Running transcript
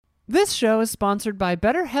This show is sponsored by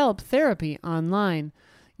BetterHelp Therapy Online.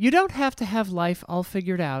 You don't have to have life all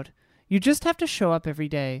figured out. You just have to show up every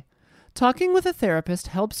day. Talking with a therapist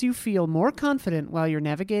helps you feel more confident while you're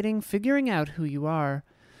navigating figuring out who you are.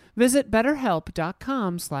 Visit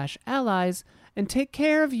betterhelp.com/allies and take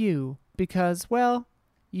care of you because, well,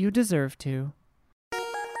 you deserve to.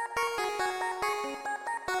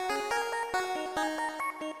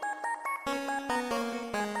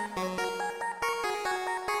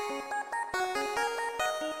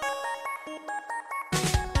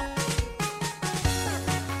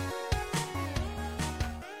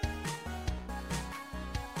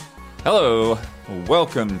 Hello,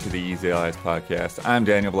 welcome to the Easy Allies podcast. I'm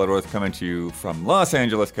Daniel Bloodworth coming to you from Los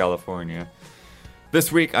Angeles, California.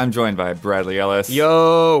 This week I'm joined by Bradley Ellis.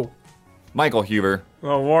 Yo! Michael Huber.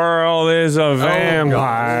 The world is a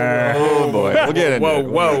vampire. Oh boy, we'll get into it.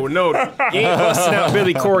 Whoa, no. You ain't busting out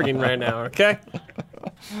Billy Corgan right now, okay?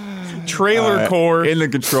 Trailer core. In the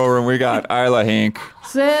control room we got Isla Hank.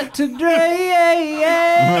 Set to Dre.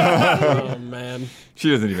 Oh, man. She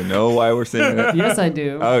doesn't even know why we're singing it. Yes, I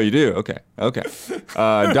do. Oh, you do? Okay.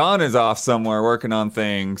 Don is off somewhere working on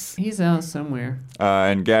things. He's out somewhere.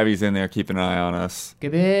 And Gabby's in there keeping an eye on us.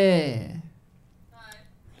 Gabby. Hi.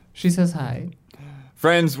 She says hi.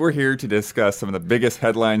 Friends, we're here to discuss some of the biggest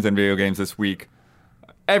headlines in video games this week.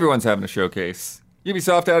 Everyone's having a showcase.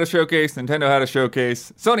 Ubisoft had a showcase, Nintendo had a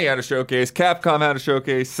showcase, Sony had a showcase, Capcom had a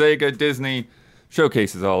showcase, Sega, Disney,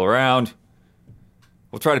 showcases all around.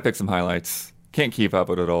 We'll try to pick some highlights. Can't keep up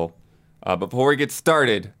with it all. But before we get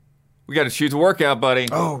started, we got to choose a workout, buddy.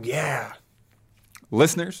 Oh, yeah.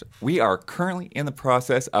 Listeners, we are currently in the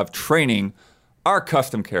process of training our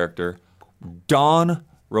custom character, Dawn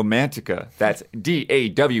Romantica. That's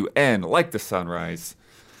D-A-W-N, like the sunrise.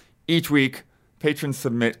 Each week, patrons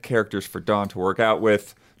submit characters for Dawn to work out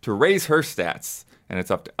with to raise her stats, and it's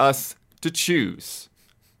up to us to choose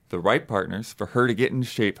the right partners for her to get in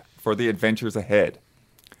shape for the adventures ahead.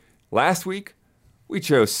 Last week, we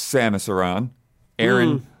chose Samus Aran,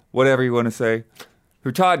 Aaron, whatever you want to say,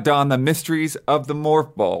 who taught Dawn the mysteries of the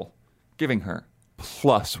Morph Ball, giving her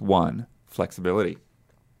 +1 flexibility.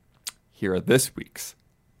 Here are this week's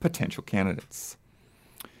potential candidates.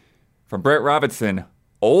 From Brett Robinson,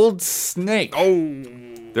 Old Snake. Oh.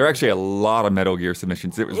 There are actually a lot of Metal Gear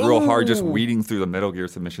submissions. It was real hard just weeding through the Metal Gear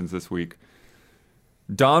submissions this week.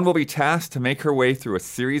 Dawn will be tasked to make her way through a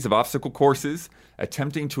series of obstacle courses,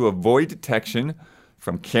 attempting to avoid detection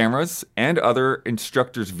from cameras and other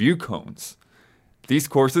instructors' view cones. These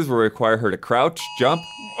courses will require her to crouch, jump.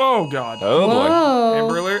 Oh, God. Oh, boy.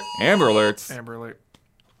 Amber Alert. Amber Alerts. Amber Alert.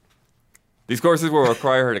 These courses will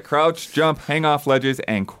require her to crouch, jump, hang off ledges,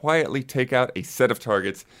 and quietly take out a set of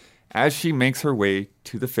targets as she makes her way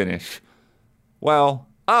to the finish, while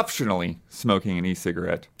optionally smoking an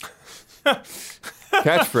e-cigarette.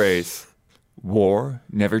 Catchphrase, war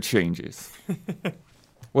never changes.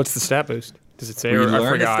 What's the stat boost? Does it say? We I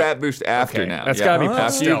learn the forgot. stat boost after Okay, now. that's gotta be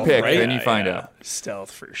After you stealth, pick, right? then you find out.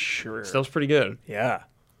 Stealth for sure. Stealth's pretty good. Yeah.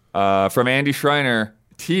 From Andy Schreiner,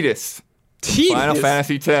 Tidus. Final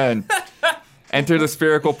Fantasy X. Enter the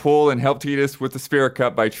spherical pool and help Tidus with the Spirit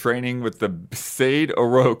Cup by training with the Besaid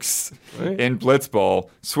Oroks in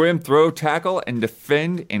Blitzball. Swim, throw, tackle, and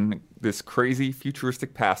defend in this crazy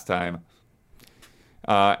futuristic pastime.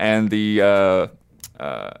 And the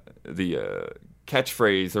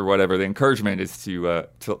catchphrase or whatever, the encouragement is to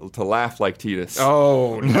laugh like Tidus.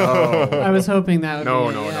 Oh, no. I was hoping that would No.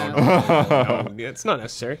 It's not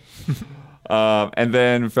necessary. And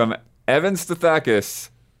then from Evan Stathakis,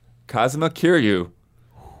 Kazuma Kiryu.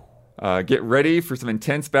 Get ready for some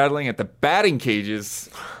intense battling at the batting cages.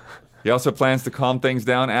 He also plans to calm things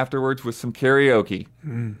down afterwards with some karaoke.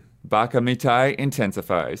 Baka Mitai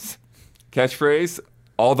intensifies. Catchphrase,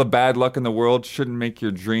 all the bad luck in the world shouldn't make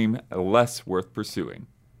your dream less worth pursuing.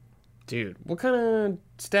 Dude, what kind of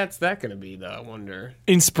stats that going to be, though, I wonder?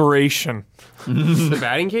 Inspiration. The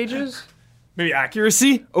batting cages? Maybe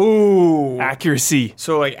accuracy? Oh. Accuracy.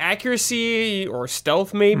 So, like, accuracy or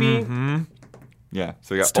stealth, maybe? Yeah,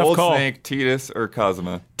 so you got tough Old call. Snake, Tidus, or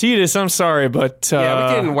Kazuma. Tidus, I'm sorry, but... Yeah,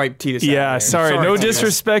 we didn't wipe Tidus out Yeah, there. sorry. No Tidus.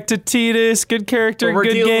 disrespect to Tidus. Good character, But we're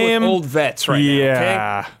good dealing game. with old vets right now, okay?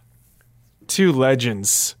 Yeah. Two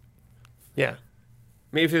legends. Yeah.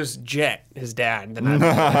 Maybe if it was Jet, his dad, then I'd be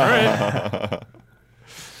like, all right.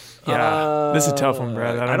 Yeah. This is a tough one,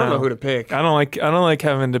 Brad. I don't know who to pick. I don't like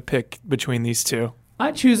having to pick between these two.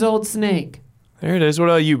 I choose Old Snake. There it is. What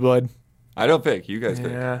about you, Blood? I don't pick. You guys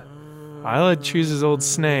pick. Yeah. Isla chooses Old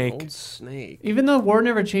Snake. Old Snake. Even though War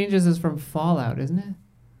Never Changes is from Fallout, isn't it?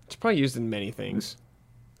 It's probably used in many things.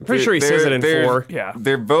 I'm pretty sure he says it in 4. Yeah.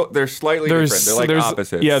 They're slightly different. They're like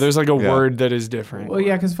opposites. Yeah, there's like a word that is different. Well,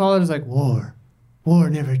 yeah, because Fallout is like war. War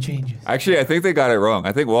never changes. Actually, I think they got it wrong.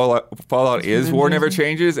 I think Fallout is war never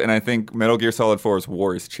changes, and I think Metal Gear Solid 4's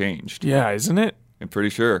war is changed. Yeah, isn't it? I'm pretty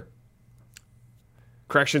sure.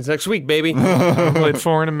 Corrections next week, baby. I'll play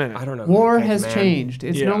 4 in a minute. I don't know. War Okay, has man. changed.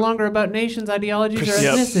 It's no longer about nations, ideologies, or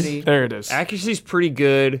Yep. ethnicity. There it is. Accuracy's pretty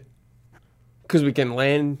good because we can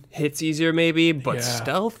land hits easier, maybe. But Yeah.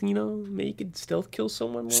 stealth, maybe you could stealth kill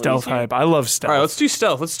someone more Stealth easier. hype. I love stealth. All right, let's do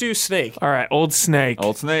stealth. Let's do Snake. All right, Old Snake.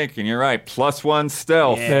 Old Snake, and you're right. +1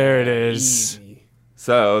 stealth. Yeah. There it is. Easy.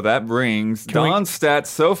 So that brings we- Don's stats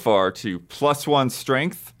so far to +1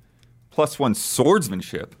 strength, +1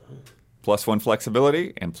 swordsmanship, +1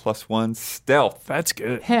 flexibility, and +1 stealth. That's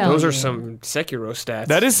good. Hell Those are yeah. some Sekiro stats.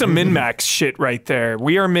 That is some min-max shit right there.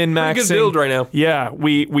 We are min-maxing. Pretty good build right now. Yeah,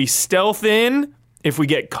 we stealth in. If we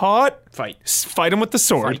get caught, Fight. fight him with the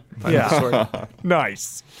sword. Yeah,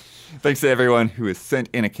 nice. Thanks to everyone who has sent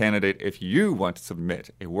in a candidate. If you want to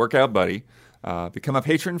submit a workout buddy, become a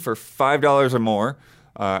patron for $5 or more,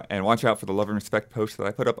 and watch out for the love and respect post that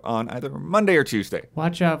I put up on either Monday or Tuesday.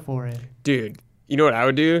 Watch out for it. Dude, you know what I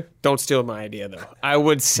would do? Don't steal my idea, though. I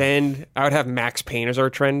would have Max Payne as our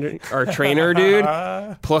trainer, dude.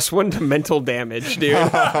 +1 to mental damage, dude.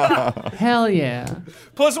 Hell yeah.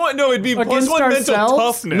 +1, no, it'd be Against +1 mental ourselves?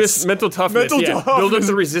 toughness. Mental toughness, Mental yeah. toughness. Build up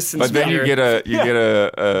the resistance But then you meter. get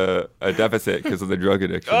a deficit because of the drug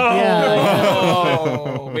addiction.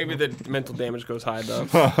 Oh, maybe the mental damage goes high,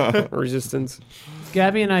 though. Resistance.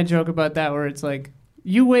 Gabby and I joke about that where it's like,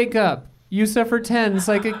 you wake up, you suffer 10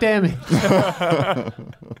 psychic damage.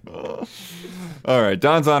 All right,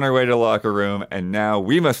 Don's on her way to the locker room, and now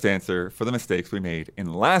we must answer for the mistakes we made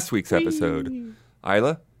in last week's episode.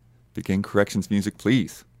 Isla, begin corrections music,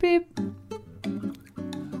 please. Beep.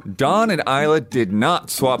 Don and Isla did not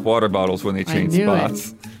swap water bottles when they changed knew it.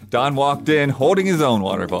 spots. Don walked in holding his own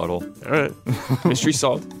water bottle. All right. Mystery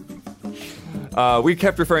solved. We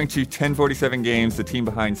kept referring to 1047 Games, the team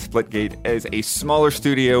behind Splitgate, as a smaller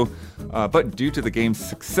studio, but due to the game's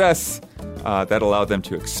success, that allowed them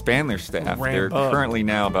to expand their staff. They're Ramp up. currently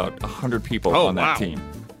now about 100 people Oh, on that wow. team.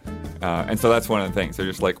 And so that's one of the things. They're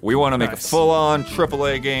just like, we want to make Nice. a full-on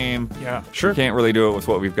AAA game. Yeah, We can't really do it with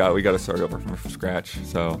what we've got. We got to start over from scratch.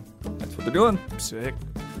 So that's what they're doing. sick.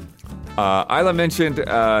 Isla mentioned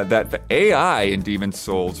that the AI in Demon's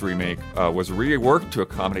Souls remake was reworked to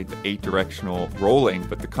accommodate the 8-directional rolling,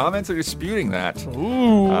 but the comments are disputing that,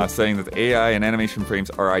 saying that the AI and animation frames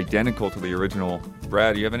are identical to the original.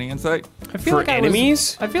 Brad, do you have any insight? I feel For like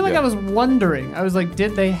enemies? I feel like Yeah. I was wondering. I was like,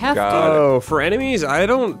 did they have Got to? it. Oh, for enemies, I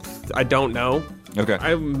don't know. Okay.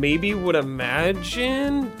 I maybe would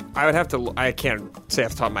imagine. I would have to. I can't say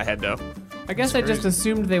off the top of my head though. I guess I just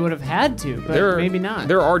assumed they would have had to, but maybe not.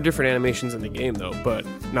 There are different animations in the game though, but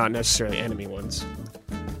not necessarily enemy ones.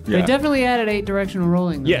 They Yeah. definitely added 8-directional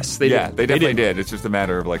rolling. Though. Yes, they Yeah, did. they definitely did. It's just a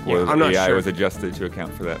matter of like whether I'm the not AI sure. was adjusted to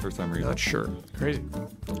account for that for some reason. Not sure. Crazy.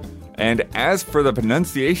 And as for the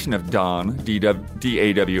pronunciation of Dawn,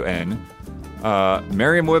 D-A-W-N,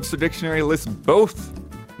 Merriam-Webster Dictionary lists both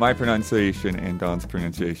my pronunciation and Dawn's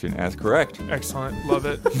pronunciation as correct. Excellent. Love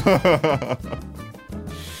it.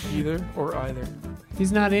 Either or either.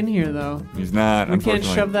 He's not in here though. He's not, We can't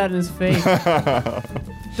unfortunately. shove that in his face.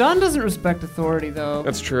 Don doesn't respect authority though.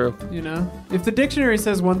 That's true. You know, if the dictionary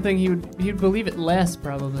says one thing, he'd believe it less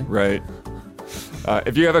probably. Right.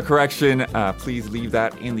 If you have a correction, please leave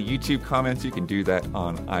that in the YouTube comments. You can do that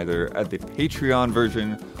on either the Patreon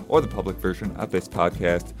version or the public version of this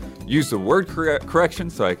podcast. Use the word correction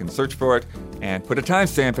so I can search for it and put a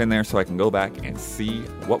timestamp in there so I can go back and see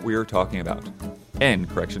what we were talking about. End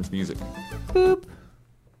corrections music. Boop.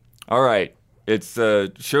 All right. It's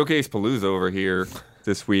Showcase Palooza over here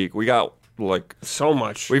this week. We got So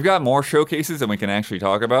much. we've got more showcases than we can actually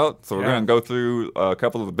talk about. So we're Yeah. going to go through a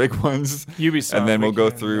couple of the big ones. Ubisoft, And then we'll we go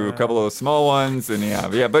can, through a couple of the small ones. And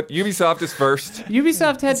yeah. But Ubisoft is first.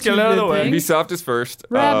 Ubisoft had get two it out of the good way. things. Ubisoft is first.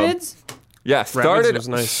 Rabbids. Yeah, started was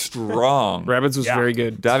nice. strong. Rabbids was Yeah. very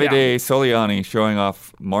good. Davide Soliani showing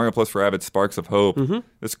off Mario plus Rabbids Sparks of Hope.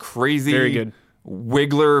 This crazy Very good.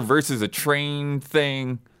 Wiggler versus a train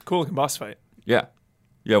thing. Cool looking boss fight. Yeah.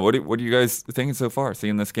 Yeah, what are you guys thinking so far,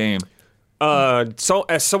 seeing this game? So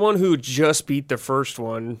as someone who just beat the first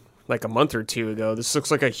one like a month or two ago, this looks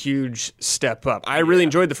like a huge step up. I really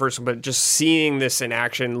enjoyed the first one, but just seeing this in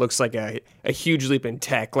action looks like a huge leap in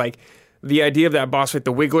tech. Like the idea of that boss fight,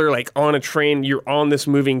 the Wiggler, like on a train, you're on this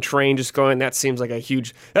moving train just going, that seems like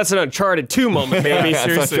that's an Uncharted 2 moment, baby. Yeah,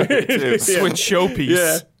 Seriously. Uncharted 2. Switch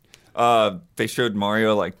showpiece. Yeah. They showed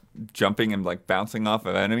Mario like jumping and like bouncing off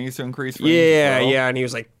of enemies to increase range. Yeah, as well. yeah, and he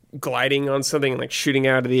was like gliding on something and like shooting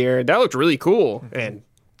out of the air. That looked really cool, and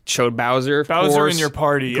showed Bowser. Of course. in your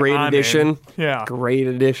party. Great I'm addition. in. Yeah. Great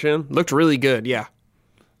addition. Looked really good. Yeah.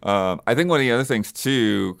 I think one of the other things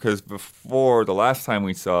too, because before the last time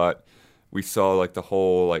we saw it, we saw like the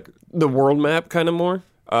whole like. The world map kind of more.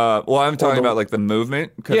 Well, I'm talking about like the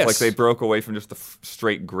movement because Yes. like they broke away from just the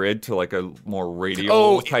straight grid to like a more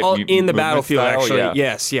radial type in the movement battlefield, style. actually.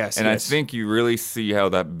 Yeah. Yes. And I think you really see how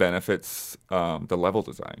that benefits the level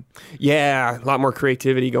design. Yeah, a lot more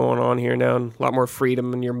creativity going on here now, and a lot more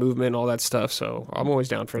freedom in your movement, all that stuff. So I'm always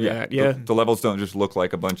down for that. Yeah. The levels don't just look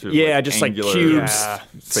like a bunch of Just like angular cubes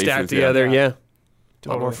spaces, stacked together. Yeah. A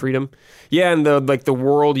lot more freedom. Yeah, and the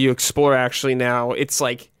world you explore actually now, it's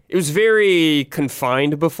like it was very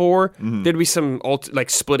confined before. There'd be some like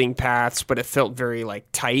splitting paths, but it felt very like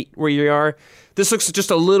tight where you are. This looks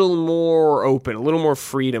just a little more open, a little more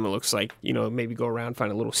freedom. It looks like, maybe go around,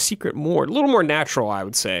 find a little secret more, a little more natural, I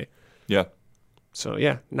would say. Yeah. So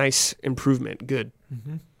yeah, nice improvement. Good.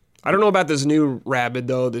 I don't know about this new rabbit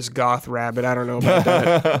though, this goth rabbit. I don't know about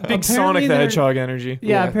that. Big Sonic the they're- Hedgehog energy.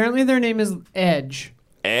 Yeah, apparently their name is Edge.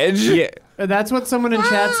 Edge? Yeah, That's what someone in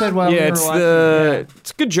chat said while we yeah, were it's watching.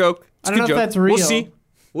 it's a good joke. It's I a don't good know if joke. that's real. We'll see.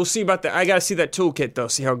 We'll see about that. I gotta see that toolkit though.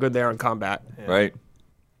 See how good they are in combat. Right.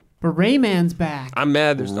 But Rayman's back. I'm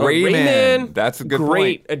mad. There's no Rayman. Rayman. That's a good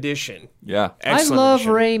great point. addition. Yeah. Excellent I love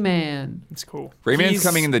addition. Rayman. It's cool. Rayman's He's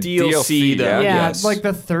coming in the DLC DLC. though. Yeah. Yeah, yes. like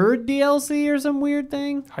the third DLC or some weird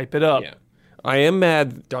thing. Hype it up. Yeah. I am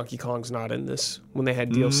mad Donkey Kong's not in this when they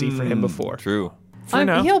had DLC for him before. True.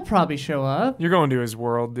 now. He'll probably show up. You're going to his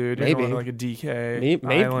world, dude. You're Maybe. going to like a DK. Maybe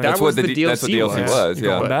island. that That's was what the the that's what DLC DLC was.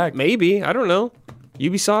 You're Yeah. going back. Maybe. I don't know.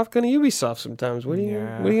 Ubisoft gonna Ubisoft sometimes. What are you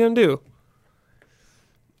gonna do?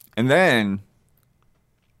 And then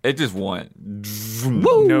it just went.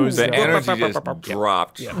 Woo! Nose The up. energy just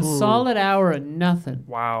dropped. A solid hour of nothing.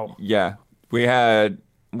 Wow. Yeah. We had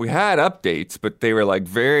updates, but they were like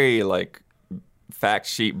very like fact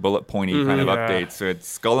sheet bullet pointy kind of Yeah. updates. So it's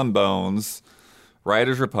Skull and Bones,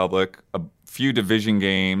 Riders Republic, a few Division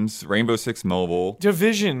games, Rainbow Six Mobile.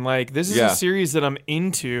 Division, like this is Yeah. a series that I'm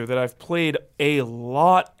into, that I've played a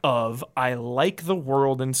lot of. I like the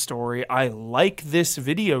world and story. I like this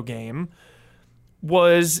video game.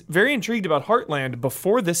 Was very intrigued about Heartland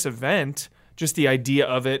before this event. Just the idea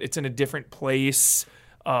of it. It's in a different place.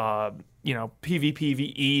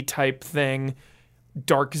 PvPvE type thing.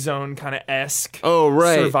 Dark Zone kind of esque. Oh,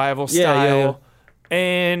 right. Survival Yeah, style.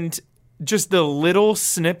 And just the little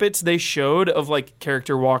snippets they showed of like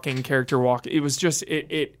character walking. It was just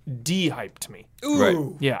it de-hyped me. Right.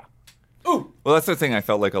 Yeah. Well, that's the thing. I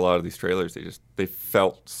felt like a lot of these trailers, they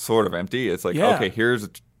felt sort of empty. It's like, Yeah. okay, here's a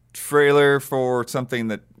trailer for something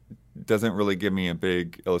that doesn't really give me a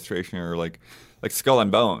big illustration, or like Skull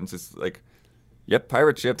and Bones. It's like, yep,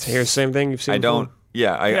 pirate ships. Here's the same thing you've seen. I don't. before.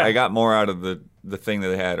 Yeah, Yeah. I got more out of the thing that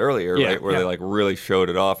they had earlier, Yeah, right, where yeah. they like really showed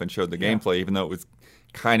it off and showed the gameplay, even though it was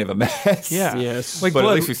kind of a mess. Yeah. Yes. Like but at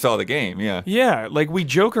Blood- least we saw the game. Yeah. Yeah, like we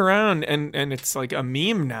joke around and it's like a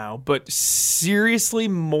meme now, but seriously,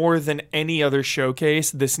 more than any other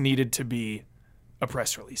showcase, this needed to be a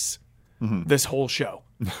press release. This whole show.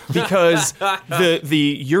 Because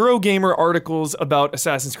the Eurogamer articles about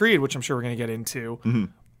Assassin's Creed, which I'm sure we're going to get into,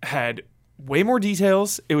 had way more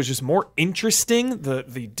details. It was just more interesting, the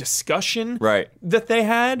discussion Right. that they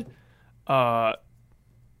had.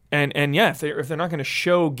 And yeah, if they're not going to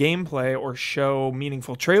show gameplay or show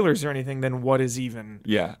meaningful trailers or anything, then what is even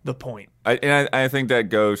Yeah. the point? I think that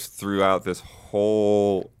goes throughout this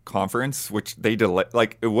whole conference, which they delayed.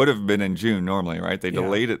 Like, it would have been in June normally, right? They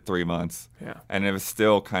delayed it 3 months. Yeah. And it was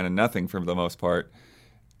still kind of nothing for the most part.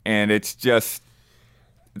 And it's just,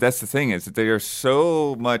 that's the thing, is that there's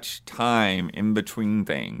so much time in between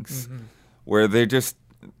things where they're just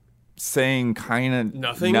saying kind of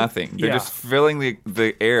Nothing? They're Yeah. just filling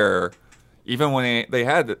the air. Even when they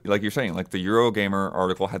had, like you're saying, like the Eurogamer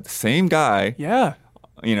article had the same guy, Yeah.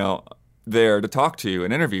 there to talk to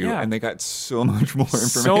and interview, Yeah. and they got so much more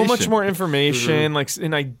information. So much more information, like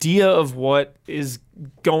an idea of what is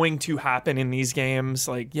going to happen in these games.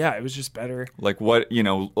 Like, yeah, it was just better. Like what,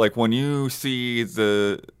 like when you see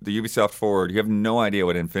the Ubisoft Forward, you have no idea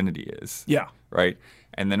what Infinity is. Yeah. Right?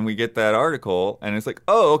 And then we get that article, and it's like,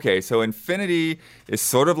 oh, okay, so Infinity is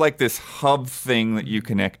sort of like this hub thing that you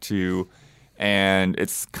connect to, and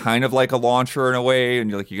it's kind of like a launcher in a way,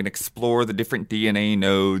 and you can explore the different DNA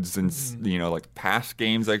nodes, and like past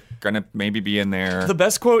games are gonna maybe be in there. The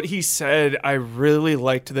best quote he said, I really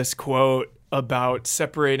liked this quote about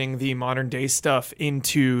separating the modern day stuff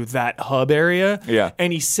into that hub area. Yeah.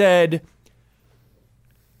 And he said,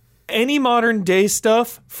 any modern day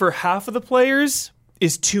stuff for half of the players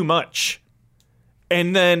is too much.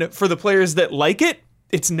 And then for the players that like it,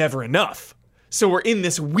 it's never enough. So we're in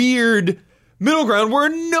this weird middle ground where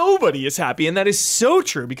nobody is happy. And that is so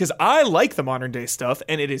true because I like the modern day stuff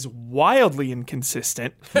and it is wildly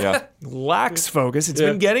inconsistent. Yeah. Lacks focus. It's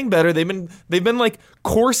been getting better. They've been like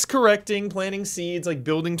course correcting, planting seeds, like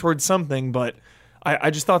building towards something. But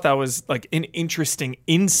I just thought that was like an interesting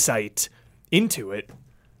insight into it.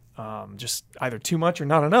 Just either too much or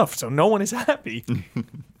not enough. So no one is happy.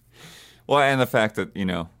 Well, and the fact that,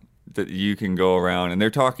 that you can go around, and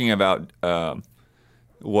they're talking about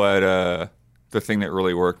what the thing that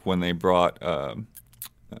really worked when they brought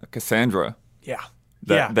Cassandra. Yeah.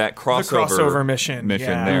 That crossover, the crossover mission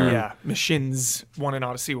there. Yeah. Missions, one in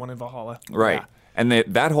Odyssey, one in Valhalla. Right. Yeah. And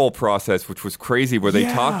that whole process, which was crazy, where they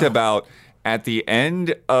talked about at the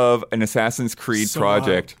end of an Assassin's Creed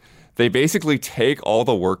project, they basically take all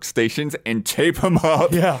the workstations and tape them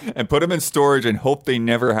up and put them in storage and hope they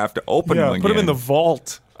never have to open them again. Put them in the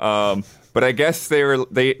vault. But I guess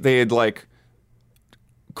they had like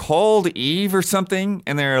called Eve or something,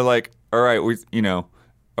 and they're like, "All right,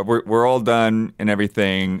 we're all done and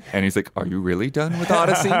everything." And he's like, "Are you really done with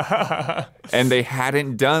Odyssey?" And they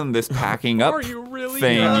hadn't done this packing up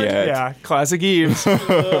thing yet. Yeah, classic Eve.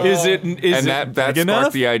 Is it? That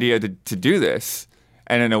sparked the idea to do this.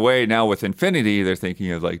 And in a way, now with Infinity, they're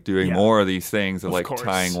thinking of like doing more of these things of like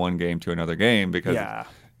tying one game to another game because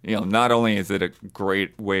not only is it a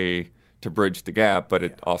great way to bridge the gap, but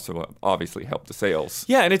it also obviously helped the sales.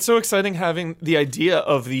 Yeah, and it's so exciting having the idea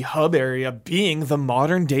of the hub area being the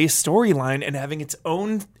modern day storyline and having its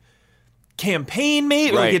own campaign,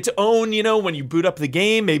 maybe like its own, when you boot up the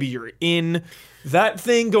game, maybe you're in that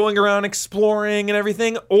thing going around exploring and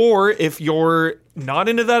everything. Or if you're not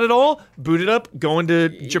into that at all, boot it up, go into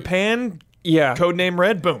Japan, codename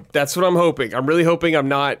Red, boom. That's what I'm hoping. I'm really hoping I'm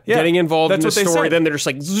not getting involved in the story. Then they're just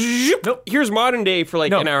like, nope, here's modern day for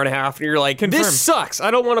like an hour and a half. And you're like, this sucks. I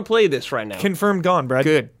don't want to play this right now. Confirmed gone, Brad.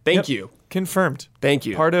 Good. Thank you. Confirmed. Thank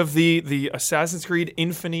you. Part of the Assassin's Creed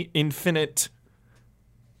Infinite,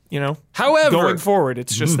 however, going forward,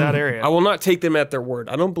 it's just that area. I will not take them at their word.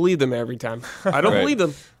 I don't believe them every time. I don't believe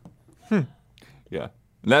them. Yeah.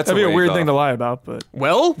 That'd be a weird thing to lie about, but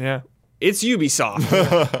it's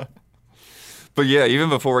Ubisoft. But yeah, even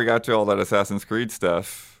before we got to all that Assassin's Creed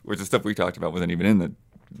stuff, which is stuff we talked about wasn't even in the...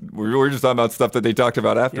 We were just talking about stuff that they talked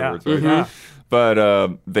about afterwards, right? Yeah.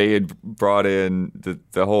 But they had brought in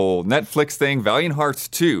the whole Netflix thing, Valiant Hearts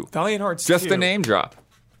 2. Valiant Hearts Just 2. a name drop.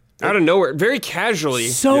 Out of nowhere, very casually.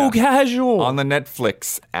 So casual. On the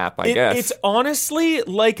Netflix app, I guess. It's honestly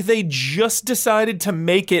like they just decided to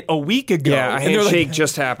make it a week ago. Yeah, a handshake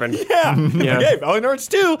just happened. Okay, Valiant Hearts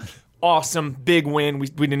 2. Awesome, big win. We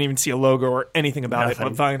didn't even see a logo or anything about it.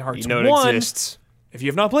 But Valiant Hearts 1, it exists. If you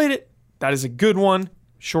have not played it, that is a good one.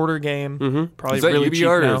 Shorter game. Probably is that really cheap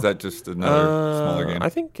UbiArt now. or is that just another smaller game? I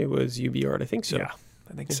think it was UbiArt. I think so. Yeah,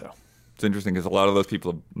 I think so. It's interesting because a lot of those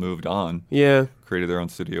people have moved on. Yeah. Created their own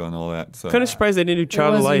studio and all that. So. Kind of surprised they didn't do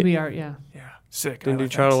Child of Light. UbiArt, yeah. Yeah, sick. Didn't do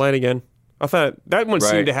Child of Light again. I thought that one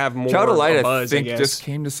seemed to have more Child of Light, buzz, I think, guess. just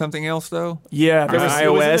came to something else, though. Yeah, it was in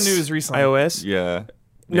iOS. the news recently. iOS? Yeah.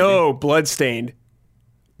 No, Bloodstained.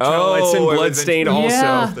 Child of Light's in Bloodstained also.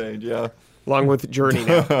 Bloodstained, yeah. Along with Journey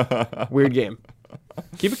now. Weird game.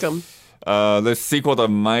 Keep it coming. The sequel to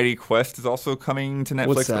Mighty Quest is also coming to Netflix,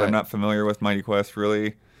 What's that? but I'm not familiar with Mighty Quest,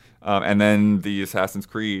 really. And then the Assassin's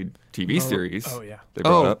Creed TV series. Oh, yeah. They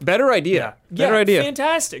brought up. Better idea. Better idea.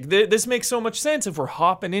 Fantastic. This makes so much sense if we're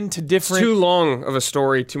hopping into It's different... too long of a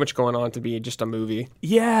story, too much going on to be just a movie.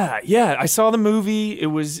 Yeah. I saw the movie. It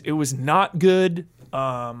was not good.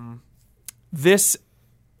 This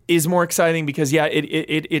is more exciting because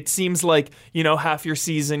it seems like half your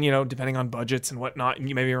season, depending on budgets and whatnot,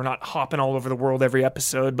 and maybe you're not hopping all over the world every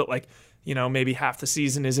episode, but like maybe half the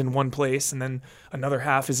season is in one place and then another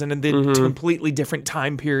half is in a completely different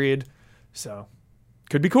time period. So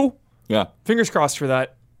could be cool. Yeah. Fingers crossed for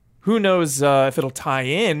that. Who knows if it'll tie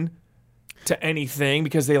in to anything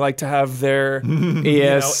because they like to have their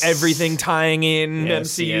everything tying in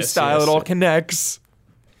MCU style. It all connects.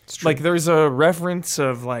 Like there's a reference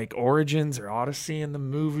of like Origins or Odyssey in the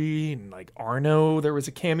movie, and like Arno. There was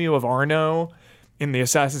a cameo of Arno in the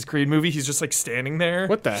Assassin's Creed movie. He's just like standing there.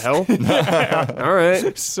 What the hell? All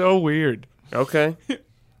right. So weird. Okay.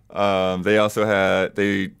 They also had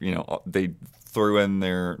they threw in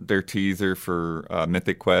their teaser for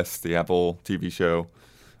Mythic Quest, the Apple TV show.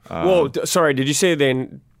 Sorry. Did you say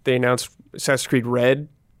they announced Assassin's Creed Red?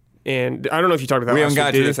 And I don't know if you talked about that. We haven't last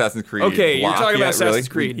got week, to Assassin's Creed. Okay, you're talking about yet,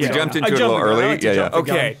 Assassin's really. Creed. We Yeah. jumped into it a little early.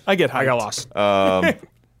 Okay, I get hyped. I got lost.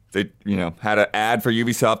 they had an ad for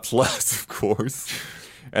Ubisoft Plus, of course,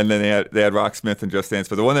 and then they had Rocksmith and Just Dance.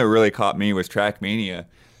 But the one that really caught me was Trackmania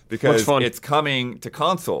because it's coming to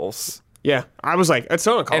consoles. Yeah, I was like, it's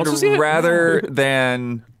not on consoles And yet? rather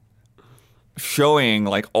than showing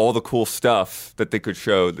like all the cool stuff that they could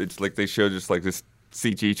show, it's like they showed just like this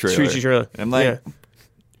CG trailer. CG trailer. And I'm like, Yeah.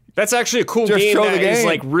 That's actually a cool Just game show that the is game.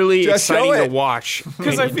 like really Just show exciting to it. watch.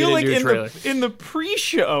 Because I feel like in the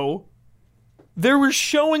pre-show, they were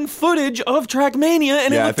showing footage of Trackmania,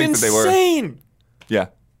 and Yeah, I it looked think that they were. insane. yeah,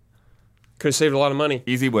 Could have saved a lot of money.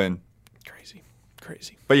 easy win.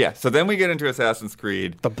 Crazy. But yeah, so then we get into Assassin's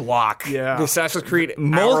Creed. The block. Yeah. The Assassin's Creed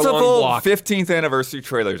hour-long Multiple block. 15th anniversary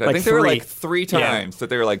trailers. I Like think there were three. like 3 Yeah. times that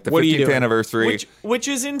they were like the What are you 15th doing? anniversary. Which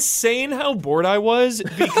is insane how bored I was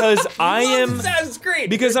because I am Assassin's Creed.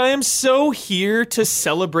 because I am so here to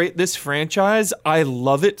celebrate this franchise. I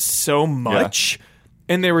love it so much.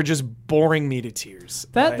 And they were just boring me to tears.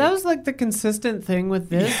 That was like the consistent thing with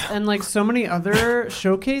this and like so many other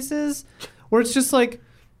showcases where it's just like,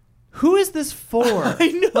 who is this for? I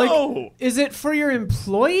know. Like, is it for your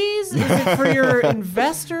employees? Is it for your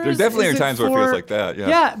investors? There definitely Is are it times where it feels like that, yeah.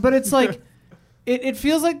 Yeah, but it's like, it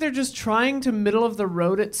feels like they're just trying to middle of the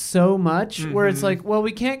road it so much where it's like, well,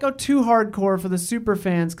 we can't go too hardcore for the super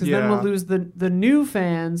fans because then Yeah. we'll lose the new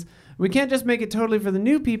fans. We can't just make it totally for the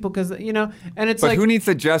new people because, and it's But like... who needs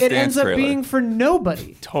the Just It Dance ends up trailer? being for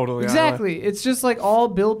nobody. Totally. Exactly. It's just like all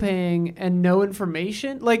bill paying and no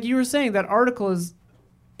information. Like you were saying, that article is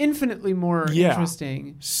infinitely more Yeah.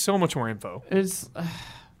 interesting. So much more info. It's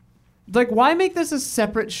like, why make this a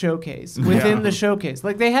separate showcase within Yeah. the showcase?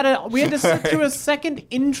 Like we had to sit through a second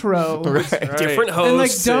intro Different hosts. and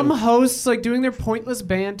like dumb hosts like doing their pointless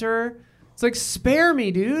banter. It's like, spare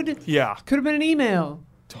me, dude. Yeah. Could have been an email.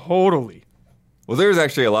 Totally. Well, there was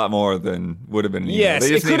actually a lot more than would have been needed. Yes, they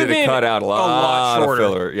just it could needed have to been cut out a lot of shorter.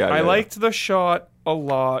 filler. Yeah, I yeah. liked the shot a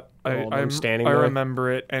lot. All them standing I there.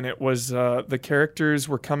 remember it, and it was the characters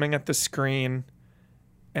were coming at the screen,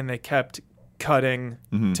 and they kept cutting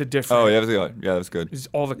to different. Oh, yeah, that was good. Yeah, that was good.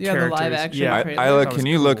 all the Yeah, the characters. live action Yeah, trailer. I That can was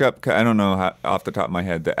you look cool. up? I don't know how, off the top of my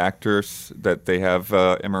head the actress that they have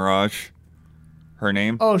in Mirage. Her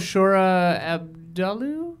name? Oh, Shora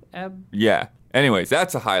Abdullu? Yeah. Anyways,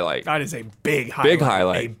 that's a highlight. that is a big highlight.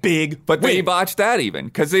 highlight. A big. But they win. botched that even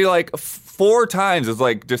because they like 4 times is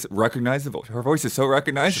like just recognizable. Her voice is so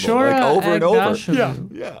recognizable, Shora like over and over. Agdashlu.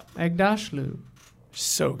 Yeah. Agdashlu.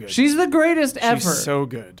 So good. She's the greatest ever. She's so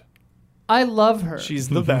good. I love her. She's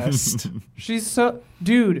the best. She's so...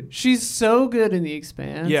 Dude, she's so good in The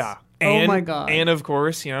Expanse. Yeah. Oh my God. And of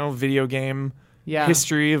course, video game Yeah.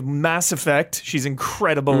 history of Mass Effect. She's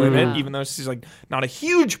incredible in Yeah. it, even though she's like not a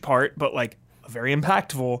huge part, but like a very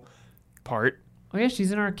impactful part. Oh yeah,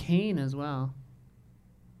 she's in Arcane as well.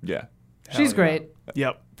 Yeah. She's great.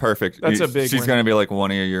 Yep. Perfect. That's a big She's win. going to be like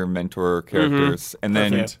one of your mentor characters. And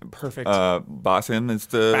then Perfect. Basim is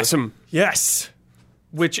the... Basim. Yes.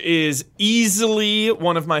 Which is easily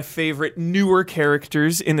one of my favorite newer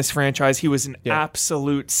characters in this franchise. He was an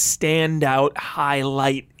absolute standout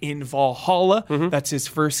highlight in Valhalla. That's his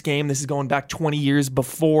first game. This is going back 20 years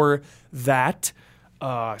before that.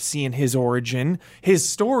 Seeing his origin. His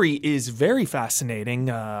story is very fascinating,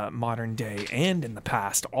 modern day and in the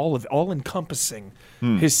past, all encompassing.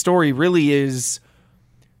 His story really is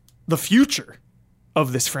the future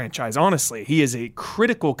of this franchise, honestly. He is a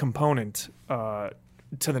critical component to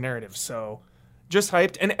the narrative. So just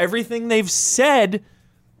hyped. And everything they've said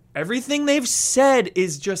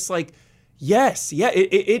is just like, yes, yeah,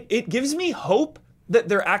 it gives me hope that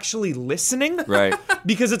they're actually listening. Right.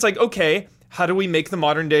 Because it's like, okay, how do we make the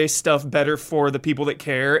modern day stuff better for the people that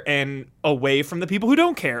care and away from the people who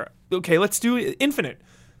don't care? Okay, let's do Infinite.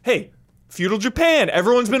 Hey, feudal Japan,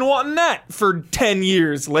 everyone's been wanting that for 10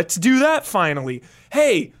 years. Let's do that finally.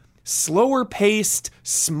 Hey, slower paced,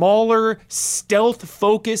 smaller, stealth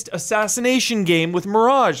focused assassination game with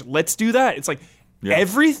Mirage. Let's do that. It's like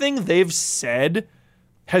everything they've said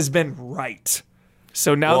has been right.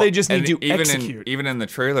 So now they just need to execute. Even in the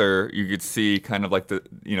trailer, you could see kind of like the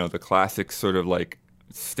the classic sort of like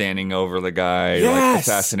standing over the guy, like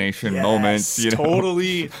assassination moments.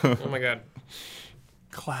 Totally Oh my God.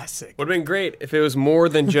 classic. Would have been great if it was more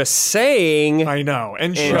than just saying. I know.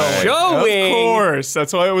 And showing. Of course.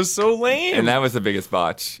 That's why it was so lame. And that was the biggest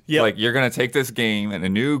botch. Yep. Like you're gonna take this game in a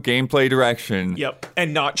new gameplay direction. Yep.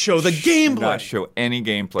 And not show the gameplay. Not show any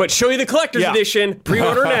gameplay. But show you the collector's Yeah. edition.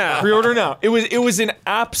 Pre-order now. Pre-order now. It was an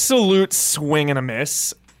absolute swing and a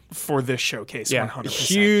miss for this showcase. Yeah. 100%.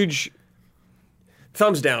 Huge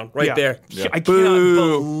thumbs down right Yeah. there. Yeah. I cannot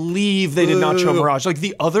believe they did not show Mirage. Like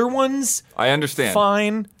the other ones, I understand.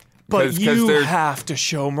 fine. But you have to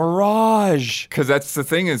show Mirage. Because that's the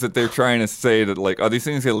thing, is that they're trying to say that, like, oh, these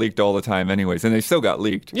things get leaked all the time anyways, and they still got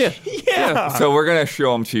leaked. Yeah. Yeah. So we're going to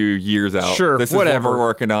show them to you years out. Sure, This whatever. is what we're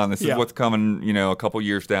working on. This Yeah. is what's coming, a couple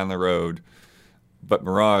years down the road. But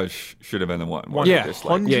Mirage should have been the one. Yeah, that just,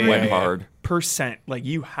 like, 100%. went hard. Like,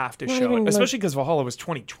 you have to Not show even it. like- Especially because Valhalla was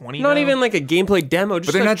 2020 Not now. even like a gameplay demo. Just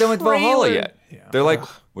But they're a not done with Valhalla trailer. yet. They're like,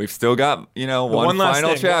 we've still got, one last final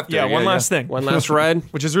thing. chapter. Yeah, one last thing. One last ride.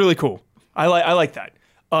 Which is really cool. I like that.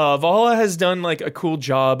 Valhalla has done like a cool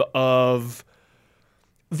job of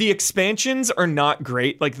the expansions are not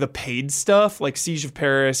great. Like the paid stuff, like Siege of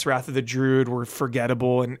Paris, Wrath of the Druid, were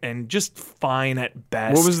forgettable and just fine at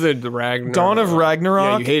best. What was the Ragnarok? Dawn of Ragnarok?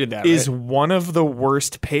 Yeah, you hated that. Is right? one of the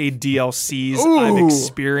worst paid DLCs Ooh. I've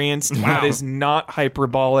experienced. That is not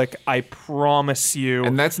hyperbolic. I promise you.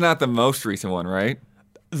 And that's not the most recent one, right?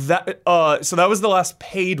 So that was the last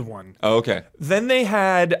paid one. Oh, okay. Then they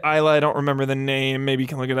had Isla. I don't remember the name. Maybe you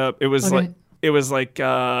can look it up. It was Okay. like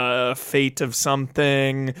Fate of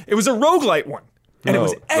something. It was a roguelite one, and it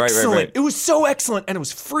was right, excellent. right. It was so excellent, and it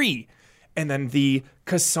was free. And then the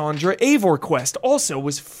Cassandra Eivor quest also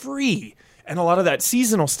was free. And a lot of that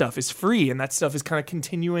seasonal stuff is free, and that stuff is kind of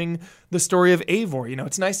continuing the story of Eivor.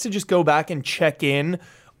 It's nice to just go back and check in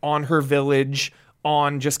on her village,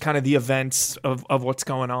 on just kind of the events of what's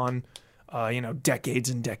going on. Decades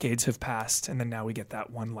and decades have passed, and then now we get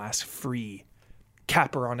that one last free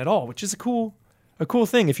capper on it all, which is a cool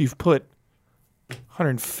thing if you've put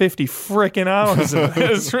 150 frickin' hours in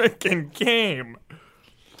this frickin' game.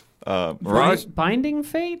 Mirage? Binding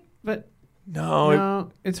Fate, but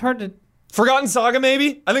No, it's hard to. Forgotten Saga,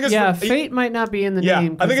 maybe. I think it's Yeah, Fate might not be in the Yeah,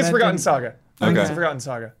 name. I think 'cause it's that Forgotten thing- Saga. I think Okay. it's Forgotten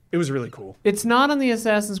Saga. It was really cool. It's not on the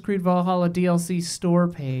Assassin's Creed Valhalla DLC store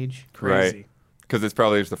page. Crazy. Right. Because it's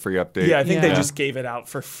probably just a free update. Yeah, I think they Yeah. just gave it out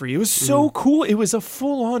for free. It was so cool. It was a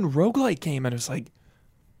full-on roguelike game, and it was like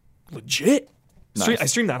legit. Nice. I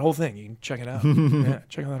streamed that whole thing. You can check it out. Yeah,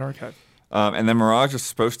 check out that archive. And then Mirage is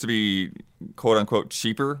supposed to be quote unquote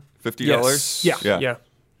cheaper, $50. Yes. Yeah.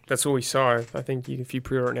 That's what we saw. I think if you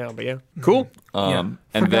pre-order it now, but yeah. Cool. And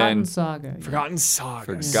Forgotten then Saga. Forgotten Saga.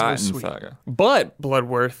 Forgotten So sweet. Saga. But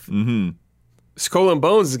Bloodworth, Skull and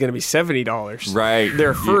Bones is going to be $70. Right.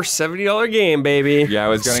 Their first $70 game, baby. Yeah, I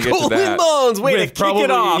was gonna get to Skull that. and Bones. Way to kick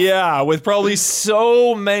it off. Yeah, with probably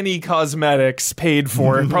so many cosmetics paid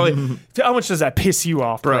for it. Probably, how much does that piss you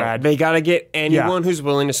off, Bro, Brad? they got to get anyone who's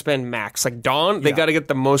willing to spend max. Like Dawn, they Yeah. got to get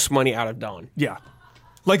the most money out of Dawn. Yeah.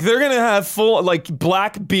 Like they're gonna have full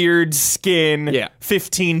black beard skin. Yeah.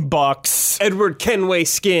 $15. Edward Kenway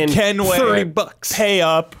skin. Kenway. $30. Pay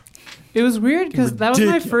up. It was weird because that was my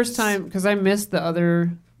Ridiculous. first time because I missed the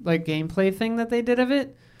other gameplay thing that they did of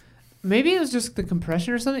it. Maybe it was just the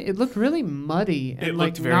compression or something. It looked really muddy and It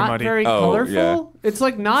looked very not muddy. very Oh, colorful. yeah. It's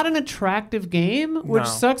not an attractive game, which No.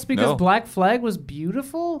 sucks because No. Black Flag was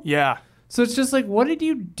beautiful. Yeah. So it's just what did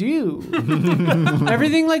you do?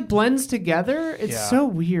 Everything blends together. It's Yeah. so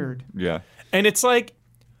weird. Yeah. And it's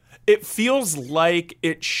it feels like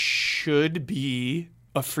it should be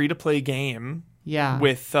a free to play game Yeah.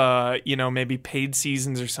 with maybe paid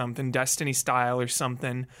seasons or something, Destiny style or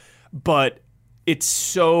something, but it's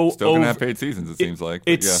so Still gonna have paid seasons, it seems like.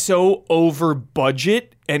 But it's yeah. so over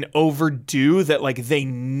budget and overdue that they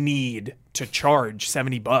need to charge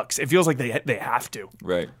 $70. It feels like they have to.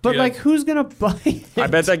 Right. but who's gonna buy it? I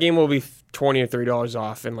bet that game will be $20 or $30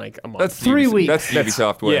 off in a month. That's 3 weeks. That's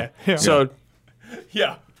Ubisoft way. yeah. So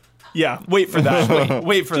Yeah. Yeah. Wait for that.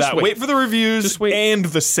 Wait for that. wait. Wait for the reviews Just wait. and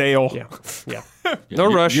the sale. yeah. Yeah. Yeah,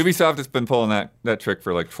 No rush. Ubisoft has been pulling that trick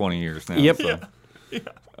for 20 years now. Yep. So.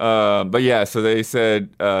 But yeah, so they said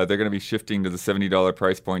they're going to be shifting to the $70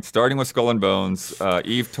 price point, starting with Skull and Bones.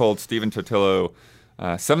 Eve told Steven Totillo,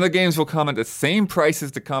 some of the games will come at the same price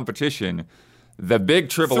as the competition. The big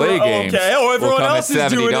AAA games okay. Oh, will everyone come else at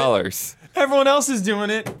is doing it. $70. Everyone else is doing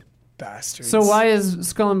it. Bastards. So why is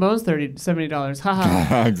Skull and Bones $70?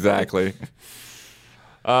 Haha. Exactly.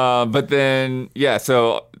 But then, yeah,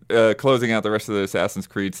 so closing out the rest of the Assassin's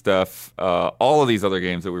Creed stuff, all of these other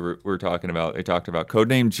games that we were talking about, they talked about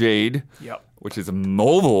Codename Jade, Yep. which is a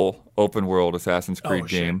mobile open world Assassin's Creed Oh,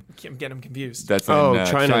 shit. game. Can't get them confused. That's in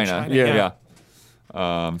China. Yeah.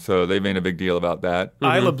 So they made a big deal about that.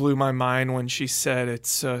 Isla blew my mind when she said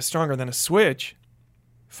it's stronger than a Switch.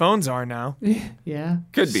 Phones are now. Yeah.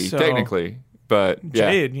 Could be, So- technically. But yeah.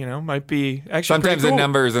 Jade, might be actually Sometimes pretty the cool.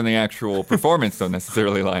 numbers and the actual performance don't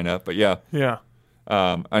necessarily line up. But yeah. Yeah.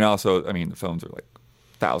 And also, I mean, the phones are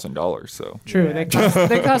 $1,000. So True. They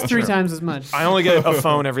cost 3 times as much. I only get a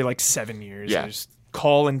phone every 7 years. Yeah. I just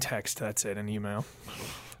call and text. That's it, and email.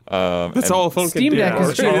 That's all a phone Steam can Deck do. is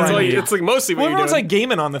It's all I like, need. it's like mostly what Well, you're everyone's doing. like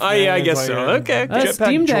gaming on the thing. Oh, yeah, I It's guess like, so. Okay. That Jetpack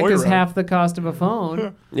Steam Deck is Joyride. half the cost of a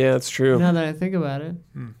phone. Yeah, that's true. Now that I think about it.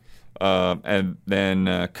 And then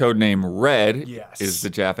Codename Red Yes. is the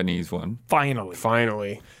Japanese one.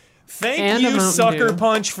 Finally. Thank And a you, Mountain Sucker Dew.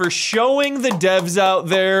 Punch, for showing the devs out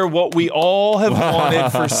there what we all have wanted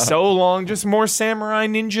for so long. Just more Samurai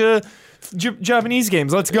Ninja Japanese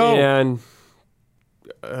games. Let's go. And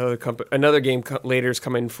another game later is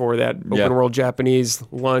coming for that open world Japanese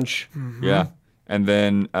lunch. Yeah. And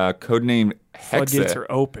then Codename Floodgates are Hexa,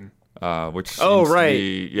 open. which seems Oh, to right.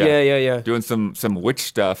 be, Yeah. doing some witch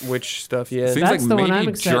stuff. Which stuff, yeah. Seems That's like the one maybe I'm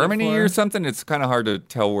excited Germany for. or something. It's kind of hard to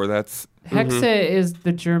tell where that's. Hexa is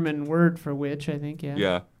the German word for witch, I think, yeah.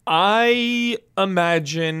 Yeah. I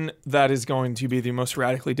imagine that is going to be the most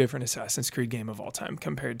radically different Assassin's Creed game of all time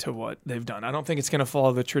compared to what they've done. I don't think it's going to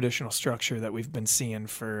follow the traditional structure that we've been seeing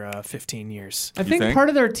for 15 years. I think think? part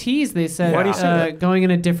of their tease, they said Why do you say that? going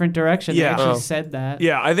in a different direction. Yeah. They actually Oh. said that.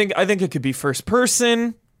 Yeah, I think it could be first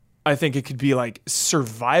person. I think it could be like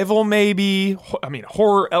survival, maybe. I mean,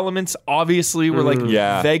 horror elements obviously were like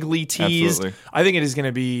Yeah, vaguely teased. absolutely. I think it is going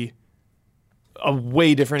to be a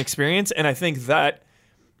way different experience, and I think that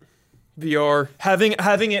VR.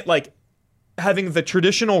 having it like having the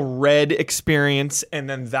traditional Red experience and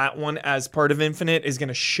then that one as part of Infinite is going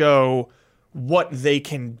to show what they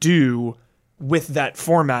can do with that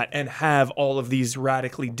format and have all of these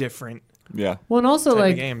radically different. Yeah. Well, and also, type of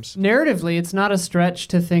like, games. narratively, it's not a stretch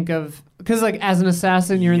to think of... Because, like, as an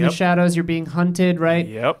assassin, you're in the Yep. shadows, you're being hunted, right?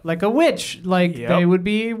 Yep. Like a witch. Like, Yep. they would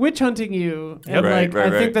be witch hunting you. And, Right, like,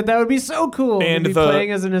 right, I think right. that would be so cool And to be the-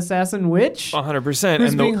 playing as an assassin witch 100%.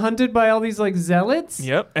 who's And being hunted by all these, like, zealots.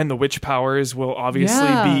 Yep, and the witch powers will obviously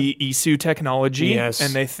Yeah. be Isu technology, Yes.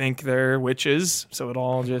 and they think they're witches, so it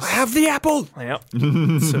all just Have the apple. Yep,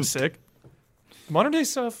 so sick. Modern day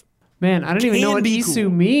stuff. Man, I don't even know Can what be Isu cool.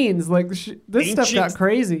 means. Like, this stuff got Ancient-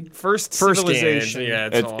 crazy. First First civilization. game. Yeah,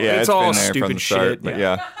 It's all, it's all been there stupid from the start, shit. but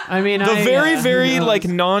yeah. I mean, The very, very who like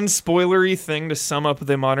knows? non-spoilery thing to sum up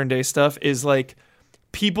the modern day stuff is like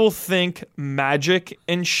people think magic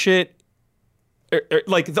and shit.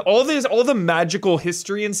 Like all the magical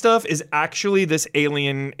history and stuff is actually this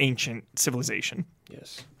alien ancient civilization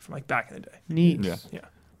Yes. from like back in the day. Neat. Yeah. Yeah.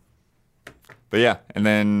 But yeah, and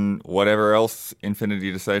then whatever else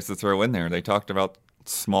Infinity decides to throw in there. They talked about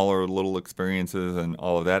smaller little experiences and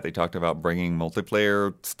all of that. They talked about bringing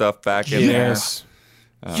multiplayer stuff back in there. Yes.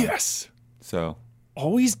 Yes. So,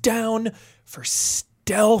 Always down for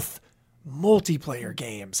stealth multiplayer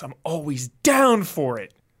games. I'm always down for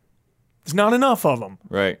it. There's not enough of them.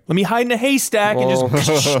 right. Let me hide in a haystack and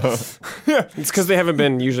just It's because they haven't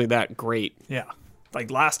been usually that great. yeah, like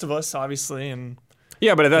Last of Us, obviously, and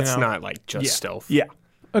Yeah, but that's You know. not like just yeah, stealth. Yeah,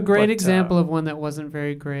 A great But, example of one that wasn't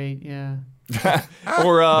very great. Yeah.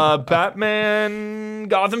 or Batman,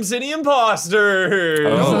 Gotham City Imposters.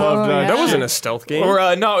 Oh. Love that. yeah. That wasn't a stealth game.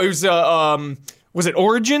 Or no, it was it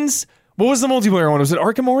Origins? What was the multiplayer one? Was it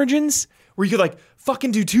Arkham Origins? Where you could like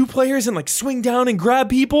fucking do 2 players and like swing down and grab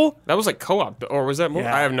people? that was like co-op, or was that more?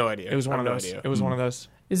 Yeah. I have no idea. It was one I of have those. No idea. It was one of those.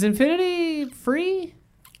 Is Infinity free?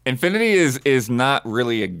 Infinity is not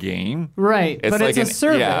really a game. Right, It's but like it's a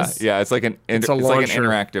service. Yeah, it's like It's a like an launcher.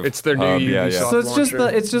 interactive. It's their new yeah, Ubisoft yeah. So it's just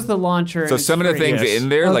launcher. the launcher. So and some of the it's free. things Yes. in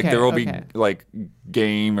there, like Okay, there will okay. be like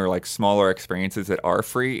game or like smaller experiences that are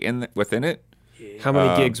free within it, How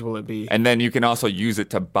many gigs will it be? and then you can also use it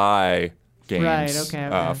to buy games. Right,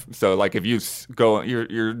 okay. So like if you go,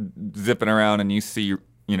 you're zipping around and you see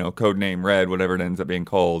Codename Red, whatever it ends up being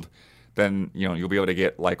called, then you'll be able to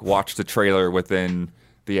get like watch the trailer within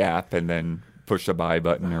the app and then push the buy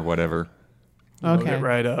button or whatever. Load Okay. it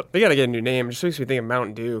right up. They gotta get a new name. It just makes me think of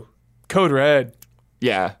Mountain Dew. Code Red.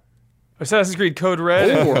 Yeah. Assassin's Creed Code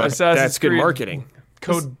Red. Or Assassin's that's good Creed marketing.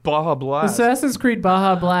 Code Baja Blast. Assassin's Creed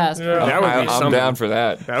Baja Blast. That would be I'm something. down for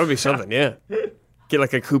that. That would be something. Yeah. Get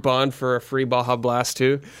like a coupon for a free Baja Blast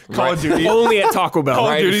too. Call of Duty. Only at Taco Bell. Call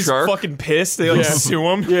of Right, Duty's Shark. fucking pissed. They like sue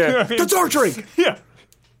him. Yeah. That's our drink. Yeah.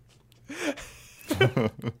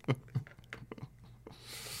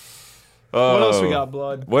 What else we got,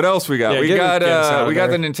 Blood? What else we got? Yeah, we get got us out of we got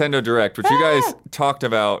the there. Nintendo Direct, which you guys talked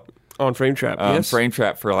about On Frame Trap. Yes. Frame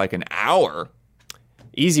Trap for like an hour.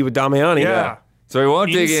 Easy with Damiani. Yeah. So we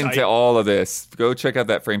won't dig Insight. into all of this. Go check out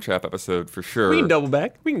that Frame Trap episode for sure. We can double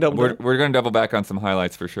back. We can double We're back. going to double back on some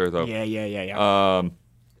highlights for sure, though. Yeah.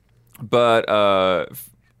 But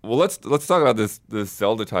well, let's talk about this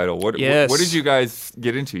Zelda title. What Yes. did you guys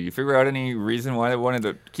get into? You figure out any reason why they wanted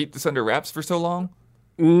to keep this under wraps for so long?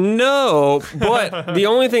 No, but the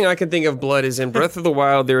only thing I can think of blood is in Breath of the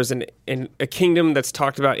Wild. There is a kingdom that's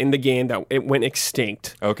talked about in the game that it went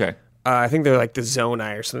extinct. Okay. I think they're like the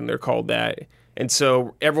Zonai or something. They're called that, and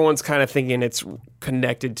so everyone's kind of thinking it's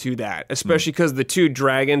connected to that, especially because the two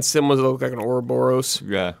dragon symbols that look like an Ouroboros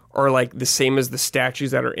Yeah. are like the same as the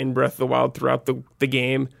statues that are in Breath of the Wild throughout the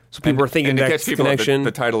game. So people are thinking And to that's catch the people up, connection.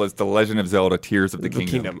 the title is The Legend of Zelda: Tears of the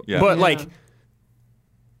Kingdom. Yeah. But like,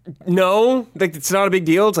 no, like it's not a big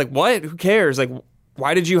deal. It's like, what? Who cares? Like,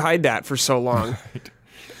 why did you hide that for so long?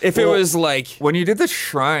 If it was like, when you did the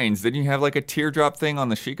shrines, didn't you have like a teardrop thing on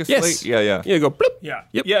the Sheikah yes, slate? Yeah. you go, bloop. Yeah.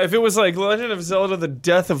 Yep. Yeah, if it was like Legend of Zelda: The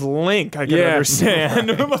Death of Link, I could Yeah. understand.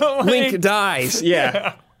 But, like, Link dies.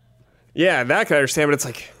 Yeah. Yeah, that could understand, but it's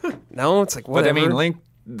like, no, it's like, But whatever. I mean, Link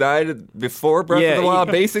died before Breath of the Wild,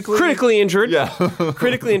 basically. Critically injured. Yeah.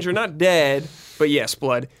 Critically injured, not dead, but yes,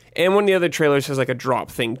 blood. And one of the other trailers has like a drop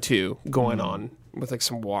thing too going on with like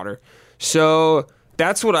some water. So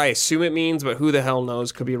that's what I assume it means, but who the hell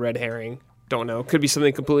knows? Could be a red herring. Don't know. Could be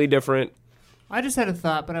something completely different. I just had a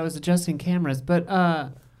thought, but I was adjusting cameras. But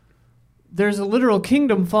there's a literal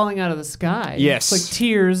kingdom falling out of the sky. Yes. It's like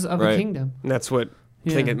tears of a Right. kingdom. And that's what I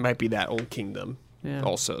think Yeah. it might be, that old kingdom Yeah.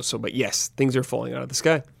 also. So, but yes, things are falling out of the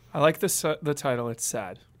sky. I like the title. It's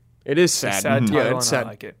sad. It is It's sad. a sad title, Yeah, and it's sad. I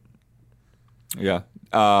like it. Yeah.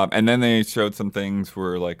 And then they showed some things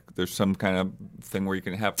where like there's some kind of thing where you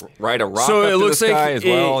can have ride a rock So up it to looks the like sky as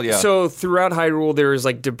well. Yeah. So throughout Hyrule, there is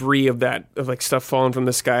like debris of like stuff falling from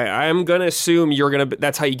the sky. I'm gonna assume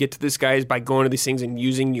that's how you get to the sky, is by going to these things and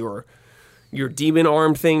using your demon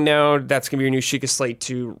arm thing. Now that's gonna be your new Sheikah Slate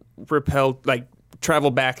to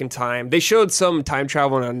travel back in time. They showed some time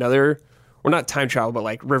travel in another, or not time travel, but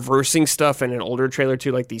like reversing stuff in an older trailer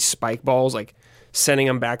too, like these spike balls, like sending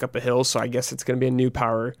them back up a hill. So I guess it's gonna be a new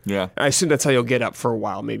power. Yeah. I assume that's how you'll get up for a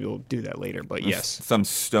while. Maybe we'll do that later, but yes. Some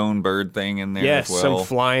stone bird thing in there Yes, as well. some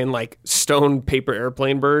flying like stone paper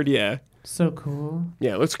airplane bird. Yeah, So cool.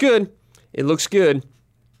 yeah, it looks good. It looks good.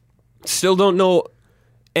 Still don't know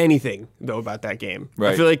anything though about that game. I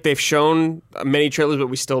Right. feel like they've shown many trailers, but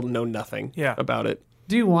we still know nothing. Yeah. About it.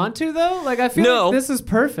 Do you want to though? Like I feel No. like this is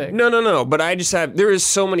perfect. No. But I just have. There is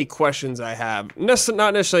so many questions I have.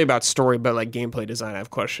 Not necessarily about story, but like gameplay design. I have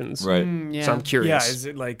questions. Right. Yeah. So I'm curious. Yeah, is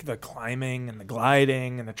it like the climbing and the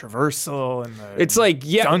gliding and the traversal and the It's like,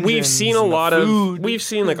 yeah, we've dungeons seen a and the lot of, food? we've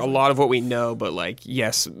seen like a lot of what we know, but like,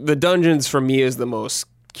 yes, the dungeons for me is the most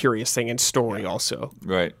curious thing, and story also.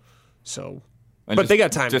 Right. So, And but just, they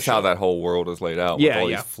got time. Just to how show. that whole world is laid out. Yeah, with all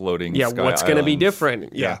yeah. these floating. Yeah, sky what's going to be islands.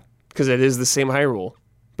 different? Yeah, because it is the same Hyrule,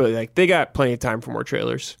 but like they got plenty of time for more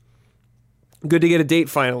trailers. Good to get a date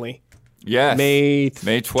finally. Yes. May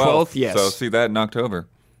 12th. Yes. So see that in October.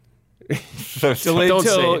 delayed Don't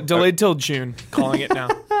say till it. delayed till June. Calling it now.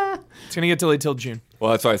 It's gonna get delayed till June. Well,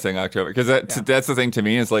 that's why I was saying October, because that's the thing to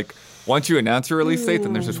me is like once you announce your release date,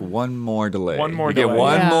 then there's just one more delay. One more you get delay.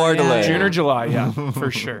 one Yeah, more yeah, delay. yeah. June or July, yeah, for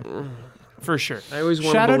sure, for sure. I always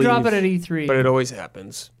want Shadow to drop believe, it at E3. but it always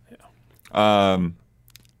happens.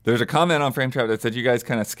 There's a comment on Frame Trap that said you guys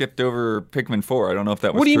kind of skipped over Pikmin 4. I don't know if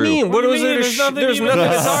that was What do you true. mean? What was there? There's nothing, There's even nothing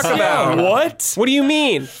to to talk say. about. What? What do you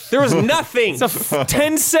mean? There was nothing. It's a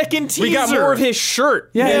 10-second teaser. We got more of his shirt.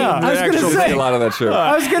 Yeah, than yeah. the I was gonna actual say- thing. A lot of that shirt.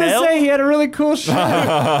 I was gonna hell? say he had a really cool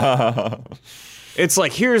shot. It's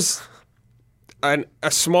like, here's a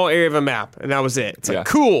small area of a map, and that was it. It's like, Yeah.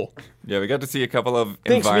 cool. Yeah, we got to see a couple of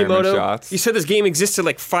Thanks, environment Miyamoto. shots. You said this game existed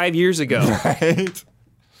like 5 years ago. Right?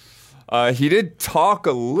 He did talk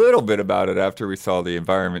a little bit about it after we saw the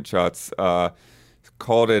environment shots.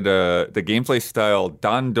 Called it the gameplay style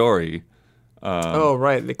Dandori. Oh,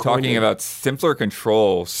 right. They coined Talking it. about simpler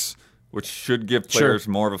controls, which should give players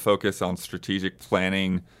more of a focus on strategic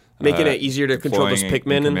planning. making it easier to control those deploying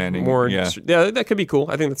Pikmin and commanding. more. Yeah. Yeah, that could be cool.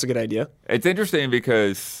 I think that's a good idea. It's interesting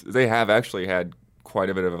because they have actually had quite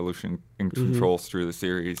a bit of evolution in controls through the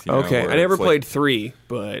series. You know, Okay, where I never it's like- played 3,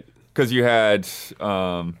 but because you had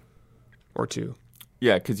or 2.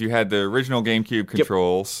 because you had the original GameCube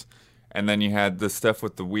controls, and then you had the stuff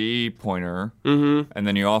with the Wii pointer, and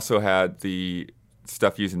then you also had the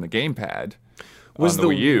stuff using the gamepad on the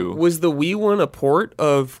Wii U. Was the Wii one a port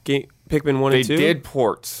of Pikmin 1 They and 2? did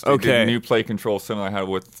ports. They Okay. did new play controls similar to how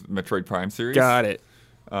with Metroid Prime series. Got it.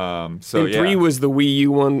 So And 3 was the Wii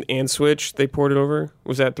U one and Switch. They ported over.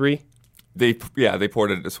 Was that 3? they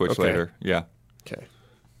ported it to Switch Okay. later. Yeah. Okay.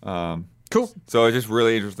 Cool. So it's just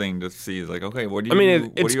really interesting to see, like, okay, what do you what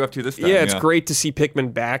it's- are you up to this time? Yeah, it's great to see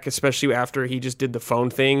Pikmin back, especially after he just did the phone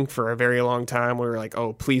thing for a very long time. We were like,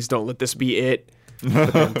 oh, please don't let this be it.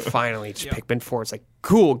 But then finally, it's Pikmin 4. It's like,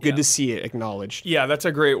 cool, good to see it acknowledged. Yeah, that's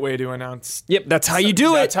a great way to announce. Yep, that's how you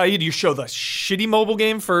do That's it. how you show the shitty mobile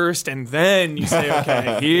game first, and then you say,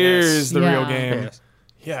 okay, here's the real Yeah. game. Yes.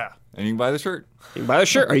 Yeah. And you can buy the shirt. You can buy the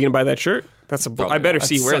shirt. Are you gonna buy that shirt? That's a. I better That's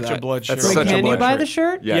see where such that. a blood That's shirt. Wait, such a can you blood buy shirt. the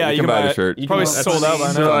shirt? Yeah, you can buy the shirt. Probably That's sold out by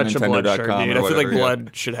now. Such a blood shirt, Nintendo.com dude. or I feel like whatever, yeah.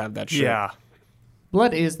 blood should have that shirt. Yeah.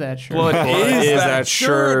 Blood is that shirt. Blood is that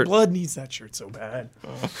shirt. Blood needs that shirt so bad.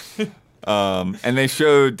 And they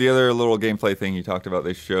showed the other little gameplay thing you talked about.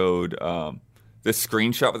 They showed this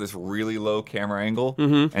screenshot with this really low camera angle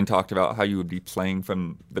and talked about how you would be playing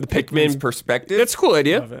from the Pikmin's perspective. That's a cool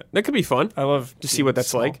idea. Love it. That could be fun. I love to see what that's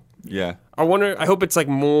small. like. Yeah. I wonder. I hope it's like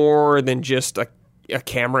more than just a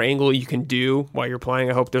camera angle you can do while you're playing.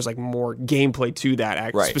 I hope there's like more gameplay to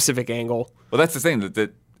that Right. specific angle. Well, that's the thing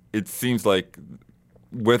that it seems like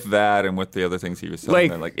with that and with the other things he was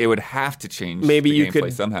saying, Like, it would have to change. Maybe the you gameplay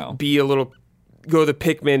could somehow. be a little go the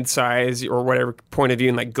Pikmin size or whatever point of view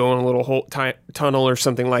and like go in a little hole, tunnel or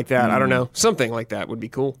something like that. I don't know. Something like that would be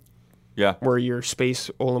cool. Yeah. Where your space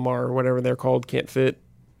Olimar or whatever they're called can't fit.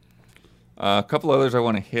 A couple others I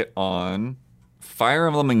want to hit on. Fire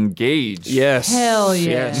Emblem Engage. Yes. Hell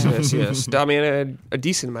yeah. Yes. Damian had a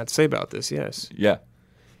decent amount to say about this. Yes. Yeah.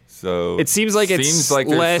 So It seems like it's there's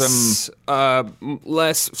less,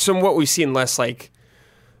 less, from what we've seen, less like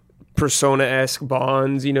Persona-esque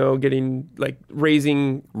bonds, getting like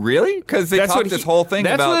raising. really, because they talked this whole thing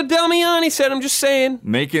that's about what Damiani said. I'm just saying.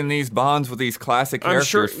 making these bonds with these classic I'm characters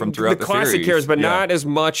sure from throughout the classic series. characters, but Yeah. not as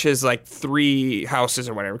much as like Three Houses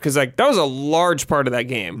or whatever, because like that was a large part of that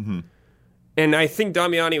game. Mm-hmm. And I think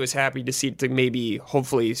Damiani was happy to see it to maybe,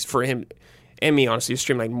 hopefully, for him and me, honestly,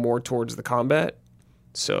 streamline more towards the combat.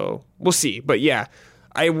 So we'll see. But yeah,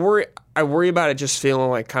 I worry about it just feeling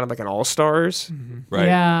like kind of like an All Stars Right.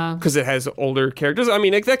 Yeah. because it has older characters. I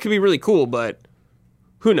mean, that could be really cool, but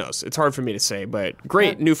who knows? It's hard for me to say. But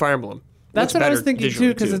great new Fire Emblem. That's Looks what I was better thinking visually,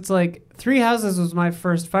 too, because it's like Three Houses was my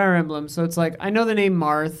first Fire Emblem, so it's like I know the name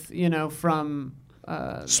Marth, from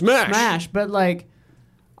Smash. but like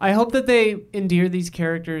I hope that they endear these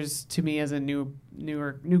characters to me as a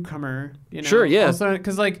newcomer. Sure, yeah. Also,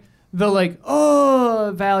 because like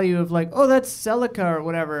the value of like that's Celica or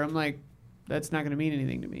whatever. I'm like, that's not going to mean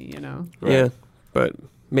anything to me. Right. Yeah, but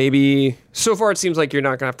maybe so far it seems like you're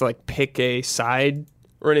not gonna have to like pick a side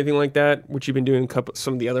or anything like that, which you've been doing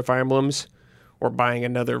some of the other Fire Emblems, or buying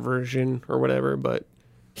another version or whatever. But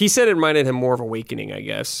he said it reminded him more of Awakening, I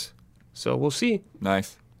guess. So we'll see.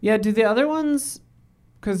 Nice. Yeah. Do the other ones?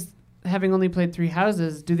 Because having only played Three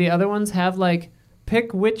Houses, do the other ones have like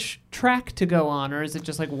pick which track to go on, or is it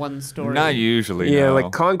just like one story? Not usually. Yeah, no.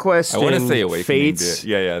 like Conquest I want to and say Awakening. Fates,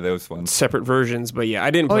 Yeah, those ones. separate versions. But yeah,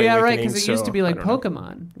 I didn't Oh play yeah, right. Awakening, Because it used to be so like I don't know.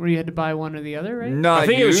 Pokemon, where you had to buy one or the other, right? Not I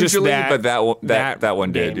think it was just usually, that- but that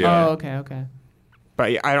one did. game. Yeah. Oh, okay.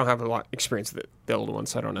 But yeah, I don't have a lot of experience with the old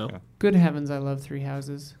ones. So I don't know. Good heavens, I love Three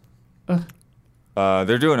Houses.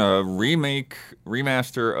 They're doing a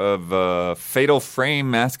remaster of Fatal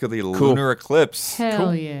Frame: Mask of the Lunar Eclipse,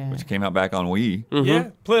 Hell yeah. which came out back on Wii.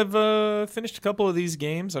 Yeah, finished a couple of these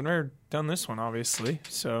games. I've never done this one, obviously.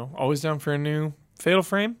 So always down for a new Fatal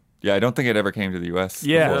Frame. Yeah, I don't think it ever came to the U.S.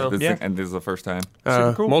 Yeah, before. yeah. And this is the first time.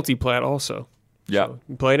 Super cool. Multiplat also. Yeah.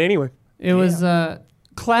 You play it anyway. It was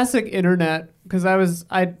classic internet because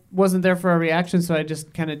I wasn't there for a reaction, so I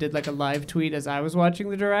just kind of did like a live tweet as I was watching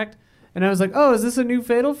the direct. And I was like, oh, is this a new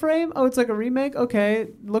Fatal Frame? Oh, it's like a remake? Okay,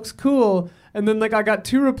 looks cool. And then like I got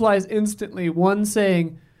two replies instantly. One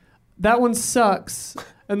saying, that one sucks.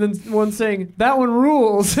 And then one saying, that one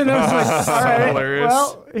rules. And I was like, all right, Hilarious.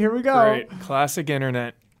 well, here we go. Great. Classic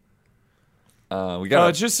internet. We got.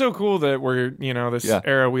 It's just so cool that we're, this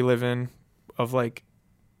era we live in of like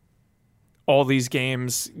all these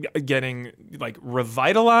games getting like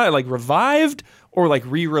revitalized, like revived or like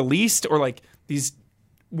re-released, or like these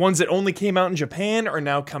ones that only came out in Japan are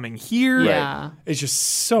now coming here. Yeah. It's just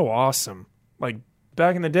so awesome. Like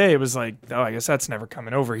back in the day, it was like, oh, I guess that's never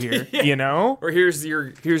coming over here, Or here's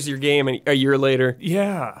your game a year later.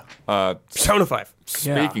 Yeah. Persona 5.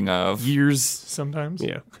 Speaking of, Years sometimes.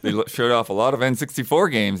 Yeah. they showed off a lot of N64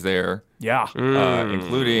 games there, Yeah.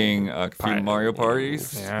 including a few Mario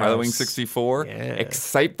parties, Yes. Pilot Wing 64, Yeah.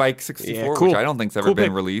 Excite Bike 64, Yeah, cool. which I don't think's ever Cool been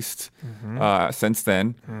pick. released since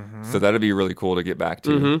then. So that'd be really cool to get back to.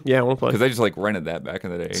 Mm-hmm. Yeah, I won't play. Because I just like rented that back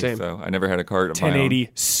in the day, Same. so I never had a cart of my own. 1080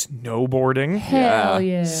 snowboarding. Hell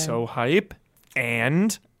yeah. So hype.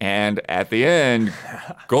 And And at the end,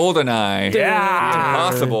 GoldenEye. Yeah.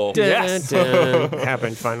 Impossible. Yes.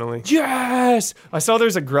 Happened finally. yes, I saw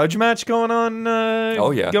there's a grudge match going on.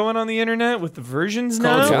 Oh, yeah. Going on the internet with the versions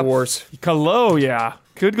Console now. Wars. Hello, yeah.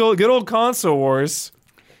 Good old console wars.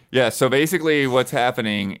 Yeah, so basically what's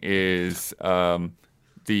happening is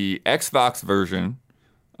the Xbox version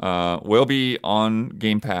will be on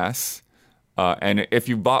Game Pass. And if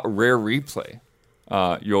you bought Rare Replay,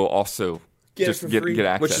 you'll also get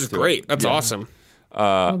access which is to great. it. That's awesome.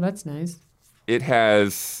 Oh, that's nice. It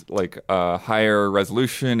has like higher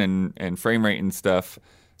resolution and frame rate and stuff.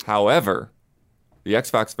 However, the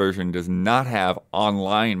Xbox version does not have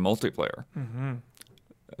online multiplayer. Mm-hmm.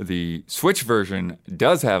 The Switch version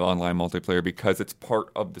does have online multiplayer because it's part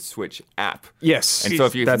of the Switch app. Yes. And so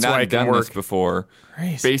if you've That's why not it can done this work. before,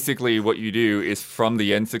 Crazy. basically what you do is from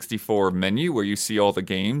the N64 menu where you see all the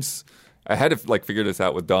games. I had to like figure this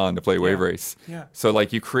out with Dawn to play Wave Race. Yeah. So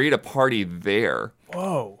like you create a party there.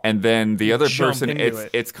 Whoa. And then the other jump person, into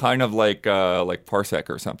it's kind of like Parsec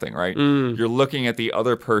or something, right? Mm. You're looking at the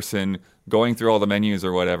other person going through all the menus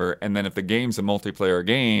or whatever, and then if the game's a multiplayer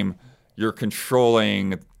game, you're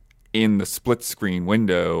controlling in the split screen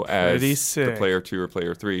window Pretty as sick. the player 2 or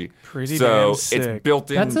player 3. Pretty so damn it's sick. built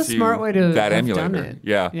That's into a smart way to that have emulator. done it.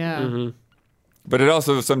 Yeah. Yeah. But it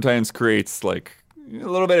also sometimes creates like a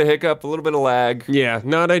little bit of hiccup, a little bit of lag. Yeah,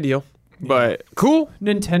 not ideal, but cool.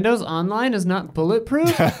 Nintendo's online is not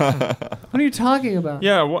bulletproof? What are you talking about?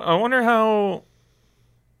 Yeah, I wonder how.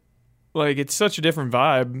 Like, it's such a different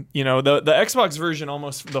vibe. You know, the Xbox version,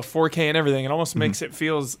 almost the 4K and everything, it almost makes it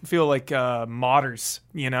feel like modders.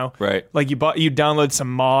 You know, Right. Like you download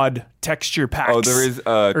some mod texture packs. Oh, there is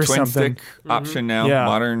a or twin something. stick option now, Yeah.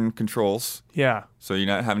 modern controls. Yeah. So you're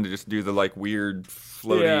not having to just do the like weird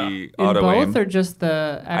floaty In auto both aim. or just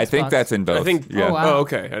the Xbox? I think that's in both. I think. Yeah. Oh, wow. Oh,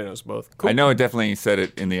 okay. I didn't know it's both. Cool. I know it definitely said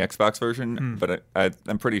it in the Xbox version, but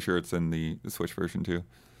I'm pretty sure it's in the Switch version too.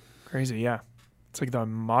 Crazy. Yeah. It's like the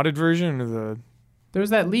modded version or the. There was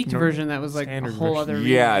that leaked No, version that was like a standard whole version. other.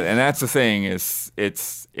 Yeah, remake. and that's the thing is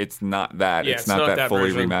it's not that. Yeah, it's it's not not that that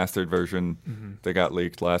fully version. remastered version that got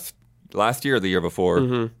leaked last year or the year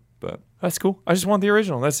before. But That's cool. I just want the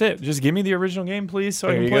original. That's it. Just give me the original game, please, so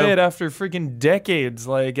I There can you play go. it after freaking decades.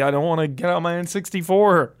 Like, I don't want to get out my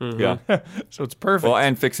N64. yeah. So it's perfect. Well,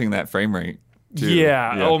 and fixing that frame rate too.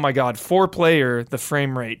 yeah. Oh my God. 4-player, the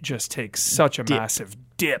frame rate just takes such a massive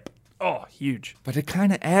dip. Oh, huge. But it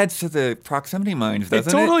kind of adds to the proximity mines,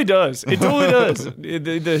 doesn't It totally does. It totally does. The When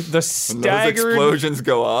those staggered. explosions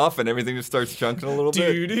go off and everything just starts chunking a little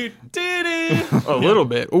bit. Do-do-do-do. A little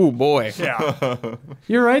bit. Oh boy. Yeah.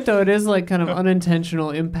 You're right, though. It is like kind of unintentional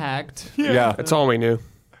impact. Yeah. That's all we knew.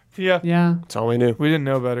 Yeah. Yeah. That's all we knew. We didn't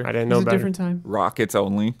know better. I didn't It know was a better. different time. Rockets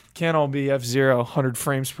only. Can't all be F-Zero 100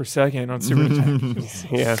 frames per second on Super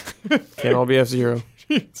Nintendo. Yeah. Can't all be F-Zero.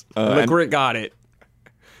 Look And- where it got it.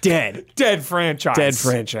 Dead. Dead franchise. Dead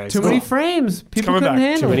franchise. Too many frames. People coming couldn't back.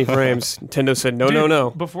 handle Too many it. frames. Nintendo said no, Dude, no, no.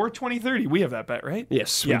 Before 2030, we have that bet, right?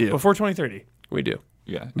 Yes, Yeah, we do. before 2030. We do.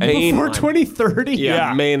 Yeah. Main Before line. 2030? Yeah,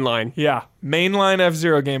 Yeah. main line. Yeah, mainline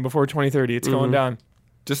F-Zero game before 2030. It's going down.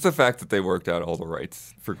 Just the fact that they worked out all the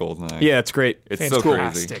rights for GoldenEye. Yeah, it's great. It's so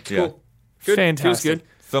Fantastic. crazy. Yeah. Cool. Good. Fantastic. Feels good.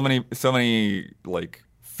 So many like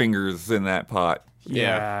fingers in that pot.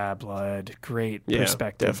 Yeah, blood. Great Yeah,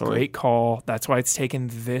 perspective. definitely. Great call. That's why it's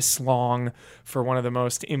taken this long for one of the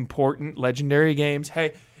most important legendary games.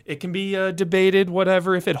 Hey, it can be debated,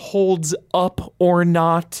 whatever, if it holds up or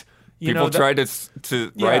not. You People know, tried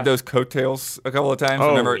to Yeah. ride those coattails a couple of times. Oh,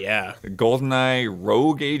 Remember yeah. GoldenEye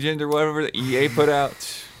Rogue Agent or whatever that EA put out?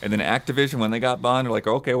 And then Activision, when they got Bond, they're like,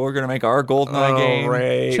 okay, we're going to make our GoldenEye game.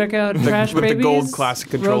 right. Check out Trash with the Babies. gold classic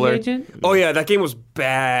controller. Rogue Agent. Oh yeah, that game was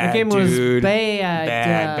bad. That game was dude.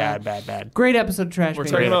 bad. Bad. Great episode of Trash We're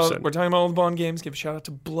Babies. talking about episode. we're talking about all the Bond games. Give a shout out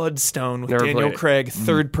to Bloodstone with Never Daniel played it. Craig,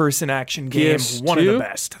 third-person action game, one of the PS2?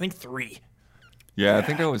 best. I think 3. Yeah, I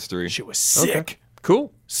think that was 3. Shit was sick.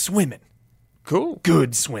 Cool. Swimming, Cool.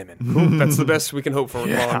 good swimming. That's the best we can hope for.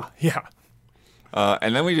 Yeah, yeah.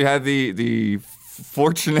 And then we had the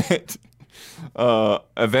fortunate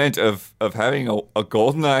event of having a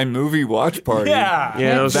GoldenEye movie watch party. Yeah.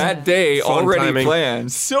 Yeah, it was That day Fun already timing.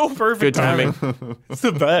 planned. So perfect. good timing. It's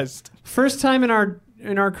the best. First time in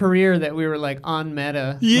our career that we were like on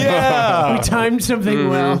meta. Yeah. We timed something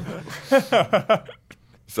well.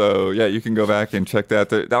 So yeah, you can go back and check that.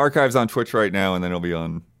 The archive's on Twitch right now, and then it'll be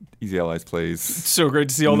on Easy Allies Plays. So great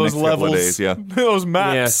to see all In the those next couple of levels. days, yeah. Those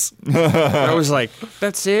maps. I was like,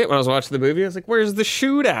 that's it. When I was watching the movie, I was like, where's the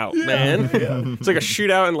shootout, man? It's like a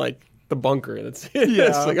shootout in like the bunker. That's it. Yeah.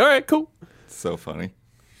 It's like, all right, cool. So funny.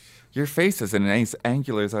 Your face isn't as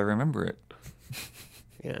angular as I remember it.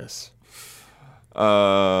 Yes.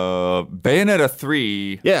 Bayonetta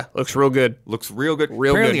 3 Yeah, looks real good. looks real good.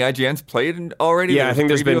 Real Apparently good. IGN's played it already. Yeah, I think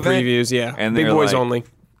there's been preview event, previews. Yeah, and big they're boys like, only.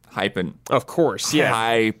 hyping, Of course, yeah.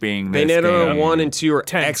 hyping this Bayonetta game. 1 and 2 are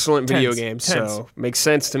Tens. excellent video Tens. games, Tens. so makes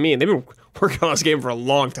sense to me. And they've been working on this game for a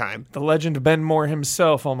long time. The legend of Ben Moore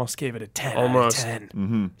himself almost gave it a 10 Almost. out of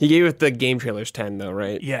 10. He gave it the game trailers 10, though,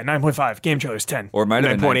 right? Yeah, 9.5. Game trailers 10. Or it might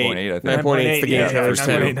have been 9.8. 9.8, I think. 9.8 is the game yeah, trailers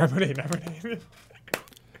 10. 9.8.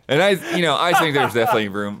 And I think there's definitely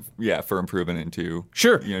room, for improvement into.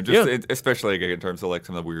 Sure, Just yeah. especially again, in terms of like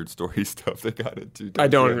some of the weird story stuff they got into. I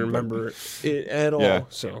don't Yeah, but- remember it at all, Yeah.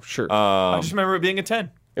 so sure. I just remember it being a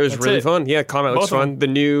 10. It was That's really it. fun. Yeah, combat looks Both of fun. them. The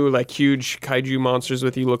new like huge kaiju monsters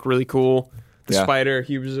with you look really cool. The Yeah. spider,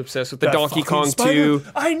 he was obsessed with the That Donkey fucking Kong spider. 2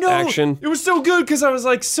 I know. action. It was so good because I was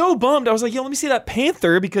like so bummed. I was like, yo, let me see that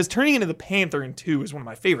panther because turning into the panther in 2 is one of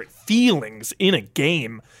my favorite feelings in a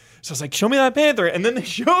game. So I was like, show me that panther. And then they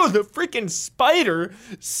show the freaking spider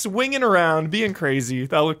swinging around, being crazy.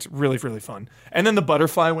 That looked really, really fun. And then the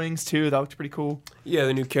butterfly wings too. That looked pretty cool. Yeah,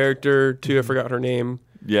 the new character too. I forgot her name.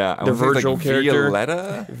 Yeah, I The wanna say it's, Virgil like character.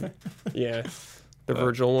 Violetta. Yeah, the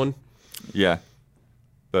Virgil one. Yeah.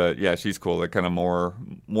 But yeah, she's cool. Like kind of more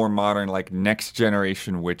modern, like next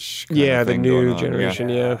generation witch. Kind Yeah, of the thing going new on. generation.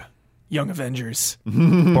 Yeah, Young Avengers.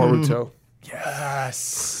 Boruto.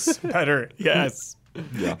 Yes. Better. Yes.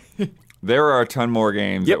 Yeah. There are a ton more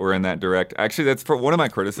games Yep. that were in that direct. Actually, that's one of my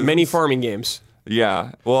criticisms. Many farming games.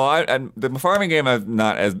 Yeah. Well, the farming game I'm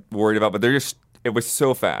not as worried about, but it was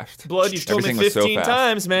so fast. Blood, you've told me Everything was so 15 fast.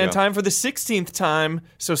 times, man. Yeah. Time for the 16th time.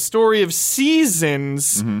 So, Story of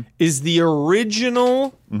Seasons is the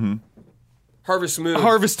original Harvest Moon.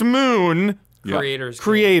 Harvest Moon Yeah.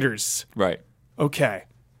 creators. Right. Okay.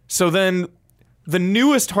 So then the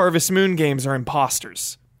newest Harvest Moon games are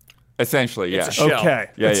imposters. Essentially, yeah. a shell. Okay.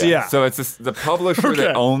 Yeah, It's- yeah. So it's the publisher Okay.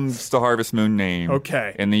 that owns the Harvest Moon name.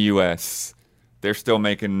 Okay. In the U.S., they're still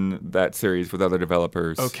making that series with other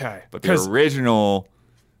developers. Okay. But the 'Cause- original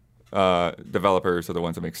developers are the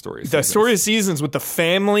ones that make stories. The Story of Seasons with the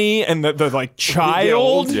family and the like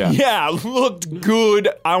child. Yeah. Looked good.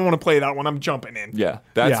 I want to play that one. I'm jumping in. Yeah,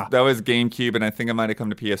 Yeah. that was GameCube, and I think it might have come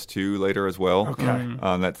to PS2 later as well. Okay.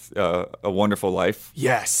 That's A Wonderful Life.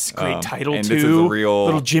 Yes. Great title and too. this is a real-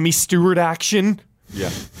 little Jimmy Stewart action. Yeah,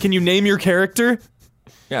 Can you name your character?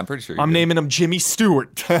 yeah, I'm pretty sure. you I'm did. naming him Jimmy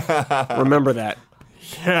Stewart. Remember that.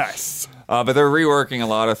 Yes. But they're reworking a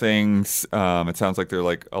lot of things. It sounds like they're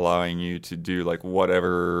like allowing you to do like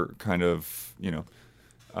whatever kind of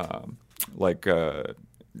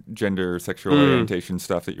gender, sexual orientation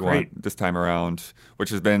stuff that you Great. want this time around, which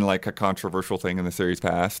has been like a controversial thing in the series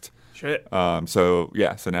past. Shit. So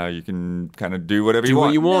now you can kind of do whatever Do you what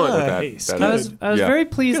want. you want. with that- Nice. that Good. I was yeah. very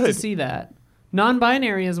pleased to Good. see that.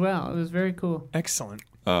 Non-binary as well. It was very cool. Excellent.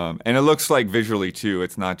 And it looks like visually too.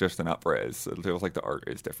 It's not just an up-res. It feels like the art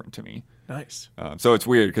is different to me. Nice. So it's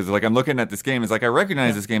weird because like I'm looking at this game. It's like I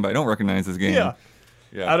recognize this game, but I don't recognize this game. Yeah.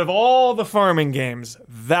 Yeah. Out of all the farming games,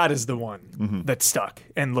 that is the one that stuck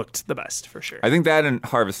and looked the best for sure. I think that and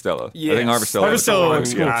Harvestella. I Yes. think Harvestella. Harvestella one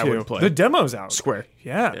looks cool I too. would play. The demo's out. Square.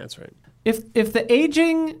 Yeah. Yeah, that's right. If the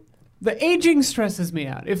aging stresses me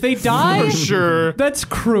out. If they die, For sure. that's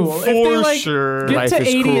cruel. if For they like sure. get Life to is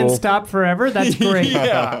 80 and cruel. stop forever, that's great.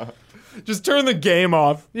 Yeah. Just turn the game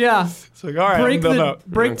off. Yeah. It's like, all right, Break I'm done the out.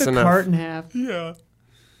 break That's the enough. cart in half. Yeah.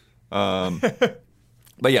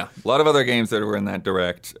 But yeah, a lot of other games that were in that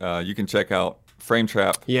direct. You can check out Frame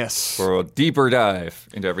Trap Yes. for a deeper dive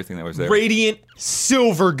into everything that was there. Radiant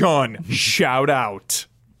Silver Gun. Shout out.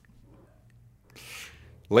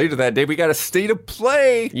 Later that day, we got a state of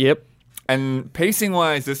play. Yep. And pacing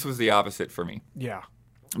wise, this was the opposite for me Yeah.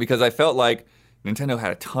 because I felt like Nintendo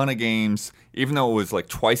had a ton of games, even though it was like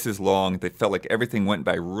twice as long. They felt like everything went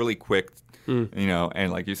by really quick,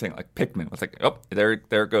 And like you're saying, like Pikmin was like, oh, there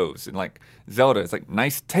it goes, and like Zelda, it's like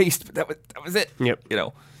nice taste, but that was it. Yep.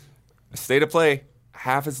 A state of play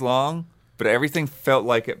half as long, but everything felt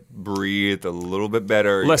like it breathed a little bit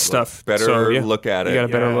better. Less You look stuff. better So, yeah. look at You it. got a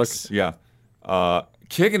better look. Yes. Yeah.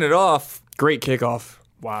 Kicking it off, Great kickoff.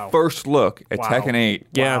 Wow. first look at Wow. Tekken 8.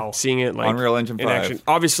 Yeah, Wow. seeing it like Unreal Engine in 5. action.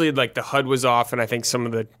 Obviously, like the HUD was off, and I think some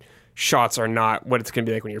of the shots are not what it's going to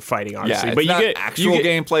be like when you're fighting. Obviously, Yeah, it's but not you get actual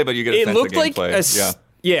gameplay, but you get a It sense looked of like gameplay.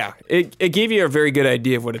 it gave you a very good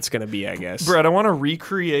idea of what it's going to be. I guess. Brad, I want to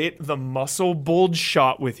recreate the muscle bulge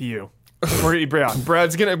shot with you. We're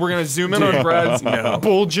gonna zoom in on Brad's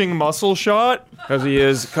bulging muscle shot. Because he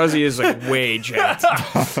is like way jacked.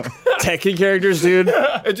 Tekken characters, dude.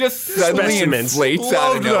 It just suddenly Specimens. inflates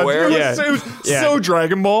out of Loved that, nowhere. dude. Yeah. It was Yeah. so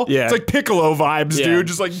Dragon Ball. Yeah. It's like Piccolo vibes, Yeah. dude.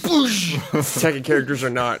 Just like boosh. Tekken characters are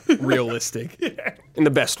not realistic in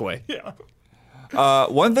the best way.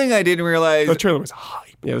 One thing I didn't realize, The trailer was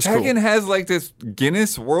hype. Yeah, it was Tekken cool. has like this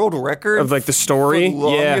Guinness World Record Of like the story. for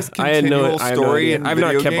longest I had no story idea. in I've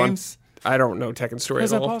video not kept games. on. I don't know Tekken story How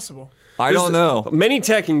is at that all. possible? I don't know. Many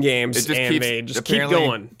Tekken games, It just and keeps they just keep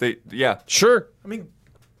apparently- going. Yeah. Sure. I mean,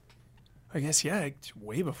 I guess, yeah, it's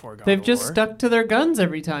way before God They've of just War. stuck to their guns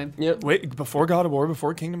every time. Yep. Wait, before God of War,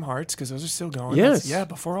 before Kingdom Hearts, because those are still going. Yes. Yeah,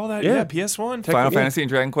 before all that, Yeah. yeah, PS1. Final yeah. Fantasy and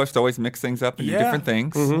Dragon Quest always mix things up and do Yeah. different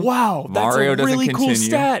things. Wow, that's Mario a doesn't really cool continue.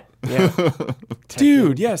 stat. Yeah.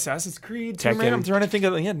 Dude, yeah, Assassin's Creed, Tomb Raider, Tekken. I'm trying to think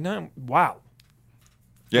of, wow.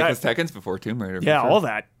 Yeah, Yeah. because Tekken's before Tomb Raider. for Yeah, sure. all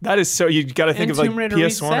that. That is so, you got to think And of like Tomb Raider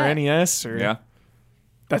PS1 or reset. NES. Or, Yeah.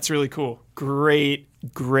 That's really cool. Great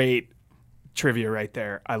trivia right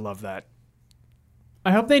there. I love that.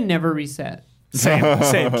 I hope they never reset. Same.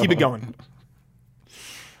 Keep it going.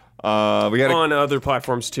 We got On other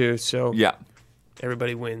platforms too, so yeah,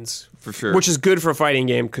 everybody wins. for sure. Which is good for a fighting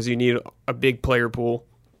game because you need a big player pool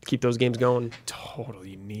to keep those games going.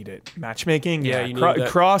 Totally need it. Matchmaking, Yeah, yeah. you need that.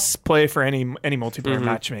 Cross play for any multiplayer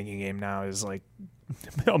matchmaking game now is like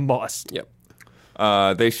a must.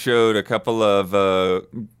 Yep. They showed a couple of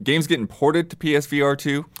games getting ported to PSVR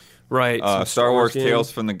 2. Right. some Star Wars games.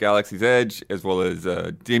 Tales from the Galaxy's Edge, as well as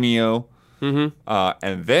Demio.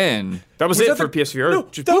 And then That was, Was it that for the- PSVR. No,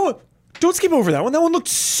 that one. Don't skip over that one. That one looked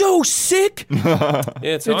so sick. Yeah,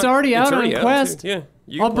 It's already out on Quest. too. Yeah.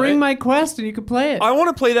 You I'll can play bring it. my Quest and you can play it. I want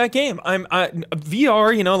to play that game.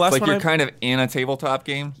 VR. You know, last like one you're I kind of in a tabletop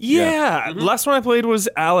game. Yeah. Last one I played was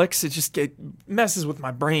Alex. It just messes with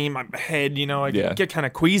my brain, my head, you know, I Yeah. get kind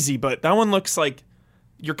of queasy, but that one looks like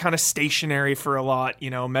you're kind of stationary for a lot,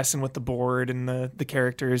 you know, messing with the board and the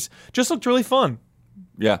characters. Just looked really fun.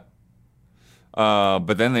 Yeah.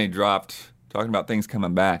 But then they dropped, talking about things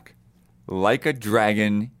coming back, Like a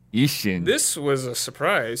Dragon Ishin. This was a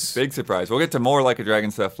surprise. Big surprise. We'll get to more Like a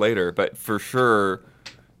Dragon stuff later, but for sure,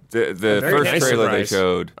 the Very first nice trailer they surprise.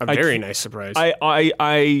 showed. A very nice surprise.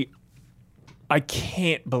 I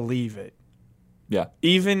can't believe it. Yeah.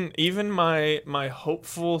 Even my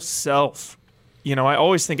hopeful self, you know, I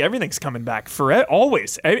always think everything's coming back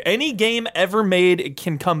always. Any game ever made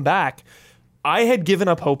can come back. I had given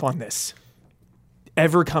up hope on this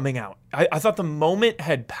ever coming out. I thought the moment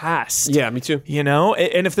had passed. yeah, me too. You know,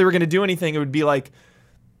 and if they were going to do anything, it would be like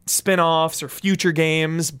spin-offs or future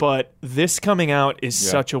games. But this coming out is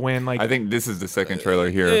such a win. Like I think this is the second trailer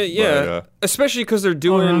here. Yeah, But, especially because they're wrong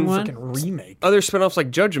doing one? fucking remake. other spin-offs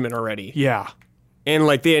like Judgment already. Yeah. And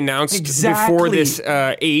like they announced Exactly. before this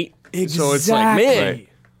 8. So it's like, Exactly. man. Right.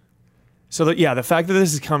 So the fact that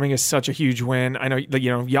this is coming is such a huge win. I know that, you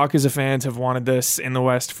know, Yakuza fans have wanted this in the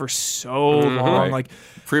West for so long. Right. Like,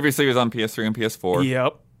 previously it was on PS3 and PS4.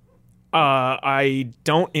 yep. I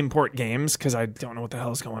don't import games because I don't know what the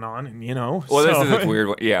hell is going on, and you know. Well, this so- is a weird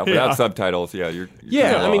one. Yeah, without Yeah. subtitles, you're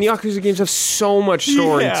Yeah, kinda I mean, lost. Yakuza games have so much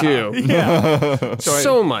story Yeah, too. Yeah.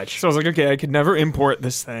 So much. So I was like, okay, I could never import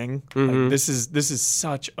this thing. Like, this is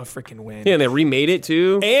such a freaking win. Yeah, and they remade it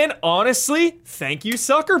too. And honestly, thank you,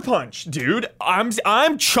 Sucker Punch, dude.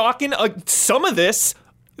 I'm chalking some of this.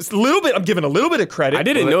 A little bit. I'm giving a little bit of credit. I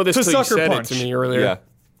didn't know this to till you Sucker said Punch. it to me earlier. Yeah.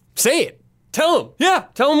 Say it. Tell them. Yeah,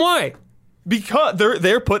 Tell them why. because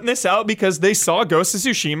they're putting this out because they saw Ghost of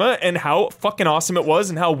Tsushima and how fucking awesome it was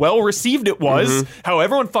and how well received it was, how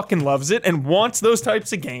everyone fucking loves it and wants those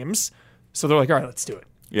types of games. So they're like, all right, let's do it.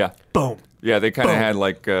 Yeah. Boom. Yeah, they kind of Boom. had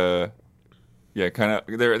like they're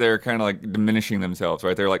kind of like diminishing themselves,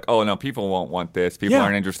 right? They're like, "Oh, no, people won't want this. People Yeah.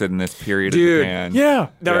 aren't interested in this period Dude, of Japan." Yeah.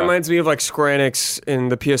 That Yeah. reminds me of like Square Enix in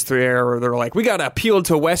the PS3 era where they're like, we got to appeal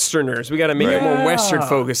to Westerners. We got to make it Right. more Yeah. Western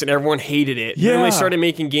focused. And everyone hated it. And then Yeah. they started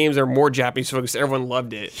making games that are more Japanese focused. Everyone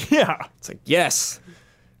loved it. Yeah. It's like, yes.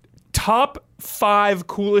 Top 5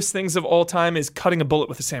 coolest things of all time is cutting a bullet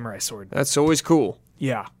with a samurai sword. That's always cool.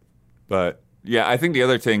 Yeah. But yeah, I think the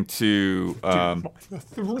other thing too, The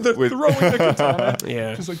With- throwing the katana.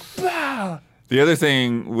 Yeah. Just like, bah! the other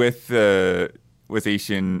thing with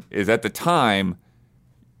Ishin is at the time,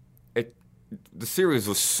 the series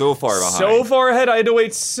was so far behind. So far ahead, I had to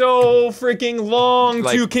wait so freaking long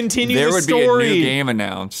Like, to continue there the would story. be a new game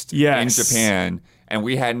announced Yes. in Japan, and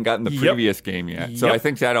we hadn't gotten the Yep. previous game yet. So Yep. I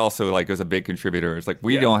think that also like was a big contributor. It's like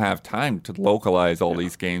we don't have time to localize all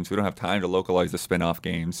these games. We don't have time to localize the spin-off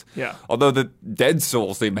games. Yeah. Although the Dead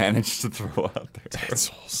Souls they managed to throw out there. Dead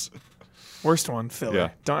Souls. Worst one,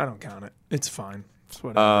 filler. Yeah. I don't count it. It's fine. It's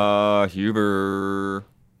whatever. Huber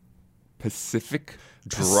Pacific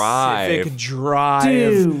Drive. Pacific Drive.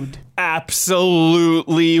 Dude.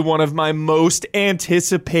 Absolutely one of my most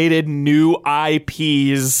anticipated new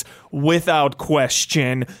IPs without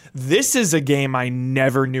question. This is a game I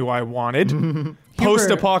never knew I wanted.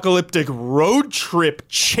 post-apocalyptic road trip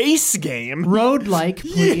chase game. Road-like,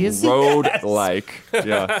 please. Road-like.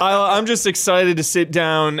 Yeah. I'm just excited to sit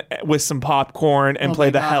down with some popcorn and Oh play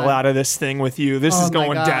my the hell God. out of this thing with you. This Oh is my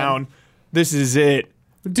going God. down. This is it.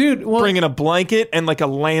 Dude, well, Bringing a blanket and like a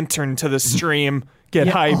lantern to the stream. Get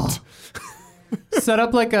Yeah. hyped. set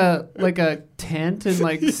up like a tent and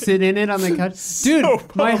like sit in it on the couch. Dude,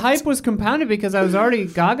 my pumped. hype was compounded because I was already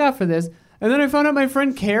gaga for this. And then I found out my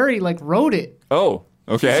friend Carrie like wrote it. Oh,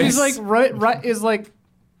 okay. She's like is like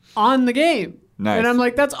on the game. Nice. And I'm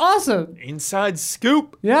like, that's awesome. Inside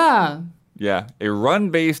scoop. Yeah. Yeah, a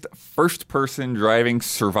run-based first-person driving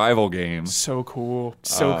survival game. So cool.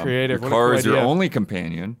 So creative. Your What a car cool is your idea. only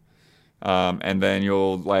companion, and then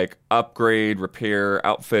you'll like upgrade, repair,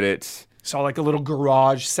 outfit it. Saw like a little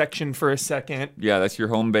garage section for a second. Yeah, that's your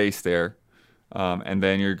home base there. And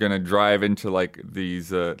then you're gonna drive into like these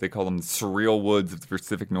they call them surreal woods of the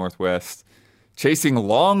Pacific Northwest, chasing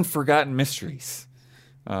long forgotten mysteries.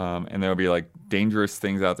 And there'll be like dangerous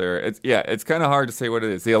things out there. It's kind of hard to say what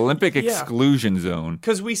it is. The Olympic exclusion zone.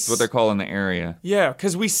 Because we That's what they're calling the area. Yeah,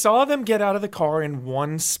 because we saw them get out of the car in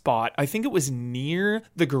one spot. I think it was near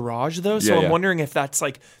the garage, though. So Yeah, I'm wondering if that's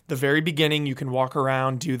like the very beginning. You can walk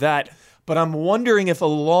around, do that. But I'm wondering if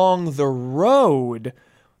along the road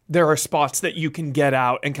there are spots that you can get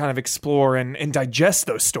out and kind of explore and digest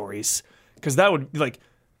those stories. Because that would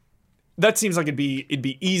that seems like it'd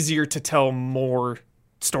be easier to tell more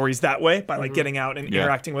stories that way by like getting out and Yeah.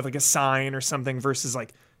 interacting with like a sign or something versus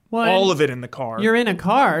like Well, all of it in the car. You're in a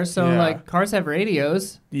car, so Yeah. like cars have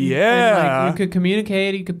radios. Yeah. And, like, you could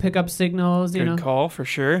communicate, you could pick up signals, you Good know. call for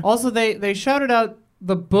sure. Also, they shouted out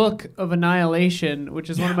the Book of Annihilation, which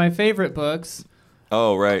is one of my favorite books.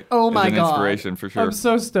 Oh, right. Oh It's my an god. inspiration for sure. I'm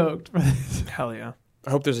so stoked for this. Hell yeah.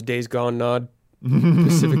 I hope there's a Days Gone nod.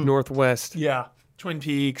 Pacific Northwest. Yeah. Twin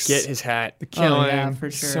Peaks. Get his hat. Killing. yeah, for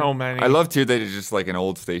sure. So many. I love too that it's just like an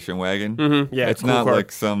old station wagon. Yeah, It's cool not car.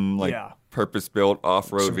 like some like Yeah. purpose-built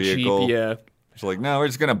off-road Some vehicle. Jeep, yeah. It's like, no, we're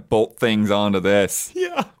just gonna bolt things onto this.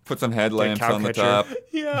 Yeah. Put some headlamps on the cowcatcher. top.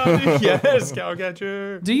 Yeah. Yes.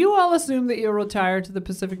 Cowcatcher. Do you all assume that you'll retire to the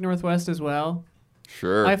Pacific Northwest as well?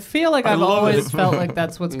 Sure. I feel like I've love always it. felt like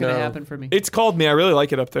that's what's going to No. happen for me. It's called me. I really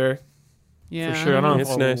like it up there. Yeah, For sure. I don't know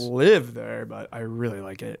It's if nice. I'll live there, but I really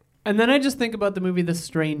like it. And then I just think about the movie The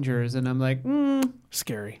Strangers, and I'm like,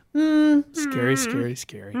 Scary. Mm. Scary, scary,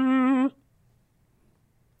 scary.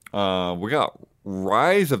 We got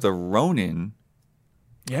Rise of the Ronin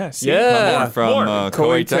Yeah. See? Yeah. from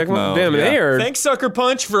Koei Tecmo. Damn, Yeah. they are. Thanks, Sucker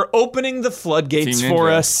Punch, for opening the floodgates Team for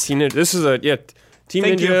Ninja. us. Team Ninja. This is Team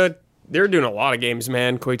Thank Ninja. They're doing a lot of games,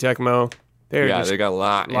 man. Koei Tecmo. They're Yeah, just, they got a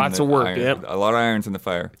lot. in lots the of work, iron- yep. A lot of irons in the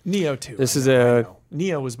fire. Neo 2. This is I a know.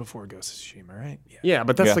 Neo was before Ghost of Tsushima, right? Yeah. yeah,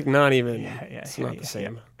 but that's Yeah. like not even. Yeah, it's not the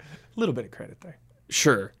same. A little bit of credit there.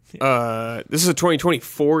 Sure. This is a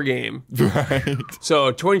 2024 game. Right.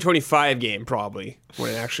 So 2025 game probably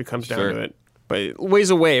when it actually comes down Sure. to it. But ways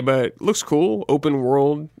away, but looks cool. Open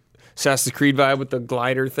world. Assassin's Creed vibe with the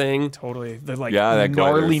glider thing. Totally. The like Yeah, that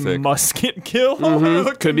glider's gnarly sick. musket kill.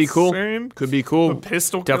 Could be cool. Insane. Could be cool. The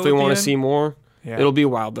pistol kill Definitely at the want end. to see more. Yeah. It'll be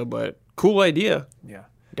wild though, but cool idea. Yeah.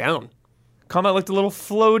 Down. Combat looked a little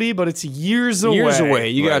floaty, but it's years away. Years away.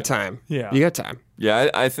 You got Right. time. Yeah. You got time. Yeah,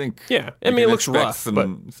 I think. Yeah. I you mean, it can looks expect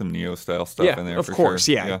rough, some Neo style stuff Yeah, in there. of for course.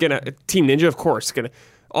 Sure. Yeah. Team Ninja, of course.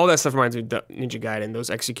 All that stuff reminds me of Ninja Gaiden, those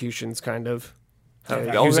executions kind of. Oh, Here's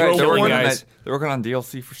right. the They're killing working on guys. that- they're working on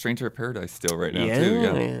DLC for Stranger of Paradise still right now Yeah. too.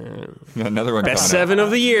 Yeah. Yeah, another one Best coming 7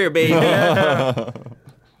 of the year, baby.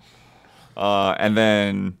 And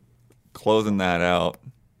then closing that out,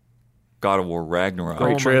 God of War Ragnarok.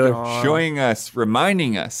 Great my trailer. God. Showing us,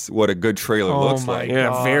 reminding us what a good trailer Oh looks my like. God.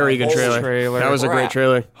 Yeah, very good Whole trailer. trailer. That was a great Crap.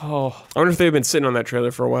 trailer. Oh, I wonder if they've been sitting on that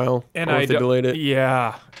trailer for a while. and or I if they don't- delayed it.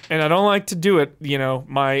 Yeah, and I don't like to do it. You know,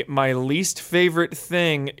 my least favorite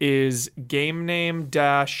thing is game name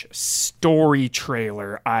dash story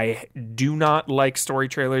trailer. I do not like story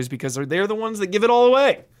trailers because they're the ones that give it all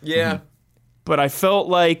away. Yeah. But I felt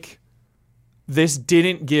like this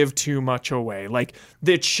didn't give too much away. Like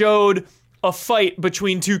it showed a fight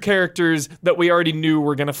between two characters that we already knew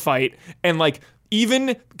were gonna fight, and like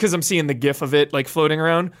even because I'm seeing the gif of it like floating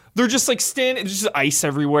around, they're just like standing. There's just ice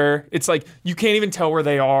everywhere. It's like you can't even tell where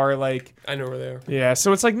they are. Like I know where they are. yeah,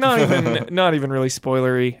 so it's like not even really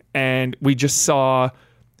spoilery. And we just saw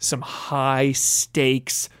some high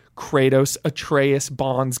stakes Kratos Atreus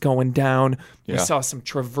bonds going down. We Yeah. saw some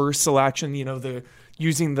traversal action. You know, the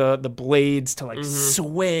using the blades to like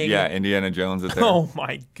swing. Yeah, Indiana Jones is there. Oh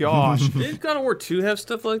my gosh. Did God of War 2 have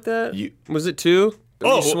stuff like that? Was it 2? That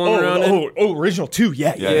you swung around in? original too.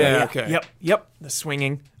 Yeah. yeah. Okay. Yep. The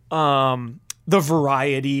swinging. The the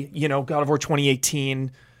variety. You know, God of War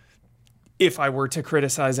 2018. If I were to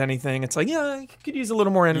criticize anything, it's like, yeah, I could use a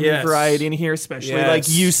little more enemy variety in here, especially like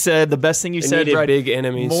you said. The best thing you said, right? Big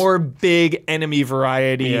enemies, more big enemy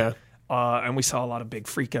variety. Yeah. And we saw a lot of big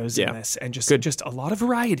freakos in this, and just a lot of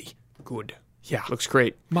variety. Good. Yeah, looks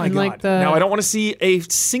great. My God. Now I don't want to see a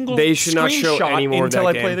single. They should not show any more until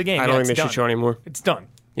of that I play the game. I don't think they should show any more. It's done.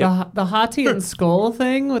 Yep. The Hati and Skull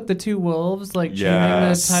thing with the two wolves like changing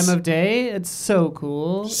the time of day. It's so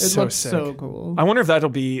cool. It looks so cool. I wonder if that'll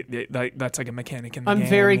be that's like a mechanic in the game. I'm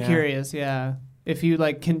very curious. Yeah, if you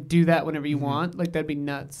like can do that whenever you want, like that'd be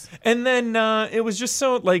nuts. And then it was just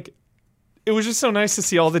so nice to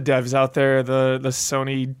see all the devs out there, the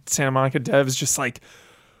Sony Santa Monica devs, just like.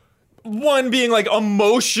 One being like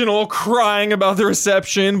emotional, crying about the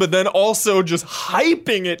reception, but then also just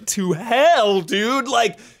hyping it to hell, dude.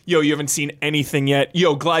 Like, yo, you haven't seen anything yet.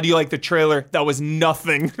 Yo, glad you like the trailer. That was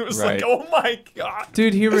nothing. It was like, oh my God.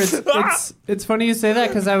 Dude, Hubert, it's funny you say that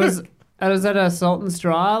because I was at a Salt and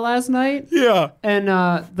Straw last night. Yeah. And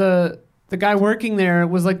the guy working there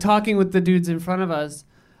was like talking with the dudes in front of us.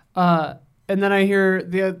 And then I hear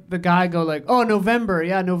the guy go like, "Oh, November,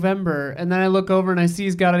 yeah, November." And then I look over and I see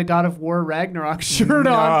he's got a God of War Ragnarok shirt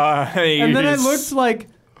on. And then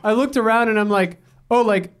I looked around and I'm like, "Oh,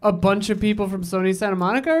 like a bunch of people from Sony Santa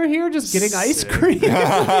Monica are here just getting ice cream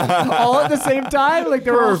all at the same time. Like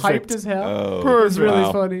they're all hyped as hell. Oh, it was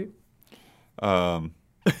really funny."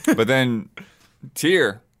 But then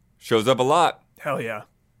Tyr shows up a lot. Hell yeah.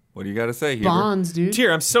 What do you got to say, Hubert? Bonds, dude.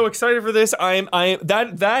 Tyr, I'm so excited for this.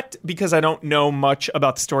 That because I don't know much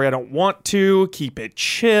about the story. I don't want to keep it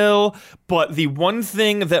chill. But the one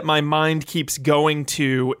thing that my mind keeps going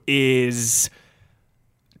to is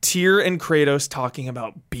Tyr and Kratos talking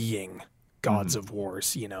about being gods of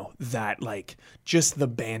wars. You know, that like just the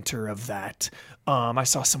banter of that. I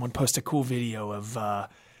saw someone post a cool video of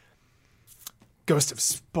Ghost of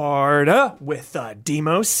Sparta with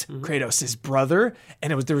Deimos, Kratos' brother,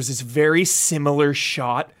 and there was this very similar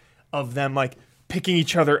shot of them like picking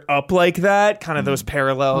each other up like that, kind of those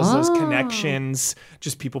parallels, those connections,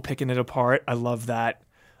 just people picking it apart. I love that.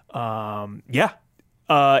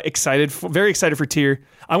 Very excited for Tyr.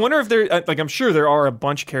 I wonder if there, like, I'm sure there are a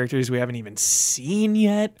bunch of characters we haven't even seen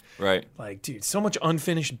yet. Right. Like, dude, so much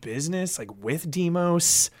unfinished business, like with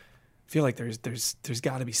Deimos. I feel like there's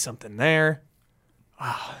got to be something there.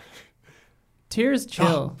 Tyr's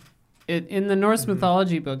chill. In the Norse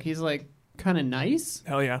mythology book, he's like kind of nice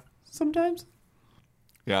Hell yeah. sometimes.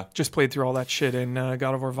 Yeah. Just played through all that shit in God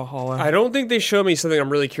of War Valhalla. I don't think they show me something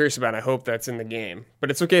I'm really curious about. And I hope that's in the game, but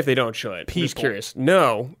it's okay if they don't show it. I'm just curious.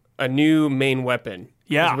 No, a new main weapon.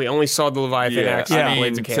 Yeah. We only saw the Leviathan axe. I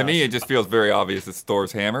Blades mean, of Chaos. to me, it just feels very obvious it's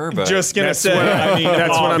Thor's hammer. But just gonna say, that's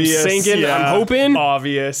what I'm thinking. I'm hoping.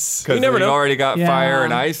 Obvious. because never you've know. already got fire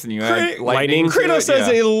and ice, and you add lightning. to Kratos it, has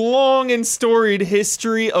a long and storied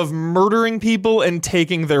history of murdering people and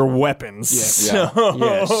taking their weapons. Yes. So-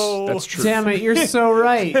 Yes, that's true. Damn it, you're so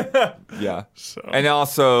right. Yeah. And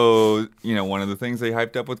also, one of the things they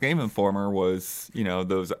hyped up with Game Informer was,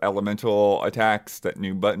 those elemental attacks, that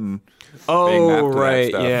new button. big map Oh, to that right.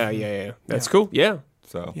 stuff. Yeah. That's cool. Yeah.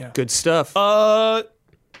 So Yeah. Good stuff.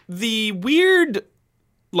 The weird,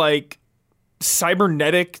 like,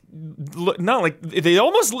 cybernetic, not like, they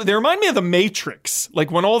remind me of the Matrix.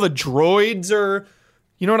 Like when all the droids are,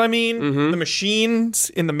 you know what I mean? The machines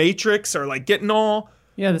in the Matrix are like getting all...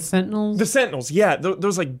 Yeah, the Sentinels. The Sentinels, yeah.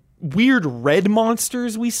 Those like weird red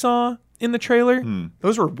monsters we saw in the trailer.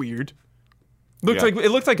 Those were weird.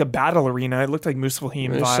 It looked like a battle arena. It looked like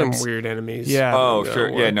Muspelheim There's vibes. some weird enemies. Yeah. Oh, sure.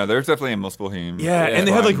 Yeah, no, there's definitely a Muspelheim. Yeah, and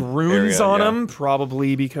they had like runes area, on yeah. them,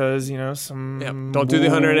 probably because some. Yep. Don't do the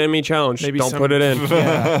 100 enemy challenge. Maybe Don't some- put it in.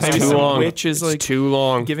 Yeah, It's maybe too some long. witch is It's like too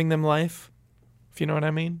long. giving them life. If you know what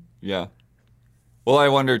I mean. Yeah. Well, I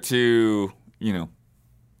wonder too,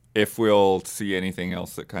 if we'll see anything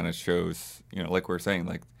else that kind of shows, like we're saying,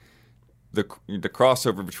 like the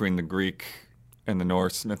crossover between the Greek and the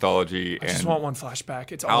Norse mythology, I and just want one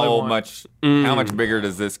flashback. It's all I want. how much bigger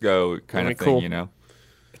does this go, kind of That'd be thing, cool.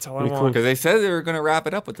 It's all I want. Because they said they were going to wrap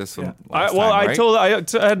it up with this one. I Last time, right? told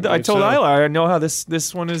so. Isla I know how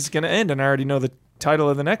this one is going to end, and I already know the title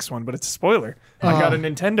of the next one, but it's a spoiler. I got a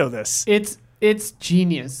Nintendo this. It's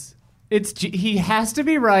genius. He has to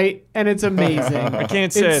be right, and it's amazing. I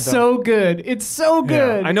can't say it's it, so good. It's so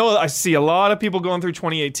good. I know. I see a lot of people going through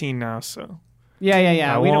 2018 now, so.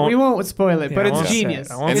 Yeah. We won't spoil it, but I it's won't say it.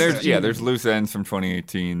 genius. I won't And say there's there's loose ends from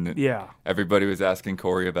 2018 that Yeah. everybody was asking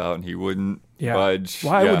Corey about, and he wouldn't budge.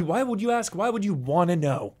 Why Yeah. would you ask? Why would you want to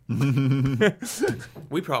know?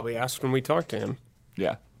 We probably asked when we talked to him.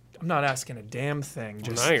 Yeah. I'm not asking a damn thing.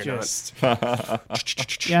 Just, No, you're just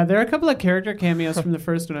Yeah, there are a couple of character cameos from the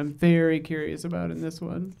first one I'm very curious about in this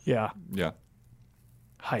one. yeah, Yeah.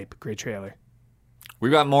 hype. Great trailer.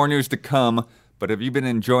 We've got more news to come, but have you been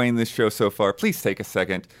enjoying this show so far? Please take a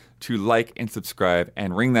second to like and subscribe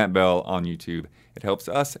and ring that bell on YouTube. It helps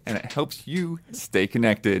us and it helps you stay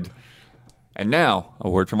connected. And now, a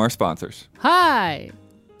word from our sponsors. Hi!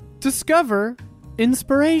 Discover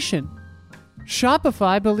inspiration.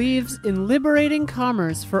 Shopify believes in liberating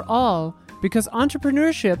commerce for all because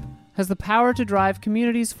entrepreneurship has the power to drive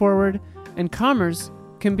communities forward and commerce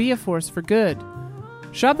can be a force for good.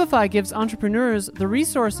 Shopify gives entrepreneurs the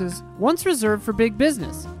resources once reserved for big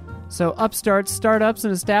business, so upstarts, startups,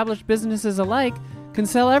 and established businesses alike can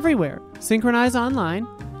sell everywhere, synchronize online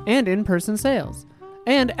and in-person sales,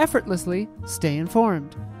 and effortlessly stay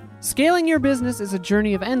informed. Scaling your business is a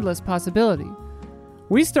journey of endless possibility.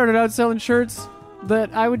 We started out selling shirts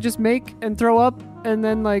that I would just make and throw up and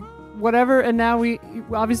then like whatever, and now we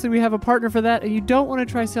have a partner for that, and you don't want to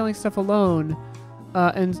try selling stuff alone.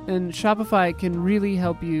 And Shopify can really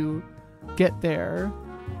help you get there.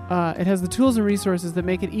 It has the tools and resources that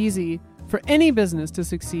make it easy for any business to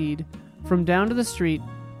succeed, from down to the street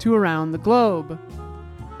to around the globe.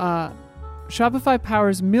 Shopify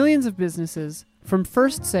powers millions of businesses from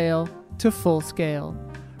first sale to full scale.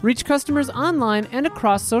 Reach customers online and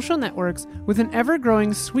across social networks with an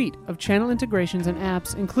ever-growing suite of channel integrations and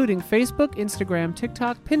apps, including Facebook, Instagram,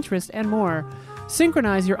 TikTok, Pinterest, and more.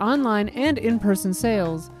 Synchronize your online and in-person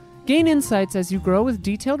sales. Gain insights as you grow with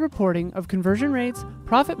detailed reporting of conversion rates,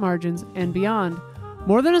 profit margins, and beyond.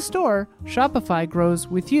 More than a store, Shopify grows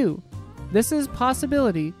with you. This is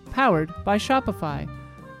Possibility, powered by Shopify.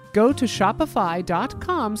 Go to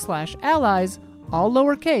shopify.com/allies, all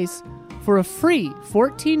lowercase, for a free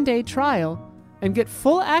 14-day trial and get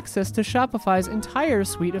full access to Shopify's entire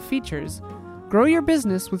suite of features. Grow your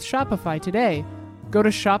business with Shopify today. Go to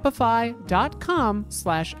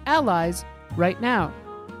shopify.com/allies right now.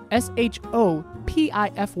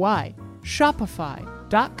 SHOPIFY.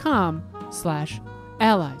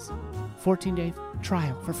 Shopify.com/allies. 14-day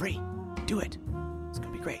trial for free. Do it. It's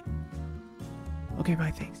going to be great. Okay,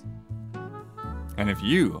 bye. Thanks. And if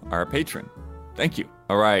you are a patron, thank you.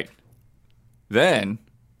 All right. Then,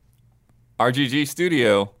 RGG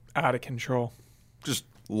Studio, Out of control. just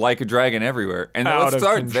like a dragon everywhere. And Out let's of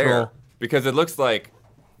start control. there, because it looks like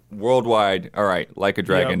worldwide, all right, Like a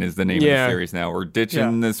Dragon Yep. is the name of Yeah. the series now. We're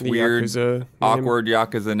ditching Yeah. this The weird, Yakuza name. awkward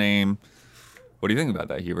Yakuza name. What do you think about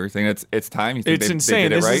that, Huber? Think it's time? You think It's they insane.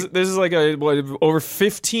 did it This right? is like a over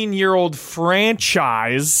 15-year-old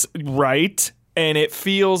franchise, right? And it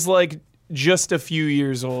feels like just a few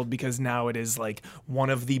years old because now it is like one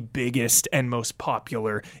of the biggest and most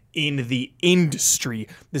popular in the industry.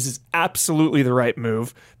 This is absolutely the right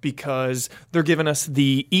move because they're giving us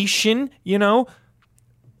the Ishin,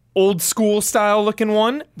 old school style looking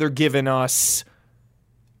one. They're giving us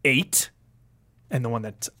 8, and the one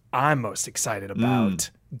that I'm most excited about,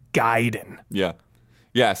 Gaiden. Yeah.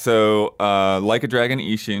 Yeah, so Like a Dragon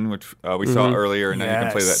Ishin, which we saw earlier, and now you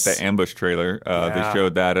can play Yes. the ambush trailer. They Yeah.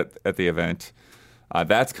 showed that at the event.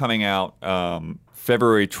 That's coming out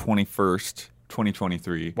February 21st,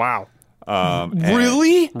 2023. Wow. And-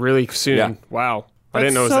 Really? Really soon. Yeah. Wow. I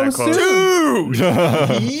didn't know it was so that close. soon.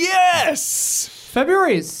 Dude! Yes!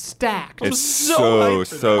 February is stacked. It's so so hyped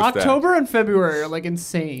for stacked. October and February are like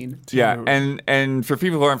insane. Yeah, and for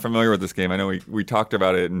people who aren't familiar with this game, I know we talked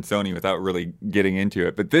about it in Sony without really getting into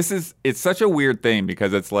it, but it's such a weird thing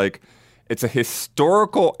because it's like it's a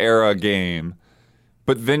historical era game,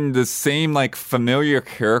 but then the same like familiar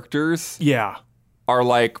characters Yeah. are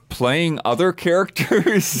like playing other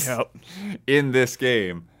characters Yep. in this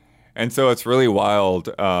game, and so it's really wild.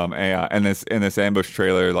 And this ambush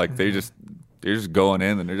trailer, like they're just going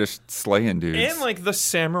in and they're just slaying dudes. And like the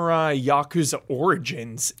Samurai Yakuza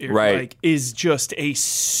Origins Right. like is just a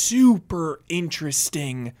super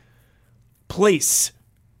interesting place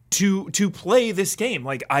to play this game.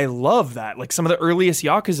 Like I love that. Like some of the earliest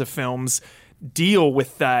Yakuza films deal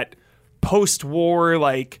with that post-war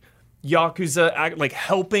like Yakuza like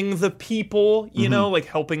helping the people, you know, like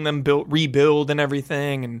helping them rebuild and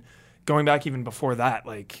everything, and going back even before that,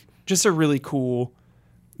 like just a really cool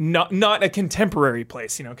not a contemporary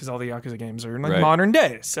place, you know, because all the Yakuza games are in like Right. modern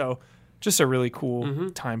day. So just a really cool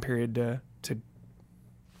time period to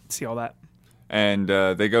see all that. And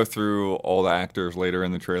they go through all the actors later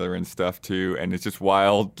in the trailer and stuff too, and it's just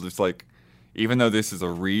wild. It's like, even though this is a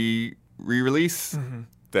re-release,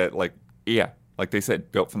 that like they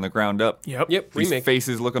said, built from the ground up. Yep. Yep. These Remake.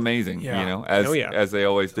 faces look amazing, Yeah. you know, as Oh, yeah. as they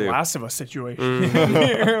always do. Last of Us situation.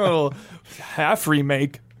 A little half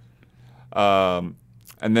remake.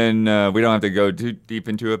 And then we don't have to go too deep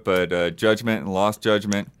into it, but Judgment and Lost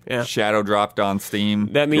Judgment, Yeah. Shadow dropped on Steam.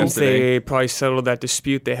 That means yesterday. they probably settled that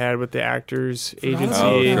dispute they had with the actors agency.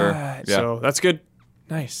 Oh, sure. that. Yeah. So that's good.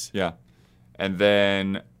 Nice. Yeah. And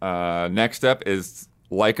then next up is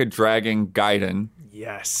Like a Dragon Gaiden,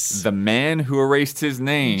 Yes. the man who erased his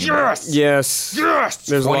name. Yes. Yes. Yes.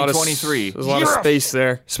 There's a lot of 2023. There's a lot of Yes. space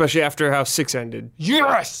there, especially after how 6 ended.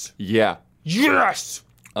 Yes. Yeah. Yes.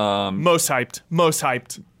 Most hyped. Most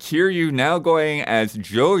hyped. Kiryu now going as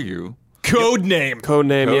Joyu, Code name.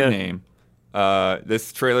 Codename, yeah. codename.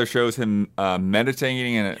 This trailer shows him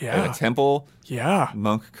meditating in Yeah. a temple. Yeah.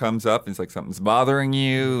 Monk comes up and it's like something's bothering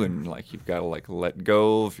you, and like you've got to like let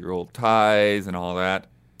go of your old ties and all that.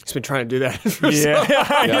 He's been trying to do that for Yeah.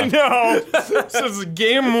 I Yeah. know. Since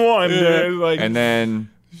game one, dude. Like, And then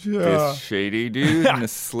this shady dude in a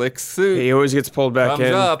slick suit He always gets pulled back comes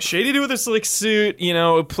in. up. Shady dude with a slick suit, you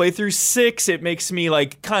know, play through 6, it makes me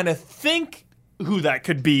like kind of think who that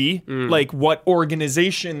could be, like what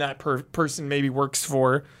organization that person maybe works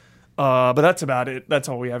for. But that's about it. That's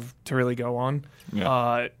all we have to really go on.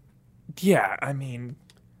 Yeah. Yeah, I mean,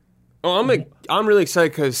 Oh, I'm really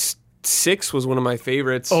excited because 6 was one of my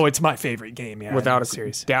favorites. oh, it's my favorite game. Yeah, without in a the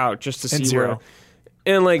series. doubt, just to And see 0. where.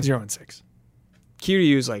 And like 0 and 6.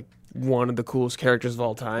 Kiryu's like one of the coolest characters of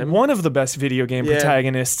all time. One of the best video game Yeah.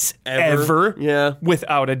 protagonists ever. Yeah.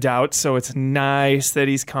 Without a doubt. So it's nice that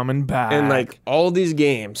he's coming back. And like all these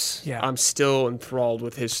games, Yeah. I'm still enthralled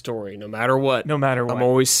with his story, no matter what. no matter what. I'm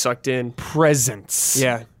always sucked in. Presence.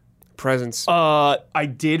 Yeah, presence. I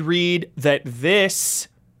did read that this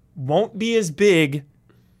won't be as big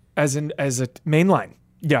as a mainline.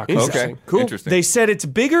 Yeah, Okay, Cool. Interesting. They said it's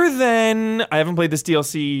bigger than. I haven't played this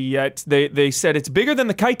DLC yet. They said it's bigger than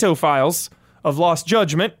the Kaito files of Lost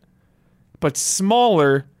Judgment, but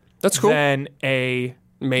smaller. That's cool. Than a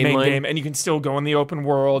main Mainline. game, and you can still go in the open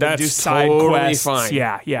world and That's do side totally quests. fine.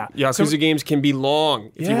 Yeah. Yakuza games can be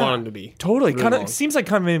long if you Yeah. want them to be. Totally. Really Kind long. of seems like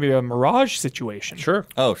kind of maybe a Mirage situation. Sure.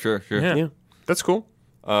 oh, sure. Yeah. Yeah, that's cool.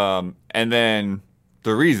 And then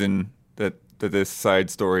the reason that this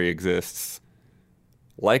side story exists,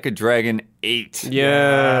 Like a Dragon 8.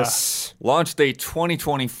 Yes. Launch date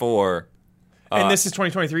 2024. And this is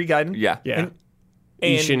 2023 Gaiden. Yeah. Yeah. And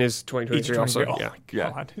Ishin is 2023 also. Oh Yeah. my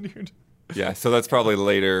Yeah. god, dude. Yeah, so that's probably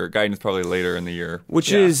later. Guidance probably later in the year.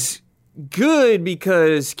 Which Yeah. is good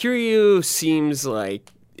because Kiryu seems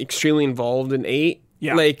like extremely involved in 8.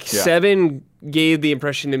 Yeah. Like Yeah. 7 gave the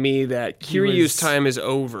impression to me that Kiryu's was- time is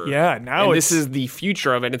over. Yeah, now and it's this is the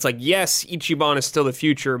future of it. It's like, yes, Ichiban is still the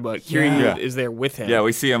future, but Kiryu Yeah. is there with him. Yeah,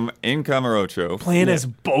 we see him in Kamurocho. playing as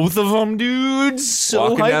both of them, dudes. So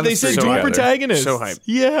Walking hyped. down the They said street dual together. protagonists. So hyped.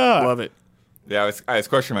 Yeah. Love it. Yeah, I was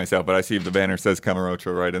questioning myself, but I see the banner says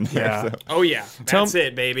Kamurocho right in there. Yeah. So. Oh, yeah. Tell- That's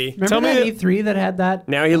it, baby. Remember Tell me that that- E3 that had that?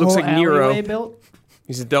 Now he looks whole like Nero. alleyway built?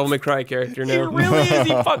 He's a Devil May Cry character He now. really is.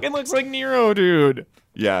 He fucking looks like Nero, dude.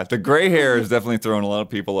 Yeah, the gray hair is definitely throwing a lot of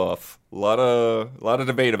people off. A lot of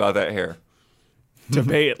debate about that hair.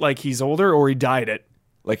 Debate like he's older or he dyed it.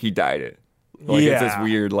 Like he dyed it. Like it's this Yeah.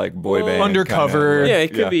 weird like boy band undercover. kinda, Yeah,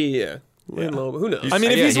 it could be, yeah. A little- who knows? I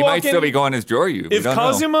mean, if yeah, he's he might walking- still be going as Joryu. We If don't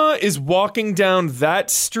know. Kazuma is walking down that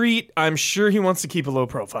street, I'm sure he wants to keep a low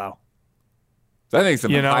profile. I think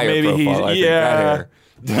some You know, higher maybe profile. he's- I think, yeah.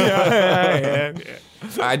 that hair.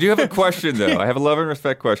 Yeah. I do have a question though. I have a love and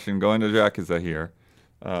respect question going to Yakuza here.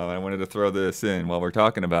 I wanted to throw this in while we're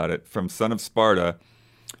talking about it from Son of Sparta.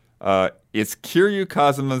 Is Kiryu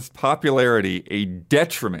Kazuma's popularity a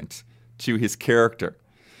detriment to his character?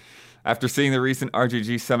 After seeing the recent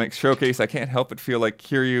RGG Summit showcase, I can't help but feel like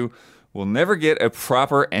Kiryu will never get a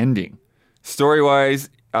proper ending. Story-wise,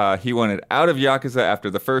 he wanted out of Yakuza after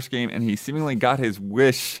the first game, and he seemingly got his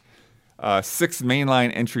wish 6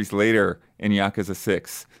 mainline entries later in Yakuza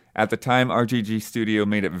 6. At the time, RGG Studio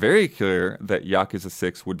made it very clear that Yakuza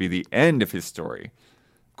 6 would be the end of his story.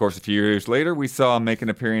 Of course, a few years later, we saw him make an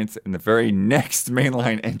appearance in the very next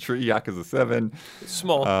mainline entry, Yakuza 7.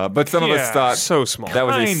 small. But some of us Yeah, thought so small. that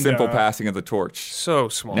was a Kinda. simple passing of the torch. So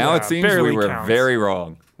small. Now Yeah, it seems we barely were counts. very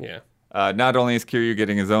wrong. Yeah. Not only is Kiryu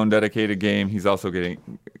getting his own dedicated game, he's also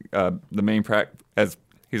getting the main as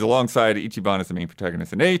he's alongside Ichiban as the main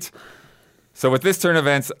protagonist in 8. So with this turn of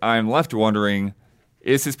events, I'm left wondering,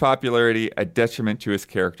 is his popularity a detriment to his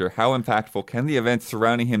character? How impactful can the events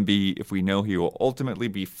surrounding him be if we know he will ultimately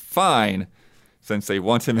be fine, since they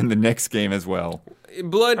want him in the next game as well?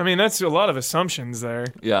 Blood. I mean, that's a lot of assumptions there.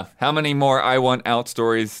 Yeah. How many more I Want Out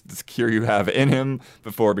stories does Kiryu have in him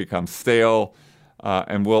before it becomes stale?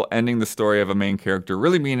 And will ending the story of a main character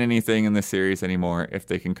really mean anything in the series anymore if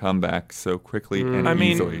they can come back so quickly and I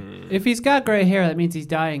mean- easily? If he's got gray hair, that means he's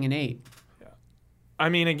dying in 8. I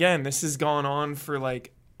mean, again, this has gone on for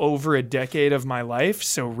like over a decade of my life,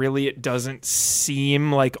 so really it doesn't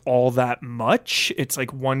seem like all that much. It's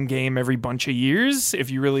like one game every bunch of years if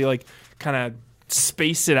you really like kind of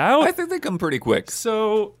space it out. I think they come pretty quick.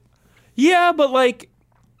 So, yeah, but like,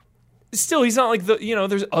 still, he's not like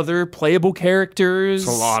there's other playable characters.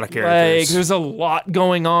 There's a lot of characters. Like, there's a lot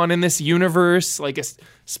going on in this universe, like,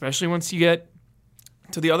 especially once you get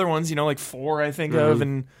to the other ones, like 4, I think of,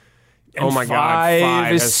 and Oh my God,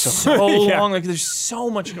 5 is has so Yeah. long. Like, there's so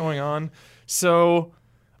much going on. So,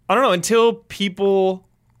 I don't know, until people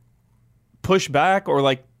push back or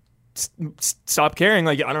like stop caring.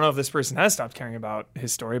 Like, I don't know if this person has stopped caring about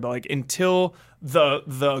his story, but like until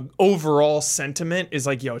the overall sentiment is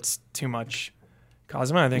like, yo, it's too much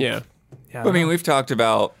Kazuma, I think. Yeah. Yeah. I mean,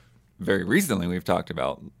 very recently, we've talked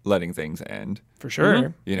about letting things end, for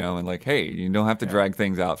sure. and like, hey, you don't have to drag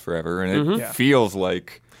things out forever. And it Yeah. feels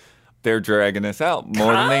like they're dragging us out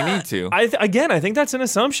more than they need to. I think that's an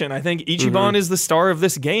assumption. I think Ichiban is the star of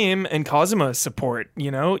this game and Kazuma is support.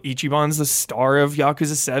 Ichiban's the star of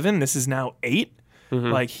Yakuza 7. This is now 8.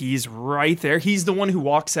 Like, he's right there. He's the one who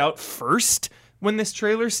walks out first when this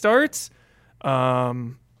trailer starts.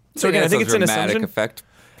 So again, I think it's an dramatic assumption. effect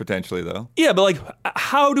potentially, though. Yeah, but like,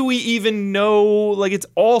 how do we even know? Like, it's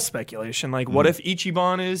all speculation. Like, what if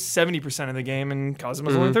Ichiban is 70% of the game and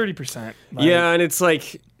Kazuma's only 30%? Like, Yeah, and it's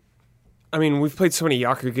like, I mean, we've played so many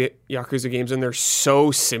Yakuza games, and they're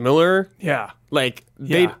so similar. yeah, Like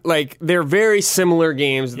Yeah. they're very similar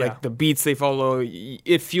games. Yeah. Like the beats they follow,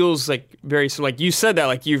 it feels like very. So like you said that,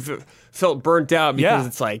 like you've felt burnt out because Yeah.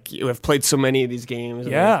 it's like you have played so many of these games.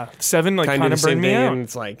 and yeah. 7 like kind the of same burned me thing, out. and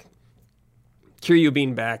it's like Kiryu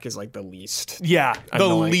being back is like the least. Yeah, the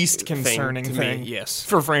annoying least thing concerning to me, thing. yes.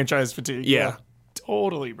 For franchise fatigue. Yeah.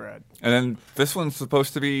 Totally, Brad. And then this one's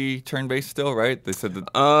supposed to be turn-based still, right? They said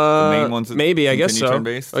that the main ones maybe I guess continue so.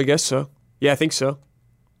 turn-based. I guess so. Yeah, I think so.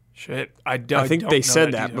 Shit. I I don't think know they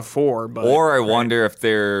said that detail. before, but Or I wonder if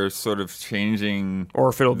they're sort of changing or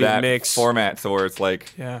if it'll be that mixed. format, so where it's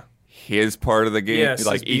like Yeah. his part of the game, Yes,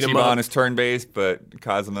 like just beat 'em Ichiban up. is turn-based, but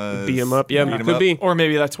Kazuma is Beat 'em up, yeah, beat 'em could up. be. Or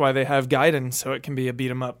maybe that's why they have Gaiden, so it can be a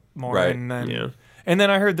beat 'em up more. Right. And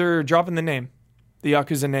then I heard they're dropping the name. The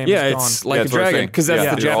Yakuza name Yeah, is it's gone. like Yeah, a that's what I'm dragon saying. because that's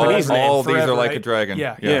Yeah. the Yeah. Japanese all, name. all these Forever, are like right? a dragon.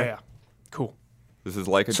 Yeah. Cool. This is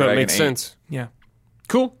like a So it dragon. makes 8. sense. Yeah.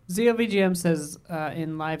 Cool. ZOVGM says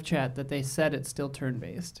in live chat that they said it's still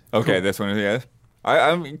turn-based. Okay, this one, yeah.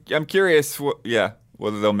 I'm curious,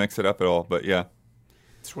 whether they'll mix it up at all, but yeah.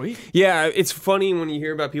 Sweet. Yeah, it's funny when you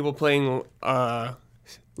hear about people playing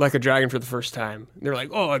like a dragon for the first time. They're like,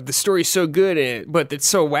 "Oh, the story's so good, but it's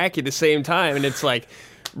so wacky at the same time." And it's like,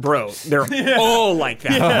 bro, they're all like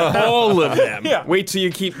that. All of them. Yeah. Wait till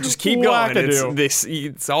you keep going. Wackadoo.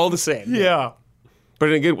 It's all the same. Yeah. But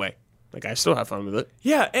in a good way. Like I still have fun with it.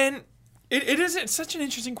 Yeah, and it's such an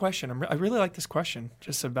interesting question. I really like this question,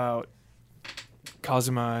 just about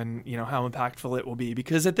Kazuma and how impactful it will be,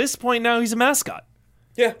 because at this point now he's a mascot.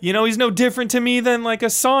 Yeah. He's no different to me than like a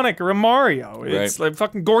Sonic or a Mario. It's Right. like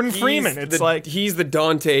fucking Gordon Freeman. It's like, he's the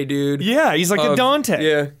Dante dude. yeah, he's like a Dante.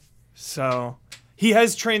 Yeah. So he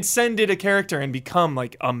has transcended a character and become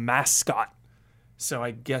like a mascot. So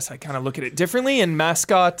I guess I kind of look at it differently. And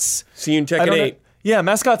mascots, See you in I Tekken don't 8. yeah,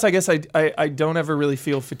 mascots. I guess I don't ever really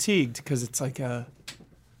feel fatigued because it's like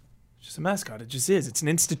just a mascot. It just is. It's an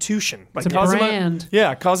institution. Like It's a brand.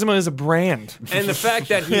 Yeah, Kazuma is a brand. And the fact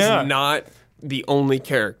that he's Yeah. not the only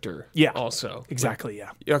character. Yeah. Also. Exactly.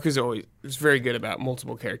 Yeah. Yakuza always is very good about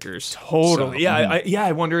multiple characters. Totally. So- Yeah.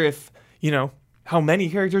 I wonder if how many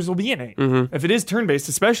characters will be in it. If it is turn based,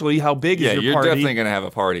 especially how big Yeah, is your you're party? definitely going to have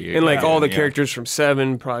a party. And like all the Yeah. characters from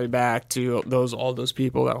 7 probably back to all those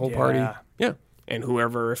people, that whole party. Yeah. Yeah. And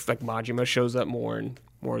whoever, if like Majima shows up more and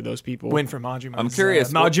more of those people. Win for Majima. I'm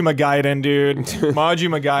curious, what- Majima Gaiden, dude.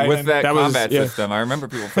 Majima Gaiden. With that, That was- combat yeah. system, I remember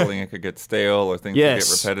people feeling it could get stale or things Yes.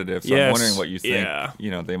 could get repetitive. So I'm Yes. wondering what you think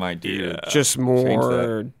Yeah. they might do. to just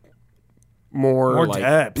change more like,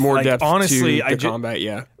 depth. more Like, depth honestly, to I the ju- combat,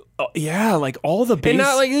 yeah. Yeah, like all the base. And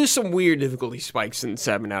not like there's some weird difficulty spikes in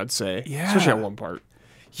 7, I would say. Yeah. Especially at one part.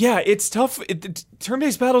 Yeah, it's tough.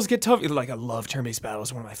 Turn-based battles get tough. Like, I love turn-based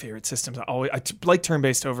battles. One of my favorite systems. I like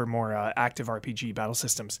turn-based over more active RPG battle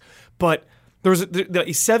systems. But there was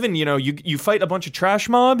the 7. You fight a bunch of trash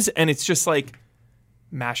mobs, and it's just like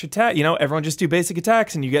mash attack. Everyone just do basic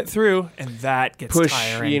attacks, and you get through, and that gets Push,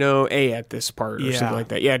 tiring. A at this part or Yeah. something like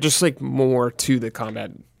that. Yeah, just like more to the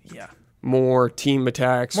combat. Yeah, More team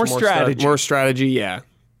attacks. More strategy. More strategy, yeah.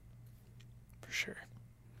 for sure.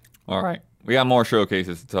 All right. We got more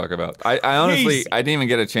showcases to talk about. I honestly, Yes. I didn't even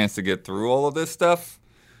get a chance to get through all of this stuff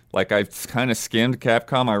Like I've kind of skimmed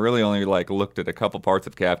Capcom. I really only like looked at a couple parts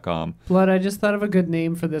of Capcom. Blood, I just thought of a good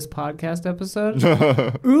name for this podcast episode.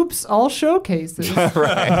 Oops, all showcases.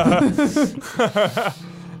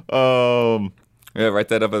 Yeah, write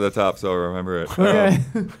that up at the top so I'll remember it. Okay.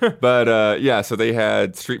 But yeah, so they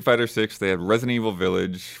had Street Fighter 6. They had Resident Evil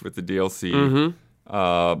Village with the DLC.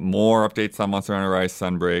 More updates on Monster Hunter Rise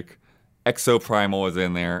Sunbreak. Exo Primal was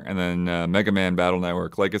in there, and then Mega Man Battle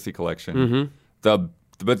Network Legacy Collection.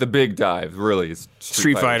 But the big dive really is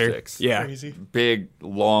Street Fighter 6. Yeah. Crazy. Big,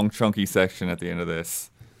 long, chunky section at the end of this.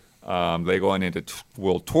 They go on into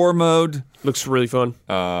World Tour mode. Looks really fun.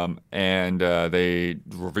 And they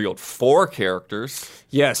revealed 4 characters.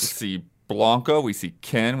 We Yes. see Blanca, we see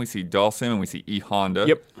Ken, we see Dhalsim, and we see E Honda.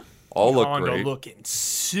 Yep. All look Honda great. looking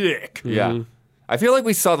sick. Yeah. I feel like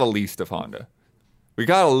we saw the least of Honda. We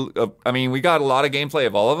got we got a lot of gameplay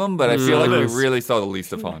of all of them, but I feel like we really saw the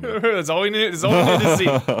least of Honda. That's all we need. That's all we need to see.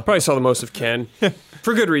 Probably saw the most of Ken.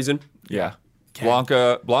 For good reason. Yeah.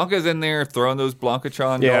 Blanca's in there throwing those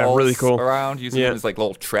Blanca-chan Yeah, dolls really cool. around, using them as like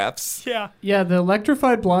little traps. Yeah. Yeah, the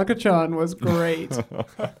electrified Blanca-chan was great.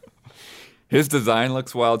 His design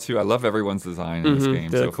looks wild too. I love everyone's design in this game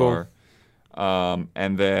they're so cool. far.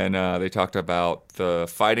 And then they talked about the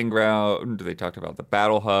fighting ground. They talked about the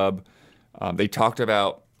battle hub. They talked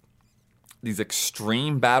about these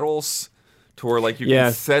extreme battles to where like you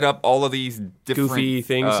can set up all of these different Goofy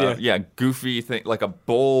things, goofy thing like a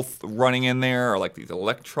bull running in there, or like these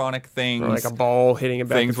electronic things, Or like a ball hitting it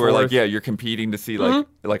back things and where forth. like you're competing to see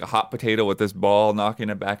like a hot potato with this ball knocking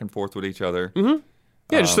it back and forth with each other.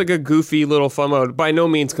 Yeah, just like a goofy little fun mode. By no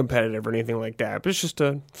means competitive or anything like that, but it's just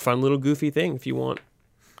a fun little goofy thing if you want.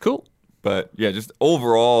 Cool. But yeah, just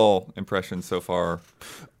overall impressions so far.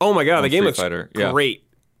 Oh my god, the game Street looks Fighter, yeah. great.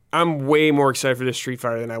 I'm way more excited for this Street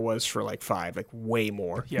Fighter than I was for like 5, like way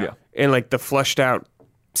more. Yeah. And like the fleshed out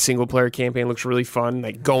single player campaign looks really fun.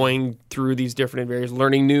 Like going through these different areas,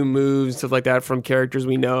 learning new moves, stuff like that from characters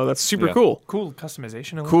we know. That's super Yeah. cool. Cool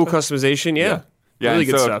customization. a Cool little bit. customization, yeah. Yeah, Really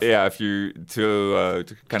and good so, stuff. Yeah, if you to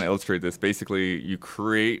kind of illustrate this, basically you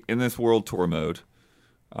create in this World Tour mode,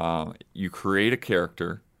 you create a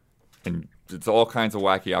character, and it's all kinds of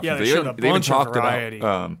wacky options. Yeah, they showed a even bunch of talked variety.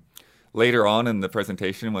 about later on in the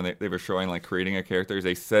presentation when they were showing like creating a character.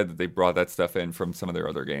 They said that they brought that stuff in from some of their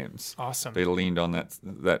other games. Awesome. They leaned on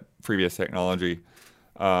that previous technology,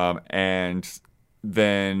 and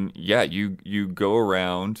then you go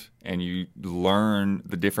around and you learn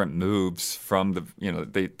the different moves from the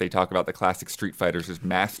they talk about the classic Street Fighters as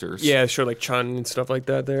masters. Yeah, sure, like Chun and stuff like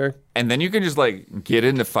that there. And then you can just like get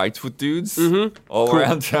into fights with dudes all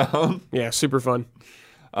around town. Yeah, super fun.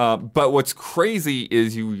 But what's crazy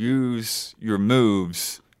is you use your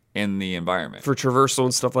moves in the environment. For traversal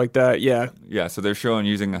and stuff like that, yeah. Yeah, so they're showing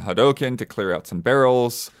using a Hadouken to clear out some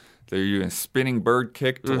barrels. They're using a spinning bird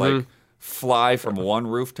kick to like fly from one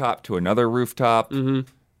rooftop to another rooftop. And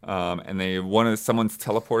they someone's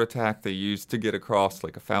teleport attack they used to get across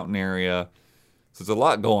like a fountain area. So there's a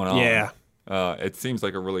lot going on. Yeah. It seems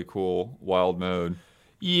like a really cool wild mode.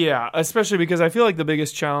 Yeah, especially because I feel like the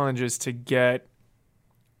biggest challenge is to get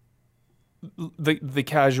the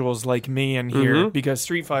casuals like me in here, because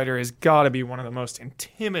Street Fighter has got to be one of the most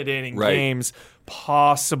intimidating games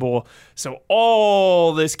possible. So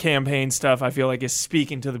all this campaign stuff I feel like is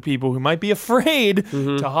speaking to the people who might be afraid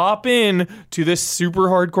to hop in to this super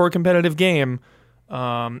hardcore competitive game.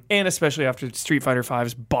 And especially after Street Fighter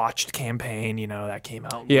V's botched campaign, that came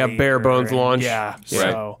out. Yeah, later, bare bones and launch. Yeah, Right.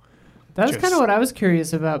 so That's Just- kind of what I was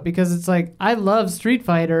curious about, because it's like I love Street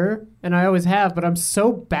Fighter and I always have, but I'm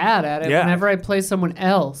so bad at it Yeah. whenever I play someone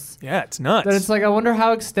else yeah, it's nuts. that it's like I wonder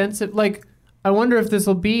how extensive. Like I wonder if this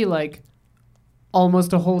will be like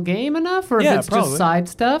almost a whole game enough, or if Yeah, it's probably. just side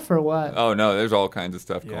stuff or what. Oh no, there's all kinds of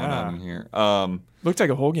stuff going Yeah. on in here. Looked like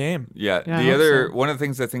a whole game. Yeah, I the hope other so. one of the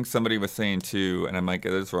things I think somebody was saying too, and I might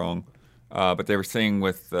get this wrong, but they were saying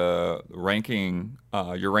with ranking,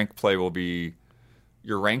 your rank play will be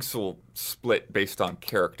your ranks will split based on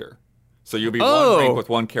character. So you'll be one rank with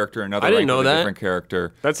one character, another I didn't rank know with a that. different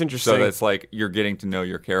character. That's interesting. So that's like you're getting to know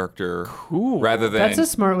your character, Cool. rather than That's a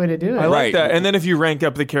smart way to do it. I like Right. that. And then if you rank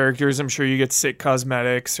up the characters, I'm sure you get sick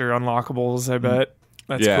cosmetics or unlockables, I bet.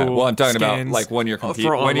 That's yeah. cool. Well, I'm talking about Skins. like when you're for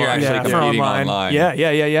when you're online. actually yeah, for competing online. online.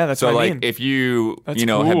 Yeah. That's So what like I mean. if you That's have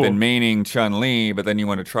cool. been maining Chun-Li, but then you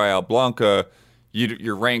want to try out Blanca,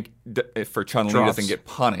 your rank for Chun-Li Drops. doesn't get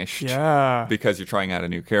punished. Yeah. Because you're trying out a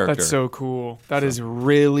new character. That's so cool. That is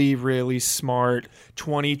really, really smart.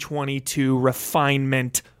 2022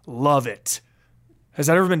 refinement. Love it. Has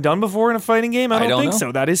that ever been done before in a fighting game? I don't don't think know.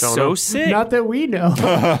 so. That is Don't so know. sick. Not that we know.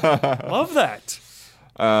 Love that.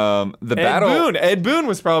 Ed Boon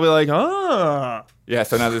was probably like, Yeah,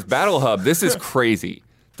 so now this Battle Hub, this is crazy.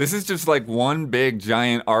 This is just like one big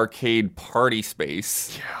giant arcade party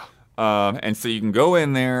space. Yeah. And so you can go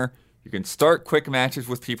in there, you can start quick matches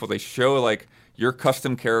with people. They show like your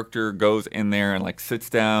custom character goes in there and like sits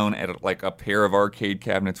down at like a pair of arcade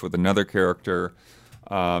cabinets with another character.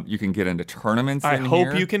 You can get into tournaments I in hope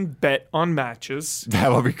here. you can bet on matches.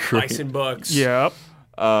 That would be great. Ice and bucks. Yep.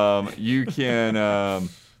 You can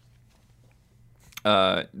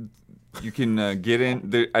get in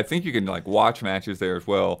there. I think you can like watch matches there as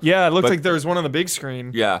well. Yeah, it looked But- like there was one on the big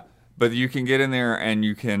screen. Yeah, but you can get in there and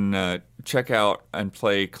you can check out and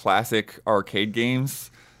play classic arcade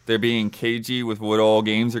games. They're being cagey with what all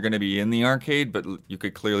games are going to be in the arcade, but you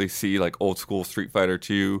could clearly see like old school Street Fighter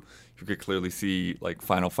 2. You could clearly see like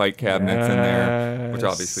Final Fight cabinets in there, which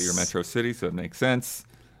obviously are Metro City, so it makes sense.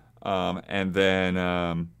 And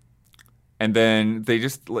then they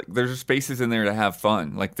just like there's just spaces in there to have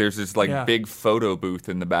fun. Like there's this like Yeah. big photo booth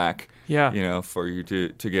in the back. Yeah. You know, for you to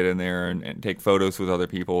get in there and take photos with other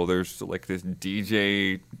people. There's like this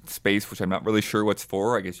DJ space, which I'm not really sure what's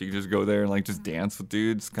for. I guess you can just go there and like just dance with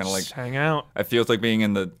dudes. Kind of like Just hang out. it feels like being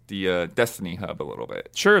in the Destiny hub a little bit.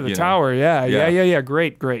 Sure, the you know? tower. Yeah. Yeah.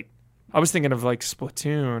 Great. I was thinking of like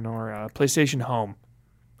Splatoon or PlayStation Home.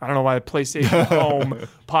 I don't know why the PlayStation Home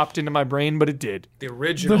popped into my brain, but it did. The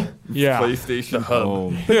original. Yeah. PlayStation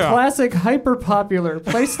Home. Yeah. Classic, hyper popular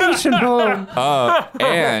PlayStation Home.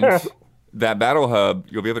 And that Battle Hub,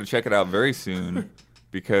 you'll be able to check it out very soon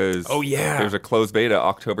because there's a closed beta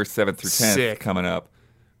October 7th through 10th Sick. coming up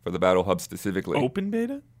for the Battle Hub specifically. Open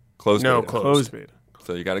beta? Closed No, beta. Closed beta.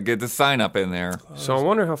 So you got to get the sign up in there. So I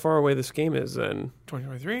wonder how far away this game is then.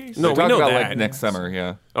 2023? No, They we talk know about that. like next summer,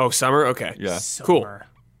 yeah. Oh, summer? Okay. Yeah. Cool. Summer.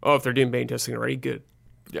 Oh, if they're doing beta testing already, good.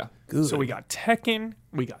 Yeah. So we got Tekken,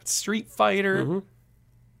 we got Street Fighter. Mm-hmm.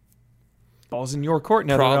 Balls in your court,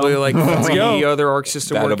 NetherRealm. Probably like go. 3 other Arc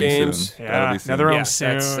System That'll World be games. soon. That'll Yeah, be soon. NetherRealm Yeah,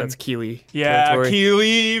 soon. that's Keeley. Yeah, territory.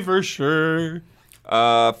 Keeley for sure.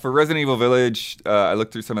 For Resident Evil Village, I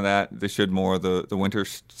looked through some of that. They showed more of the winter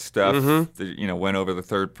stuff. Mm-hmm. They, went over the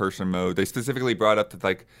third person mode. They specifically brought up that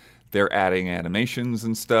like they're adding animations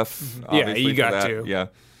and stuff. Mm-hmm. Yeah, obviously, you for got that. to. Yeah.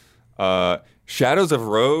 Shadows of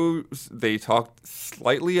Rose. They talked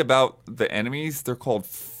slightly about the enemies. They're called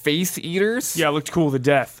face eaters. Yeah, it looked cool to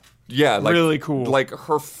death. Yeah, like, really cool. Like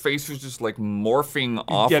her face was just like morphing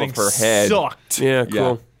off Getting of her head. sucked. Yeah,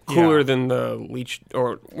 cool. Yeah. Cooler Yeah. than the Leech.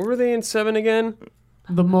 Or what were they in 7 again?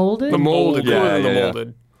 The molded? The molded. Yeah, Cooler than yeah, the yeah.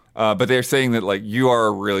 molded. But they're saying that like you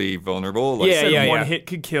are really vulnerable. Like, Yeah, yeah, One yeah. hit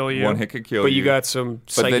could kill you. One hit could kill But you. you got some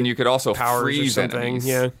But then you could also powers freeze or something. enemies.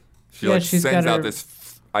 Yeah. She Yeah, like she's sends got out her this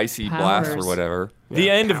icy blast or powers. whatever. The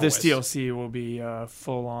Yeah, end of this powers. DLC will be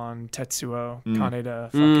full on Tetsuo Mm. Kaneda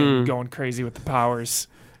fucking going crazy with the powers.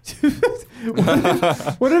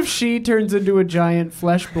 What if she turns into a giant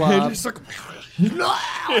flesh blob? They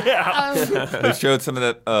showed some of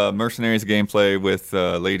that Mercenaries gameplay with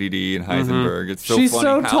Lady D and Heisenberg. It's so She's funny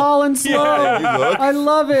so how tall and slow. you look. I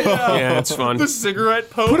love it. Yeah, it's fun. The cigarette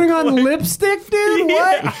poke. Putting on lipstick, dude?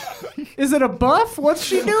 What? Is it a buff? What's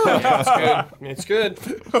she doing? It's good.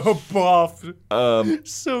 buff.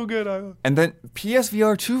 So good. And then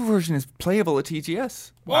PSVR 2 version is playable at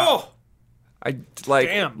TGS. Oh! I like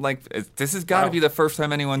Damn. this has got to be the first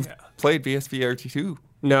time anyone's played PSVR 2.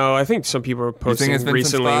 No, I think some people are You think posting it's been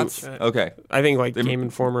recently. some spots? Okay. I think like Game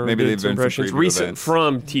Informer maybe did they've some been some impressions. preview Recent events.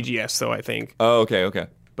 from TGS though, I think. Oh, okay.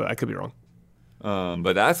 But I could be wrong.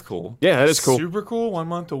 But that's cool. Yeah, that is cool. Super cool. 1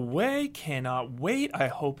 month away. Cannot wait. I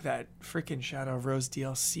hope that freaking Shadow of Rose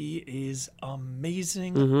DLC is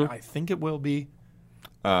amazing. Mm-hmm. I think it will be.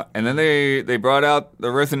 And then they brought out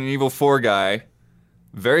the Resident Evil 4 guy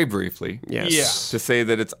very briefly Yes. to say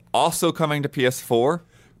that it's also coming to PS4,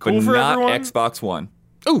 Cool but for not everyone? Xbox One.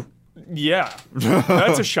 Ooh. Yeah.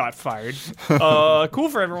 That's a shot fired. Cool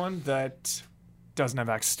for everyone that doesn't have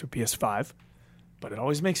access to a PS5. But it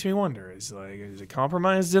always makes me wonder, is it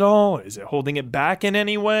compromised at all? Is it holding it back in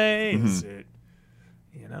any way? Is it,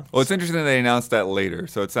 Well, it's interesting that they announced that later,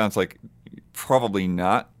 so it sounds like probably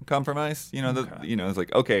not compromised. It's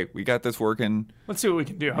like, okay, we got this working. Let's see what we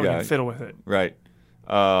can do. How we Yeah. can fiddle with it. Right.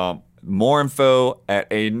 More info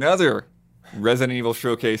at another Resident Evil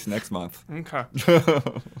showcase next month. Okay.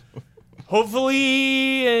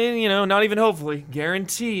 Hopefully, not even hopefully,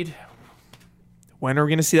 guaranteed. When are we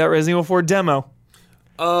going to see that Resident Evil 4 demo?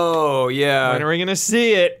 Oh, yeah. When are we going to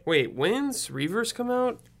see it? Wait, when's Reverse come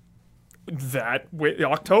out? Yeah,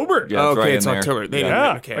 October. it's Oh, okay, right it's in there. October. They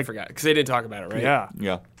Yeah. didn't, okay, I forgot. Because they didn't talk about it, right? Yeah.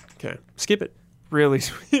 Yeah. Okay. Skip it. Really,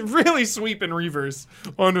 really sweeping Reavers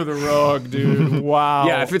under the rug, dude. Wow.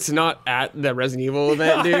 Yeah, if it's not at the Resident Evil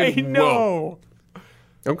event, dude. I know.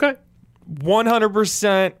 Whoa. Okay.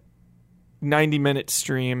 100% 90-minute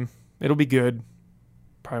stream. It'll be good.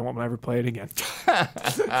 Probably won't ever play it again.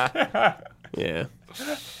 Yeah.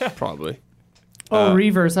 Probably. Oh,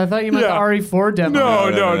 Reavers. I thought you meant yeah. the RE4 demo.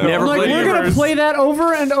 No. Never I'm like, played we're going to Reavers. play that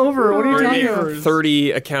over and over. What are you talking about? Reavers.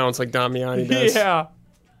 30 accounts like Damiani does. Yeah.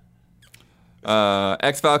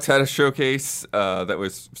 Xbox had a showcase that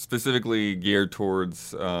was specifically geared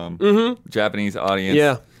towards Japanese audience.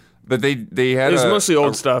 Yeah. But they had It was mostly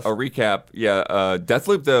old stuff. A recap. Yeah.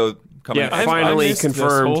 Deathloop, though, coming Yeah, to finally I missed this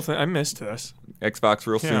confirmed. whole thing. I missed this. Xbox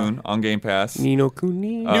real soon on Game Pass. Nino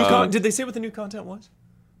Kuni. Did they say what the new content was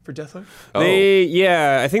for Deathloop?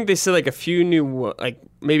 I think they said like a few new, like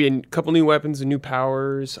maybe a couple new weapons and new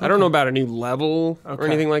powers. I don't know about a new level or Okay.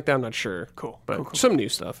 anything like that. I'm not sure. Cool. But Cool. some new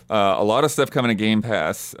stuff. A lot of stuff coming to Game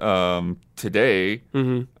Pass today.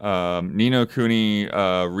 Nino Kuni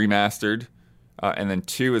remastered, and then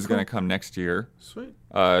 2 is going to come next year. Sweet.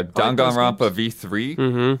 Danganronpa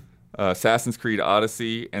V3, Assassin's Creed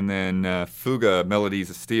Odyssey, and then Fuga Melodies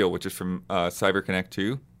of Steel, which is from CyberConnect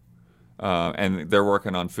 2. And they're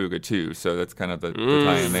working on Fuga 2, so that's kind of the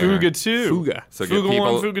tie-in there. Fuga 2. Fuga. So Fuga get 1,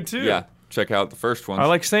 people, Fuga 2. Yeah, check out the first one. I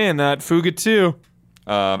like saying that. Fuga 2.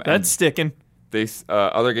 and That's sticking. they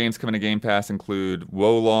other games coming to Game Pass include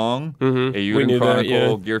Wolong, A We Yuden knew that, Chronicle,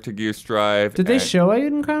 yeah. Gear to Gear Strive. Did they and- show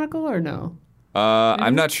Aiden Chronicle or no?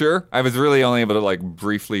 I'm not sure. I was really only able to like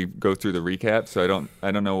briefly go through the recap, so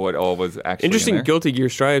I don't know what all was actually Interesting in there. Guilty Gear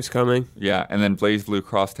Strive's coming. Yeah, and then Blaze Blue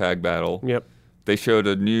Cross Tag Battle. Yep. They showed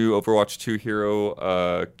a new Overwatch 2 hero,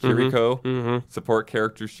 Kiriko. Support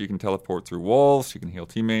characters. She can teleport through walls. She can heal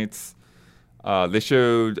teammates. They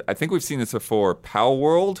showed, I think we've seen this before, Pow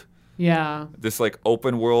World. Yeah. This like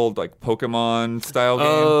open world, like Pokemon style game.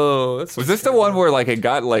 Oh, that's Was this the one where like it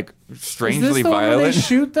got like Is strangely this the one where they violent?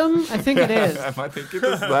 shoot them? I think it is. I think it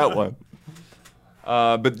is that one.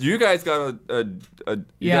 But you guys got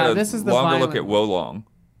Yeah, this is the longer look at violent Wolong.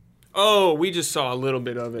 Oh, we just saw a little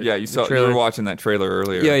bit of it. Yeah, you The saw. You trailer. were watching that trailer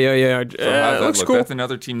earlier. Yeah. So how's It that looks look? cool. That's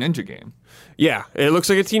another Team Ninja game. Yeah, it looks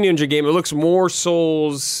like a Teen Ninja game. It looks more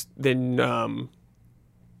Souls than Neo.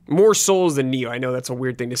 I know that's a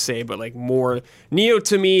weird thing to say, but like more Neo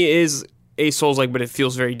to me is a Souls like, but it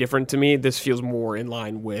feels very different to me. This feels more in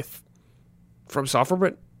line with From Software,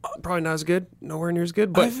 but probably not as good. Nowhere near as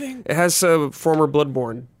good. But I think- it has a former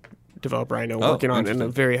Bloodborne developer I know Oh, working on it in a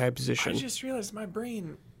interesting. very high I position. just realized my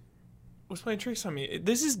brain was playing tricks on me.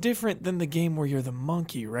 This is different than the game where you're the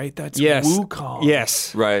monkey, right? That's Yes. Wukong.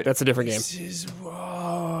 Yes. Right. That's a different game. This is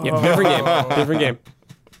whoa. Yeah, different game. Different game.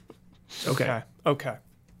 Okay.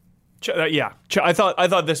 I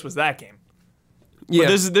thought this was that game. Yeah.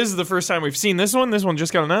 This is the first time we've seen this one. This one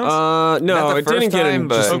just got announced. No, Not the it didn't first get time,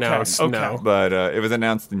 but- just Okay, announced. okay. No. But it was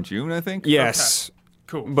announced in June, I think. Yes.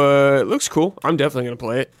 Cool. But it looks cool. I'm definitely going to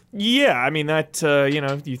play it. Yeah, I mean that.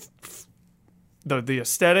 The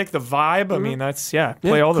aesthetic, the vibe. I mean that's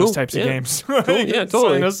play all those cool. types Yeah. of games. Cool. Yeah,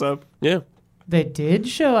 totally. Sign us up. Yeah. They did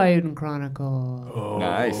show Aiden Chronicle.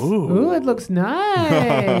 Nice. Ooh, it looks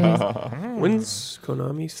nice. When's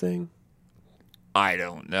Konami's thing? I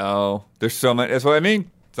don't know. There's so many. That's what I mean.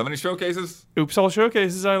 So many showcases. Oops, all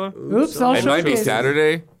showcases, Isla. Oops, I'll It might be showcase.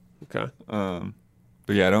 Saturday. Okay.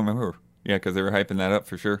 But yeah, I don't remember. Yeah, because they were hyping that up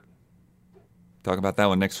for sure. Talk about that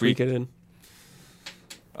one next Tweak week. it in.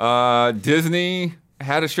 Disney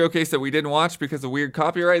had a showcase that we didn't watch because of weird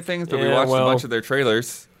copyright things, but we Yeah, watched well. a bunch of their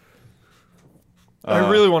trailers.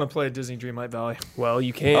 I really want to play Disney Dreamlight Valley. Well,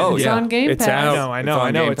 you can. Oh, It's yeah. on Game It's Pass. out. I It's know, on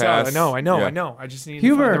I know, Game it's out. Pass. I know. Yeah. I just need to find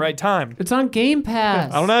Hubert. the right time. It's on Game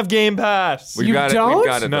Pass. I don't have Game Pass. We've You got it. don't? We've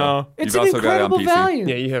got it. No. though. It's You've an also got it on incredible PC. value.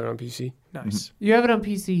 Yeah, you have it on PC. Nice. You have it on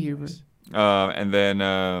PC, Hubert. And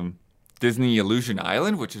then Disney Illusion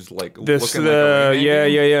Island, which is like This, looking like a Rayman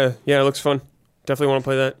game. Yeah, it looks fun. Definitely want to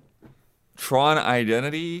play that. Tron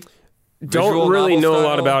Identity. Don't visual really novel know a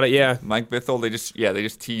lot style. about it, yeah. Mike Bithell, they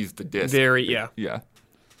just teased the disc. Yeah. Yeah.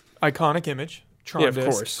 Iconic image. Tron Yeah, of disc.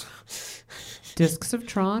 course. Discs of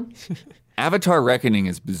Tron. Avatar Reckoning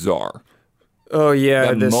is bizarre. Oh,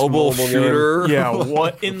 yeah. That this mobile game. shooter. Yeah,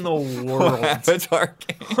 what in the world? Avatar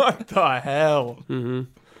game. What the hell? Mm-hmm.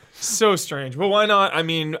 So strange. But why not? I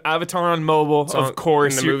mean, Avatar on mobile, of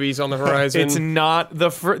course. In the you're- movies on the horizon. It's not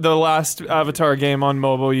the last Avatar game on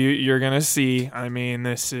mobile you're going to see. I mean,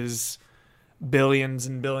 this is billions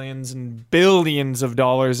and billions and billions of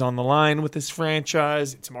dollars on the line with this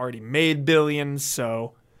franchise. It's already made billions,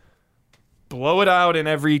 so blow it out in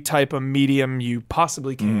every type of medium you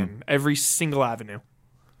possibly can. Every single avenue.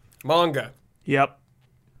 Manga. Yep.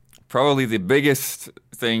 probably the biggest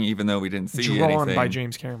thing, even though we didn't see Drawn anything. by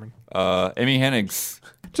James Cameron. Amy Hennig's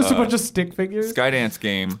Just a bunch of stick figures. Skydance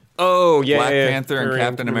game. Oh, yeah. Black yeah. Panther and Or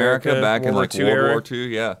Captain America back in like II World era. War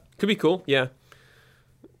II. Yeah. Could be cool, yeah.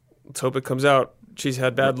 Let's hope it comes out. She's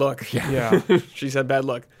had bad luck. Yeah. She's had bad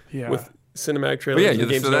luck Yeah. with cinematic But trailers yeah, and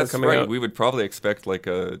games so not that's coming right. out. We would probably expect like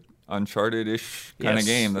a Uncharted-ish kind of Yes,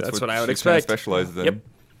 game. that's what I would she kinda expect. specializes in. Yep.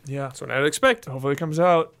 Yeah. That's what I would expect. Hopefully it comes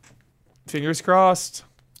out. Fingers crossed.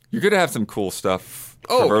 You're going to have some cool stuff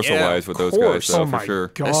Oh, traversal-wise yeah, with of those guys, course. though, Oh for my sure.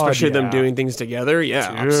 God, Especially them yeah. doing things together. Yeah,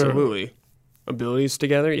 Dude. absolutely. Abilities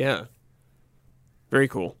together, yeah. Very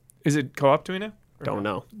cool. Is it co-op, do we know? Don't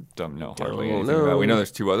know. Don't know hardly Don't anything about. We know. know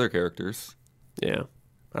there's 2 other characters. Yeah.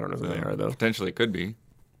 I don't know who they are, though. Potentially it could be.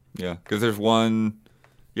 Yeah, because there's one.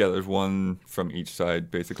 Yeah, there's one from each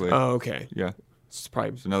side, basically. Oh, okay. Yeah, It's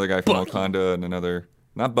probably there's another guy from Bucky. Wakanda and another.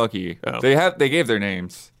 Not Bucky. Oh. They gave their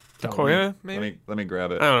names. Koya, maybe? Let me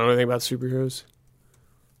grab it. I don't know anything about superheroes.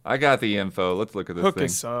 I got the info. Let's look at this Hook thing.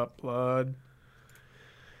 us up, blood.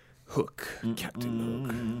 Hook.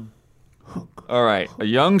 Captain Hook. All right, a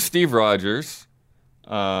young Steve Rogers,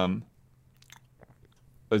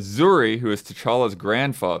 Azuri, who is T'Challa's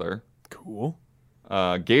grandfather, Cool.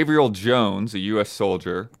 Gabriel Jones, a U.S.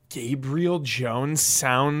 soldier, Gabriel Jones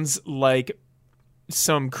sounds like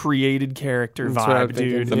some created character That's what I'm vibe,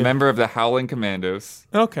 thinking. dude. the member of the Howling Commandos,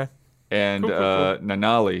 Okay. and Cool.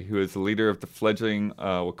 Nanali, who is the leader of the fledgling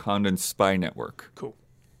Wakandan spy network. Cool.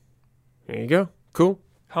 There you go. Cool.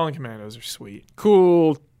 Howling Commandos are sweet.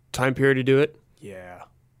 Cool time period to do it. Yeah.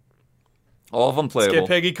 All of them playable. get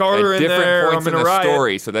Peggy Carter at in different there, points I'm in the gonna riot.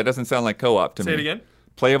 story, so that doesn't sound like co-op to Say me. it again.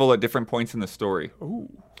 Playable at different points in the story.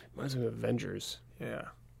 Reminds me of Avengers. Yeah.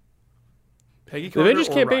 Peggy The Carter Avengers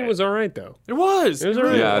or campaign Riot? was all right, though. It was. It was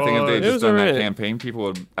alright. Yeah, I think if they had It just was done that alright. campaign, people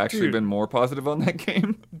would have actually Dude. been more positive on that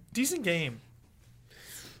game. Decent game.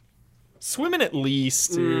 Swimming at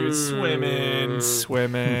least, dude. Swimming.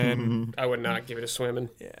 I would not give it a swimming.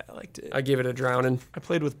 Yeah, I liked it. I give it a drowning. I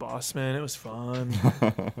played with Bossman. It was fun.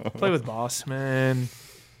 Play with Bossman.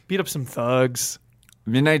 Beat up some thugs.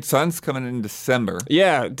 Midnight Sun's coming in December.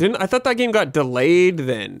 Yeah, I thought that game got delayed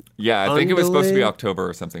then. Yeah, I think it was supposed to be Undelayed? October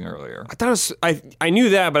or something earlier. I thought it was, I knew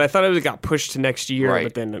that, but I thought it got pushed to next year. Right.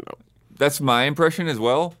 But then That's my impression as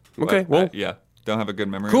well. Okay, but, well- yeah, don't have a good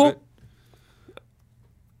memory Cool. of it.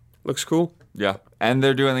 looks cool. Yeah, and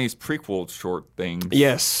they're doing these prequel short things.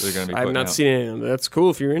 Yes, they're going to be I've putting not out seen any of them. That's cool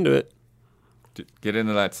if you're into it. to get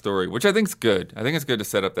into that story, which I think is good. I think it's good to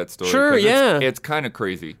set up that story. Sure, 'cause yeah. it's kind of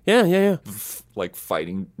crazy, Yeah. like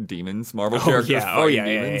fighting demons, Marvel Oh characters. yeah, fighting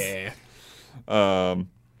demons. yeah.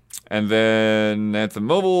 And then that's the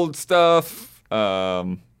mobile stuff.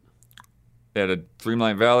 They had a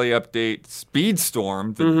Dreamlight Valley update.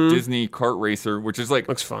 Speedstorm, the Disney kart racer, which is like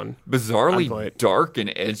Looks fun. I'd play bizarrely it. dark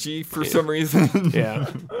and edgy for some reason.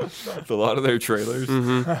 Yeah, With a lot of their trailers.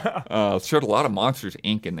 Showed a lot of Monsters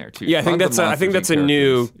Inc. in there too. Yeah, I think Tons of I think Monsters that's Inc. a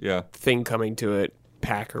new characters. Yeah. thing coming to it,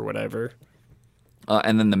 pack or whatever.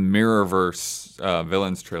 And then the Mirrorverse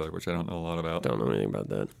villains trailer, which I don't know a lot about. Don't know anything about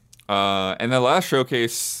that. And the last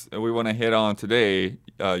showcase that we want to hit on today,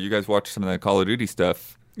 you guys watched some of the Call of Duty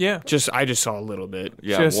stuff. Yeah. I just saw a little bit.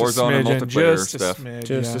 Yeah, Just a Warzone and smidgen, multiplayer just a stuff. smidge,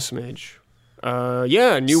 Just yeah. a smidge.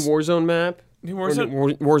 Yeah, new Warzone map. New Or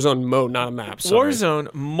Warzone. Warzone mode, not a map. Sorry.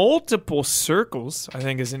 Warzone, multiple circles, I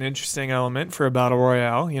think is an interesting element for a battle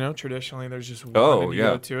royale. You know, traditionally there's just one Oh, and you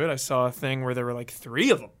yeah. go to it. I saw a thing where there were like 3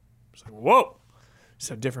 of them. It's like, whoa.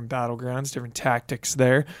 So different battlegrounds, different tactics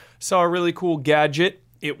there. Saw a really cool gadget.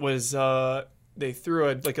 It was they threw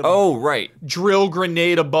a Oh, right. drill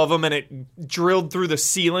grenade above them and it drilled through the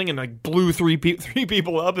ceiling and like blew three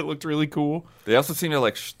people up. It looked really cool. They also seem to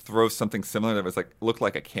like throw something similar that was like looked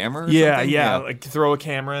like a camera. Or Yeah, something. yeah. Like throw a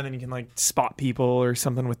camera and then you can like spot people or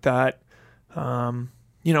something with that.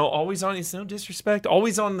 You know, always on. It's no disrespect.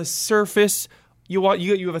 Always on the surface. You have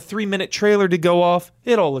a 3-minute trailer to go off.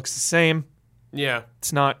 It all looks the same. Yeah,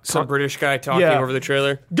 It's not. some British guy talking Yeah. over the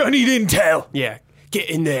trailer. I need intel. Yeah, get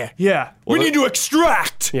in there. Yeah, we need to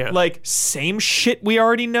extract. Yeah. Like same shit we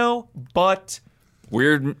already know, but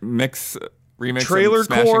Weird mix remix trailer of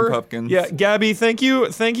Smashing core. Pumpkins. Yeah, Gabby, thank you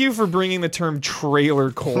for bringing the term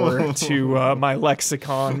trailer core to my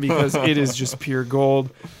lexicon because it is just pure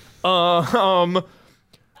gold.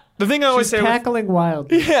 The thing I always She's say. cackling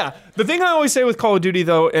wildly. Yeah. The thing I always say with Call of Duty,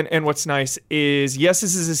 though, and what's nice is, yes,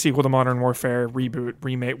 this is a sequel to Modern Warfare, reboot,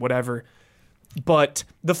 remake, whatever. But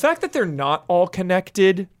the fact that they're not all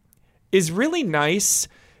connected is really nice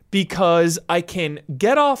because I can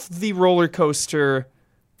get off the roller coaster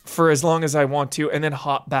for as long as I want to and then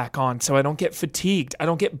hop back on so I don't get fatigued. I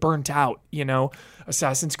don't get burnt out, you know?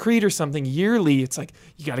 Assassin's Creed or something yearly, it's like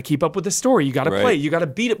you got to keep up with the story. You got to Right. play. You got to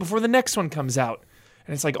beat it before the next one comes out.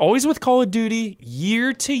 And it's like always with Call of Duty,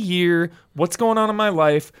 year to year, what's going on in my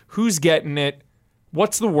life? Who's getting it?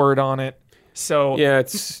 What's the word on it? So Yeah,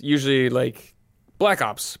 it's usually like Black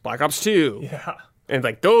Ops 2. yeah. And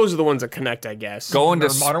like those are the ones that connect, I guess. Going to Or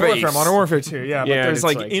space. Modern Warfare 2, yeah. But Yeah, there's it's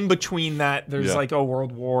like, like- in between that, there's Yeah. like a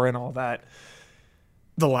World War and all that.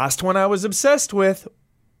 The last one I was obsessed with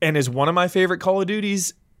and is one of my favorite Call of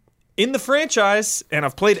Duties in the franchise, and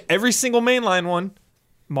I've played every single mainline one,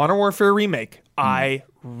 Modern Warfare Remake. I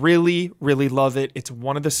really, really love it. It's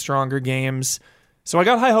one of the stronger games. So I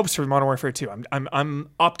got high hopes for Modern Warfare 2. I'm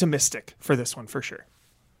optimistic for this one for sure.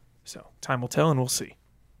 So time will tell and we'll see.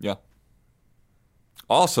 Yeah.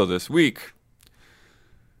 Also this week,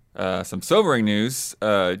 some sobering news.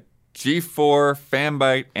 G4,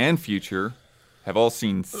 Fanbyte, and Future have all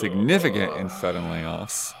seen significant and sudden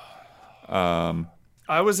layoffs.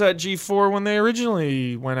 I was at G4 when they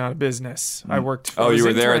originally went out of business. I worked. I Oh, was you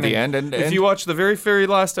were there at the interning. end? If you watch the very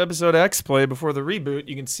last episode of X-Play before the reboot,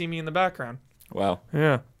 you can see me in the background. Wow.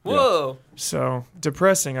 Yeah. Whoa. So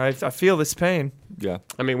depressing. I feel this pain. Yeah.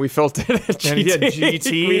 I mean, we felt it at GT. And yeah,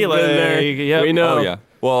 GT, We've been there. like, yep. We know. Oh yeah.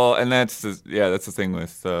 Well, and that's the thing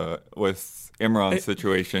with Imran's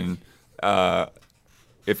situation.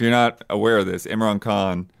 If you're not aware of this, Imran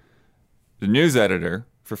Khan, the news editor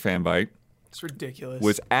for Fanbyte, It's ridiculous.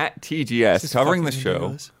 was at TGS This is covering the fucking show,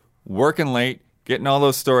 ridiculous. working late, getting all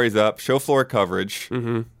those stories up, show floor coverage.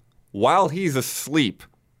 While he's asleep,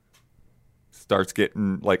 starts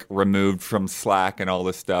getting like removed from Slack and all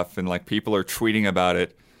this stuff, and like people are tweeting about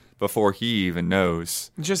it before he even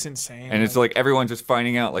knows. just insane. And it's like everyone's just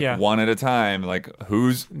finding out like Yeah. one at a time, like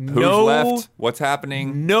who's No- left, what's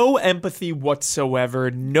happening. no empathy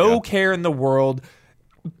whatsoever, no Yeah. care in the world.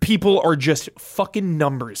 People are just fucking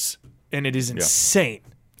numbers, and it is insane.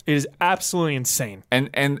 It is absolutely insane.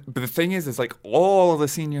 But the thing is like all of the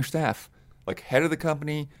senior staff, like head of the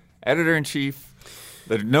company, editor in chief,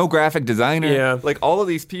 there's no graphic designer, Yeah. like all of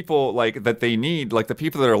these people like that they need, like the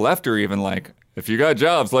people that are left are even like, if you got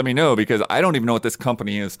jobs, let me know because I don't even know what this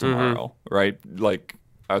company is tomorrow, right? Like,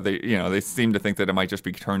 are they? You know, they seem to think that it might just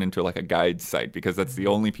be turned into like a guide site because that's the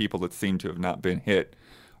only people that seem to have not been hit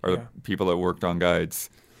are the people that worked on guides.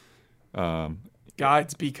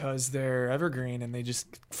 Guides because they're evergreen and they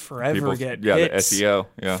just forever People, get the hits. SEO,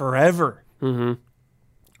 yeah. Forever.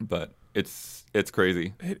 But it's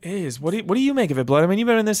crazy. It is. What do you make of it, Blood? I mean, you've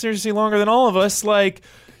been in this industry longer than all of us. Like,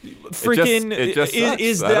 freaking, it just sucks.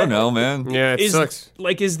 is I that? don't know, man. Yeah, it is sucks.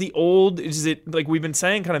 like is the old? Is it like we've been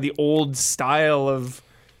saying? Kind of the old style of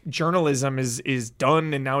journalism is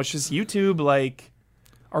done, and now it's just YouTube. Like,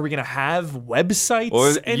 are we gonna have websites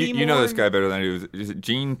Well, anymore? you know this guy better than I do. Is it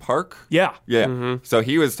Gene Park? Yeah. Yeah. So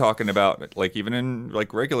he was talking about like even in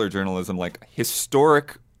like regular journalism, like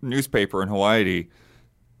historic newspaper in Hawaii,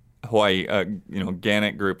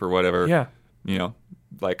 Gannett Group or whatever. Yeah. You know,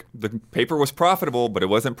 like the paper was profitable, but it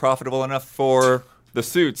wasn't profitable enough for the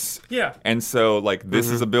suits. Yeah. And so like this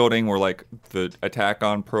is a building where like the attack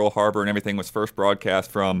on Pearl Harbor and everything was first broadcast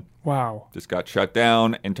from, Wow. just got shut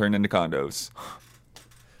down and turned into condos.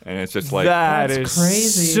 And it's just like That That's is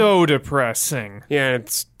crazy. so depressing. Yeah,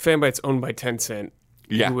 it's Fanbyte's owned by Tencent.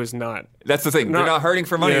 Yeah. Who was not. That's the thing. They're not hurting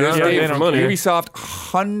for money. Yeah, They're not just hurting getting for money. Ubisoft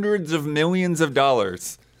hundreds of millions of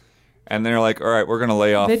dollars. And they're like, all right, we're going to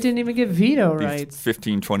lay off They didn't even get veto these rights.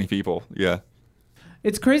 15, 20 people. Yeah.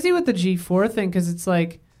 It's crazy with the G4 thing because it's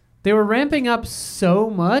like they were ramping up so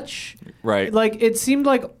much. Right. Like it seemed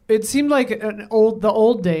like the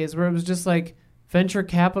old days where it was just like venture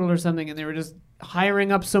capital or something, and they were just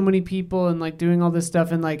hiring up so many people and like doing all this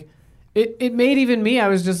stuff, and like it made even me. I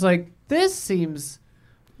was just like, this seems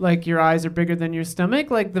like your eyes are bigger than your stomach.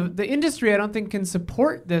 Like the industry, I don't think can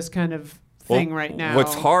support this kind of thing Well, right now.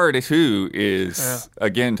 What's hard too is,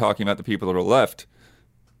 again, talking about the people that are left.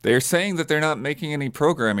 They're saying that they're not making any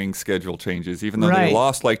programming schedule changes, even though they Right.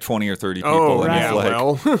 lost like 20 or 30 people. Oh, and right.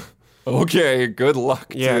 it's like, well. okay, good luck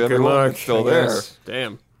yeah, to good everyone luck. that's still I there. guess.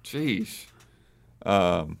 Damn. Jeez.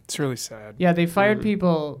 It's really sad. Yeah, they fired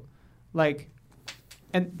people like,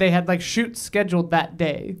 and they had like shoots scheduled that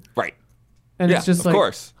day, Right. and Yeah, it's just of like,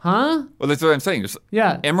 course. huh? Well, that's what I'm saying. Just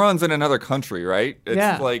Yeah, Imran's in another country, right? It's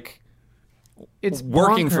Yeah. like it's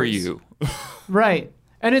working for bonkers. you. right?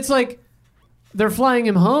 And it's like they're flying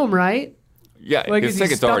him home, right? Yeah, Like, his is he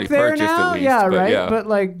ticket's stuck already there purchased now? at least. Yeah, but right. Yeah. But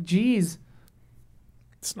like, geez,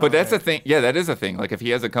 It's not But that's right. the thing. Yeah, that is a thing. Like, if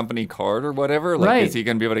he has a company card or whatever, like, Right. is he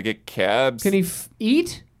going to be able to get cabs? can he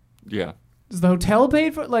eat? Yeah. Is the hotel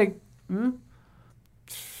paid for? Like,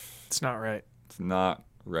 It's not right. It's not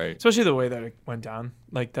right. Especially the way that it went down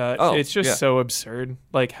like that. Oh, it's just yeah. so absurd.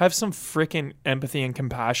 Like, have some freaking empathy and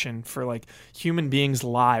compassion for like human beings'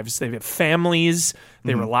 lives. They have families.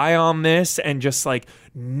 They rely on this, and just like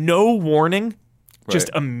no warning, just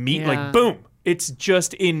Right. immediate, Yeah. like boom. It's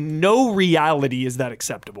just in no reality is that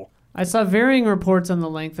acceptable. I saw varying reports on the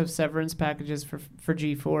length of severance packages for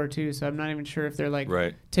G4 too, so I'm not even sure if they're like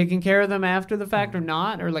Right. taking care of them after the fact or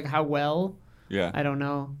not, or like how well. Yeah. I don't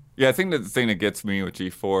know. Yeah, I think that the thing that gets me with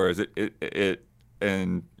G4 is it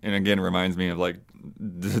and again reminds me of like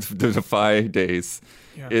the Defy days,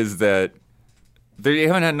 Yeah. is that they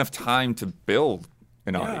haven't had enough time to build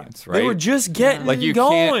an audience, right? They were just getting like you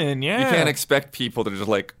going. can't, you can't expect people to just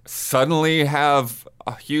like suddenly have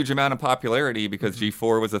a huge amount of popularity because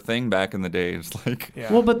G4 was a thing back in the day. It's like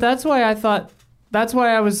Yeah. Well, but that's why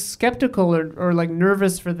I was skeptical or like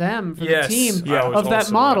nervous for them, for Yes. the team Yeah, I was of that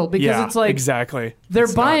also model, like- because yeah, it's like exactly. they're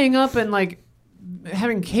It's not- buying up and like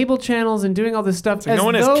having cable channels and doing all this stuff. like no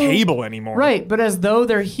one has though- cable anymore. Right, but as though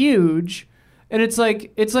they're huge. And it's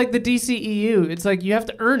like the DCEU. It's like you have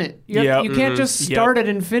to earn it. Yep. You can't just Yep. start at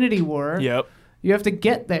Infinity War. Yep. You have to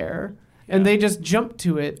get there. And they just jump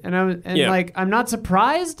to it. And Yeah. like I'm not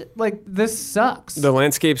surprised. Like this sucks. The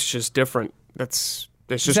landscape's just different. It's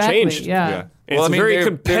just Exactly, changed. Yeah. yeah. It's Well, I mean, very they're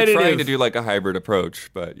competitive. trying to do like a hybrid approach,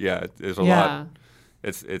 but yeah, there's a Yeah. lot.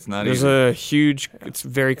 It's not There's easy. a huge. It's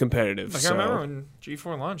very competitive. Like so. I remember when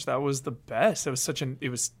G4 launched, that was the best. It was it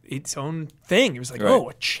was its own thing. It was like, Right. oh,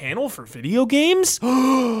 a channel for video games?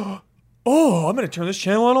 Oh, I'm going to turn this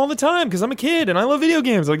channel on all the time because I'm a kid and I love video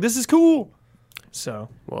games. Like, this is cool. So,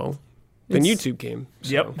 Well, then It's- YouTube came.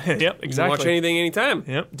 So yep, yep, You can exactly. watch anything, anytime.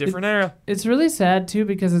 Yep, different era. It's really sad too,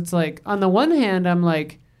 because it's like on the one hand I'm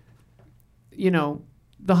like, you know,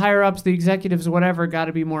 the higher ups, the executives, whatever, got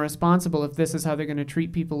to be more responsible if this is how they're going to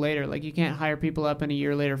treat people later. Like you can't hire people up and a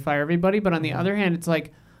year later fire everybody. But on the other hand, it's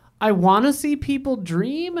like I want to see people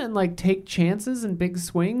dream and like take chances and big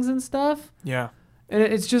swings and stuff. Yeah. And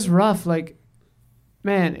it's just rough. Like,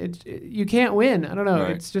 man, you can't win. I don't know.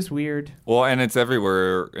 Right. It's just weird. Well, and it's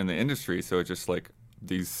everywhere in the industry, so it's just like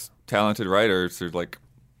these talented writers. There's like,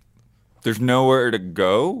 there's nowhere to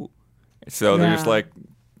go, so they're just Yeah. like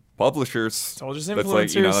publishers. It's all just That's like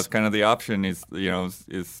influencers. that's kind of the option is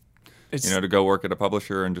is It's, to go work at a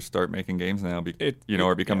publisher and just start making games now,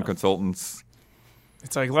 or become yeah. consultants.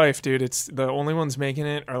 it's like life, dude. It's the only ones making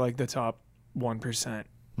it are like the top 1%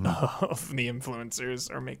 of the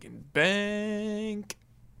influencers are making bank.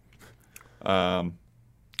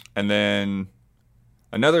 And then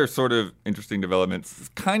another sort of interesting development, it's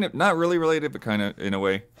kind of not really related, but kind of in a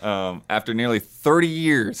way. After nearly 30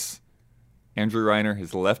 years, Andrew Reiner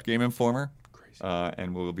has left Game Informer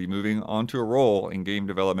and will be moving on to a role in game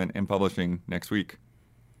development and publishing next week.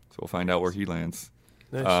 So we'll find out where he lands.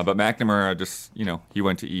 Nice. But McNamara just, he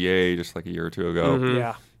went to EA just like a year or two ago.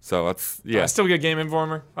 Yeah. So that's, I still get Game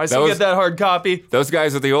Informer. I still was- get that hard copy. Those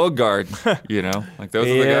guys are the old guard, like those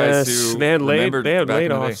are the guys who they had remembered they had back in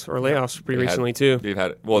the day. layoffs pretty They had- recently too. They've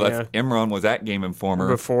had that's Imran was at Game Informer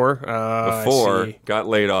Before, I see. got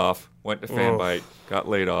laid off, went to Fanbyte, got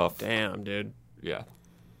laid off. Damn, dude. Yeah.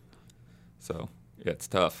 So yeah, it's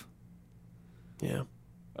tough. Yeah.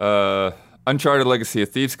 Uncharted Legacy of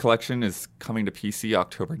Thieves collection is coming to PC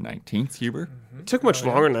October 19th, Huber. It took much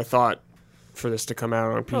longer than I thought for this to come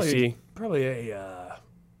out on PC. Probably a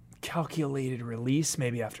calculated release,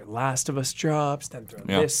 maybe after Last of Us drops, then throw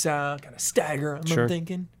Yeah. this out, kind of stagger 'em, Sure. I'm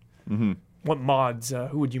thinking. Mm-hmm. What mods?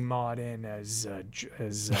 Who would you mod in as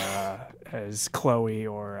Chloe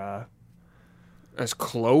or? As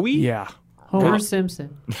Chloe? Yeah, Homer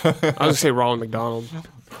Simpson. I was gonna say Ronald McDonald.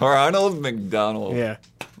 Ronald McDonald. Yeah.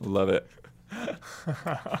 Love it.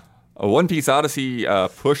 One Piece Odyssey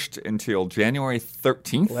pushed until January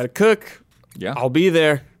 13th. Let it cook. Yeah. I'll be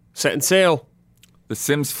there. Setting sail. The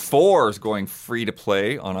Sims 4 is going free to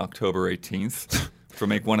play on October 18th to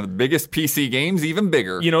make one of the biggest PC games even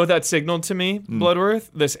bigger. you know what that signaled to me, Bloodworth?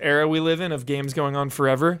 This era we live in of games going on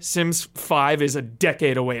forever. Sims 5 is a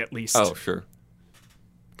decade away at least. Oh, sure.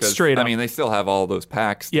 'Cause, Straight up. I mean, they still have all those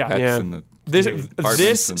packs, Yeah. pets, Yeah. and the This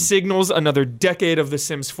apartments and- signals another decade of The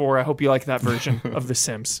Sims 4. I hope you like that version of The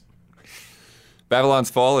Sims. Babylon's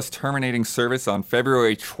Fall is terminating service on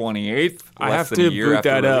February 28th. I less have than a to year boot after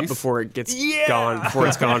that up release. before it gets Yeah. gone. Before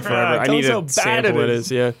it's gone forever. I Tell need us how to bad sample it it is.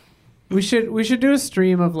 is. Yeah. We should do a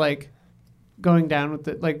stream of like going down with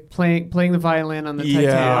it, like playing the violin on the Yeah.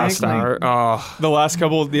 Titanic. Last like, hour. Oh, The last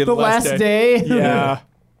couple of the last day. Yeah.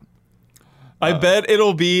 I bet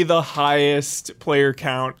it'll be the highest player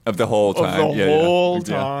count Of the whole of time. the Yeah, yeah. whole Yeah.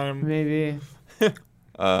 time. Maybe.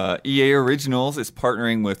 EA Originals is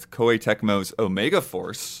partnering with Koei Tecmo's Omega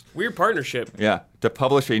Force, Weird partnership. to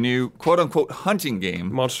publish a new quote-unquote hunting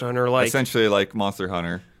game, Monster Hunter like. essentially like Monster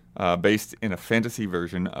Hunter, based in a fantasy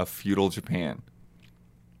version of feudal Japan.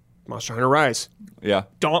 Monster Hunter Rise. Yeah.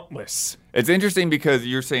 Dauntless. It's interesting because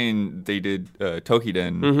you're saying they did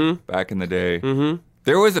Tokiden back in the day. Mm-hmm.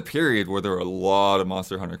 There was a period where there were a lot of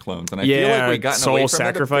Monster Hunter clones, and I feel like we got Soul away from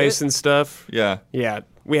Sacrifice it a bit. and stuff. Yeah. Yeah,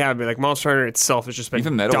 we have been like Monster Hunter itself has just been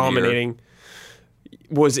Even Metal Gear. dominating.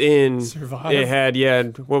 Was in Survive. It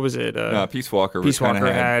had what was it? Peace Walker. Peace kinda Walker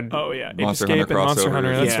had had Oh, yeah. Monster Escape Hunter and Monster crossovers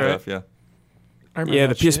Hunter. and That's Yeah. right. stuff. Yeah. I remember the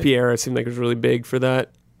that shit. PSP era seemed like it was really big for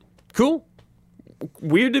that. Cool.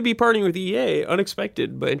 Weird to be partnering with EA.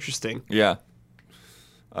 Unexpected, but interesting. Yeah.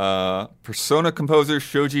 Persona composer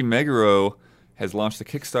Shoji Meguro has launched a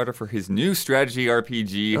Kickstarter for his new strategy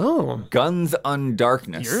RPG, Oh. Guns on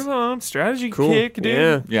Darkness. You're the strategy Cool. kick, dude.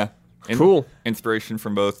 Yeah. Yeah. Cool. Inspiration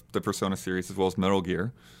from both the Persona series as well as Metal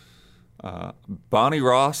Gear. Bonnie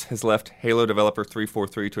Ross has left Halo developer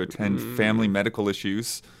 343 to attend family medical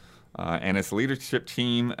issues, and its leadership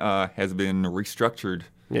team has been restructured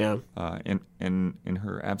Yeah. in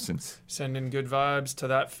her absence. Sending good vibes to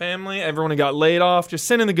that family. Everyone who got laid off, just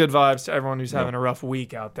sending the good vibes to everyone who's having a rough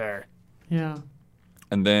week out there. Yeah.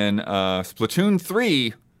 And then Splatoon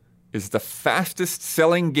 3 is the fastest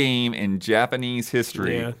selling game in Japanese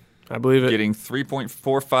history, Yeah. I believe it. getting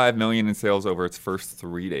 3.45 million in sales over its first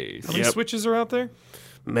 3 days. How many Yep. Switches are out there?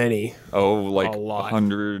 Many. Oh, like A lot.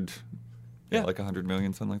 100. Yeah. Like 100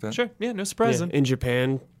 million, something like that. Sure. Yeah, no surprise. Yeah. then. In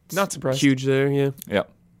Japan. it's Not surprised. Huge there, yeah. Yeah.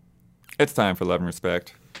 It's time for Love and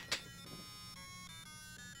Respect.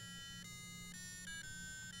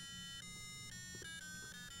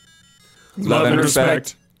 Love and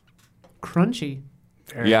respect. Crunchy.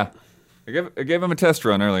 Yeah. I gave him a test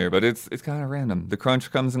run earlier, but it's kind of random. The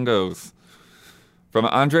crunch comes and goes. From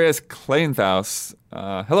Andreas Kleinthaus,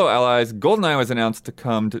 hello allies. GoldenEye was announced to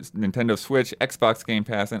come to Nintendo Switch, Xbox Game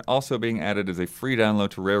Pass, and also being added as a free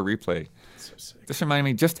download to Rare Replay. This reminded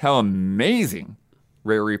me just how amazing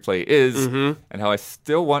Rare Replay is, and how I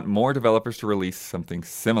still want more developers to release something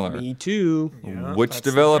similar. Me too. Which that's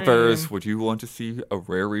the developers dream. would you want to see a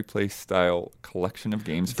Rare Replay style collection of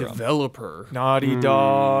games from? Developer. Naughty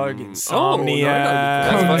Dog, Insomniac,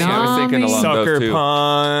 That's funny. I was thinking along Sucker those two.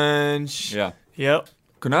 Punch. Yeah. Yep.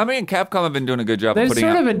 Konami and Capcom have been doing a good job They've of putting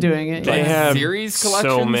sort out of been doing it. They yeah. have series so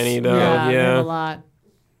collections. many, though. Yeah, they have Yeah. a lot.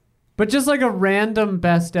 But just like a random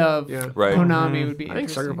best of Yeah. Right. Konami would be I think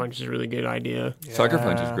interesting. Sucker Punch is a really good idea. Sucker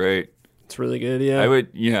Punch is great. It's really good, yeah. I would,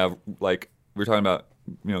 like we're talking about,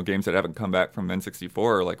 games that haven't come back from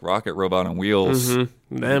N64, like Rocket Robot on Wheels.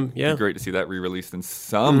 Them, yeah. It'd be great to see that re-released in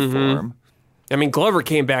some form. I mean, Glover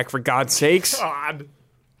came back, for God's sakes. God.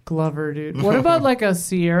 Glover, dude. What about like a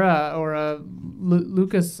Sierra or a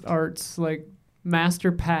Lucas Arts like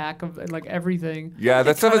master pack of like everything? Yeah,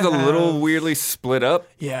 that stuff is a kinda little have- weirdly split up.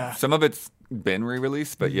 Yeah. Some of it's been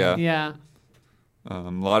re-released, but yeah. Yeah. A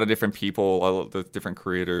lot of different people, a lot of the different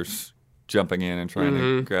creators jumping in and trying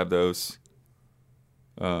to grab those.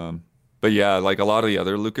 But yeah, like a lot of the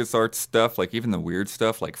other LucasArts stuff, like even the weird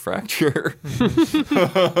stuff like Fracture.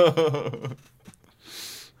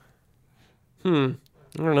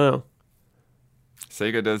 I don't know.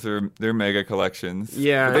 Sega does their mega collections.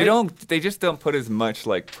 Yeah. But they just don't put as much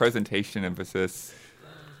like presentation emphasis.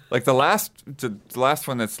 Like the last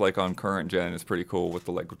one that's like on current gen is pretty cool with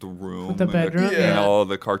the room, With the and bedroom, and yeah. all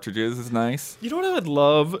the cartridges is nice. You know what I would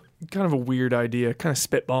love? Kind of a weird idea, kind of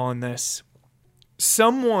spitballing this.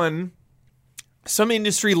 Some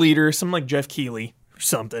industry leader, some like Jeff Keighley or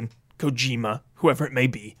something, Kojima, whoever it may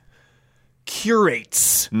be,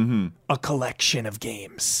 curates a collection of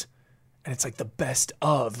games. And it's like the best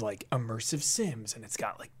of like immersive sims. And it's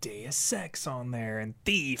got like Deus Ex on there and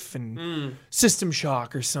Thief and System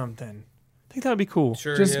Shock or something. I think that would be cool.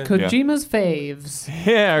 Sure, Just yeah. Kojima's faves.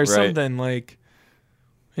 Yeah, or Right. something like.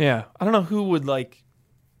 Yeah, I don't know who would like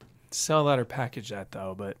sell that or package that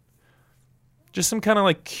though, but just some kind of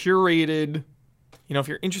like curated. If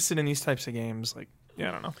you're interested in these types of games, like I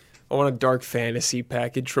don't know. I want a dark fantasy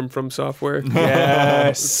package from Software.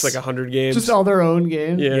 Yes, It's like 100 games. Just all their own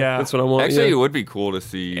games. yeah, Yeah. that's what I want. Actually, yeah. it would be cool to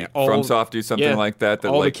see all- FromSoft do something yeah. like that.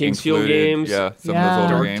 All the like Kingsfield included, games. Yeah, some Yeah. of those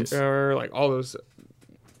older Dark games. Tower, like all those.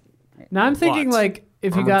 Now I'm thinking Lots. like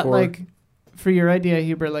if you Armored got Core. like for your idea,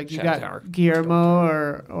 Huber, like you Shadow got Tower.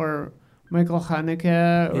 Guillermo or Michael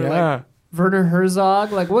Haneke or Yeah, like Werner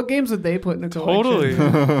Herzog. Like what games would they put in a collection? totally.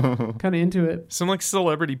 Kind of into it. Some like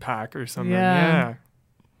celebrity pack or something. Yeah. Yeah,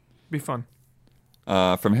 be fun.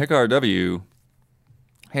 From HickRW,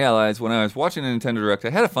 hey allies, when I was watching the Nintendo Direct, I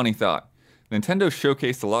had a funny thought. Nintendo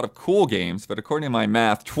showcased a lot of cool games, but according to my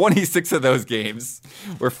math, 26 of those games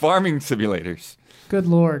were farming simulators. Good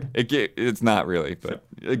Lord. It's not really, but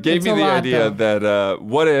it gave It's me a the lot, idea though. that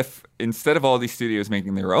what if, instead of all these studios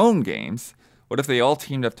making their own games, what if they all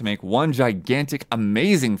teamed up to make one gigantic,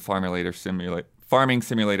 amazing farming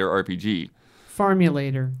simulator RPG?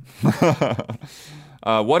 Farmulator.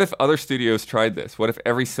 What if other studios tried this? What if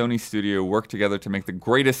every Sony studio worked together to make the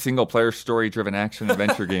greatest single-player story-driven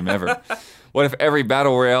action-adventure game ever? What if every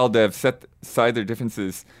Battle Royale dev set aside their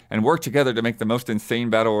differences and worked together to make the most insane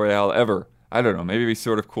Battle Royale ever? I don't know. Maybe it'd be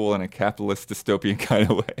sort of cool in a capitalist dystopian kind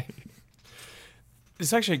of way.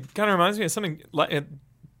 This actually kind of reminds me of something.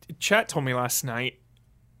 Chat told me last night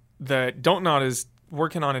that Dontnod is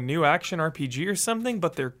working on a new action RPG or something,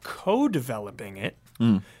 but they're co-developing it,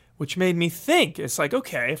 which made me think, it's like,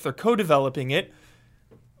 okay, if they're co-developing it,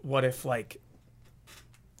 what if like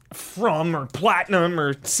From or Platinum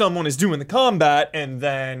or someone is doing the combat and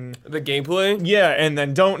then The gameplay? and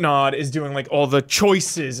then Dontnod is doing like all the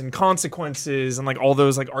choices and consequences and like all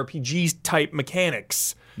those like RPG type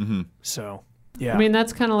mechanics. So yeah, I mean,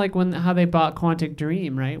 that's kind of like how they bought Quantic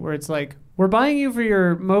Dream, right? Where it's like, we're buying you for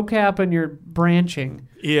your mocap and your branching.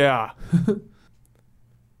 yeah.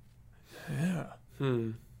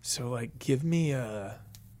 So like, give me a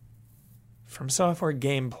From Software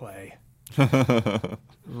gameplay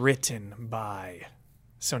written by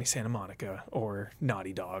Sony Santa Monica or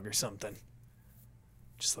Naughty Dog or something.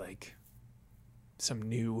 Just like some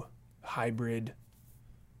new hybrid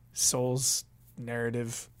Souls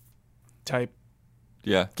narrative type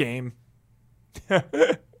Yeah. game.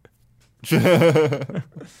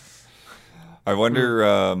 I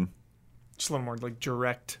wonder. Just a little more like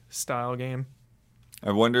direct style game.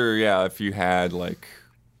 I wonder. Yeah, if you had like,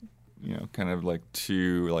 kind of like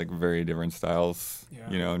two like very different styles. Yeah.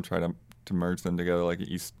 And try to merge them together, like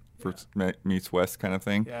East meets West kind of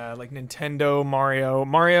thing. Yeah, like Nintendo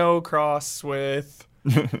Mario cross with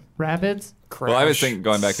Rabbids? Crash. Well, I was thinking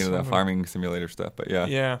going back into Son that of a- farming simulator stuff, but yeah.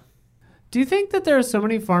 Yeah. Do you think that there are so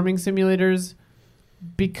many farming simulators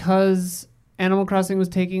because Animal Crossing was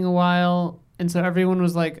taking a while, and so everyone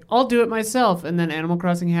was like, I'll do it myself, and then Animal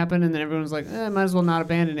Crossing happened, and then everyone was like, might as well not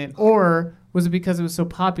abandon it? Or was it because it was so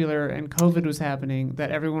popular and COVID was happening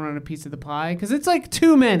that everyone wanted a piece of the pie? Because it's like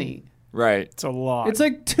too many. Right. It's a lot. It's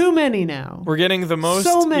like too many now. We're getting the most.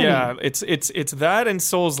 So many. Yeah, it's that and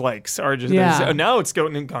Souls likes are just. Yeah. Now it's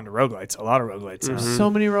gone to roguelites. A lot of roguelites now. So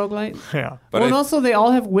many roguelite. Yeah. But And also they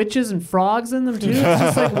all have witches and frogs in them too. It's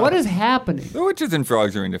just like, what is happening? The witches and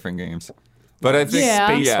frogs are in different games, but I think Yeah.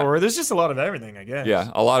 Space yeah, horror. There's just a lot of everything, I guess.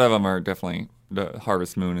 yeah, a lot of them are definitely the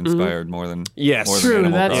Harvest Moon inspired more than Yes. more than True,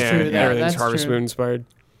 Animal that's Crossing. true, Yeah. that- Everything's that's Harvest true. Moon inspired.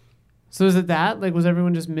 So is it that? Like, was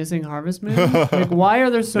everyone just missing Harvest Moon? Like, why are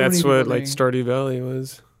there so many That's people what like doing- Stardew Valley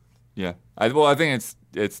was. Yeah. I think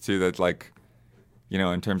it's too that like,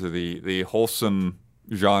 in terms of the wholesome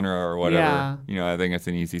genre or whatever. Yeah. I think it's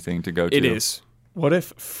an easy thing to go to. It is. What if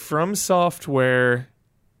From Software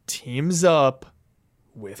teams up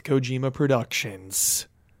with Kojima Productions?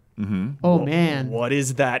 Oh, man. What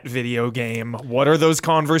is that video game? What are those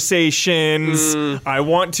conversations? I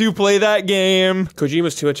want to play that game.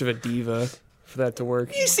 Kojima's too much of a diva for that to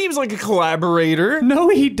work. He seems like a collaborator. No,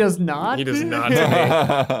 he does not. He does not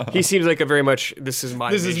to me. He seems like a very much, this is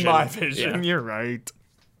my This vision. is my vision. Yeah. You're right.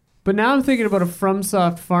 But now I'm thinking about a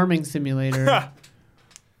FromSoft farming simulator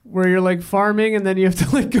where you're like farming and then you have to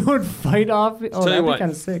like go and fight off. Oh, Tell you that'd be what,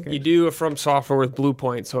 kind of sick. you do a From Software with Blue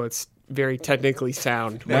Point, so it's very technically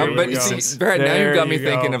sound. Now, There but you you go. see, Brad, now There you've got me you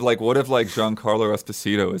thinking go. of like, what if like Giancarlo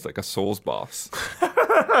Esposito is like a Souls boss?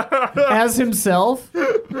 As himself,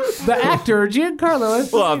 the actor Giancarlo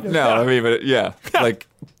Esposito. Well, no, I mean, but yeah, like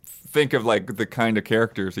think of like the kind of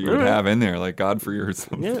characters that you would have in there, like Godfrey or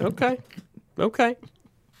something. Yeah, okay. Okay.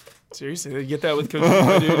 Seriously, you get that with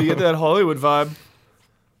Kojima, dude. You get that Hollywood vibe.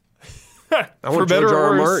 I want better George or R.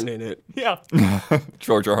 R. worse. Martin in it. Yeah.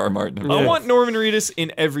 George R. R. Martin. I want Norman Reedus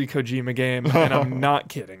in every Kojima game, and I'm not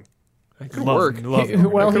kidding. It could Love work. him, love him.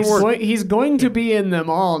 Well, could he's going to be in them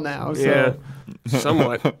all now. So. Yeah.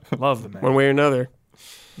 Somewhat. Love the man. One way or another.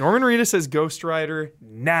 Norman Reedus as Ghost Rider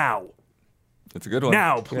now. It's a good one.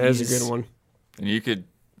 Now, please. That is a good one. And you could,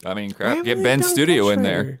 I mean, Why crap, haven't get they Ben done Studio Ghost in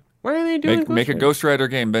Rider? there. Why are they doing Make a Rider? Ghost Rider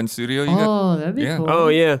game, Ben Studio. You got, Oh, that'd be Yeah. cool. Oh,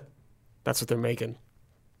 yeah. That's what they're making.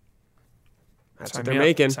 That's Sign what they're me up.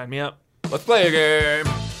 making. Sign me up. let's play a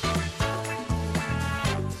game.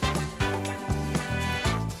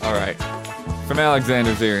 All right. From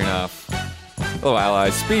Alexander Zirionov. Hello,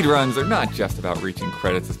 allies. Speedruns are not just about reaching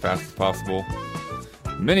credits as fast as possible.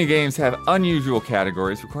 Many games have unusual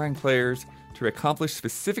categories requiring players to to accomplish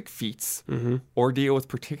specific feats or deal with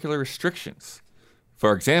particular restrictions.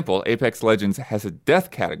 For example, Apex Legends has a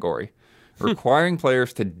death category requiring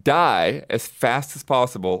players to die as fast as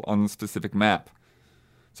possible on a specific map.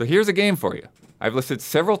 So here's a game for you. I've listed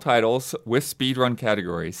several titles with speedrun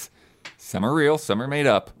categories. Some are real, some are made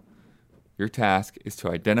up. Your task is to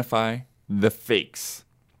identify the fakes.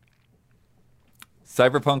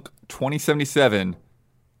 Cyberpunk 2077,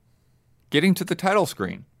 getting to the title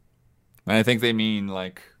screen. And I think they mean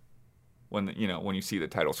like when you see the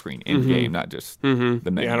title screen in game, not just the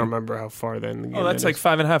menu. Yeah, I don't remember how far then. The game Oh, that's is. like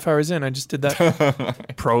 5.5 hours in. I just did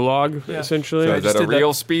that. prologue, essentially. So is that a did that.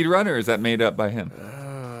 real speedrun or is that made up by him?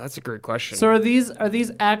 That's a great question. So are these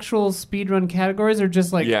actual speedrun categories or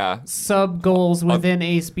just like Yeah. sub goals within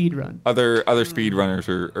a speedrun? Other speedrunners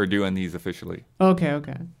are doing these officially. Okay.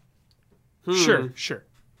 Sure.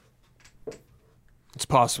 It's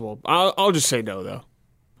possible. I'll just say no, though.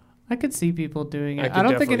 I could see people doing I it. could I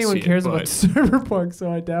don't think definitely anyone see it, cares but- about Cyberpunk, so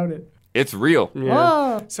I doubt it. It's real. Yeah.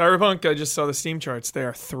 Oh, Cyberpunk, I just saw the Steam charts. They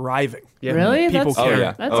are thriving. Yeah. really? People That's, care. Oh,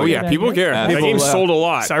 yeah. That's Oh, a yeah. good People idea. care. Yeah, That people, game sold a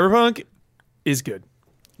lot. Cyberpunk is good.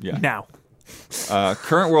 Yeah. Now.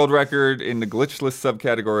 Current world record in the glitchless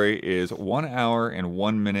subcategory is 1 hour and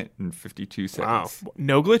 1 minute and 52 Wow. seconds.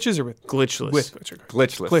 No glitches or with Glitchless. with glitch?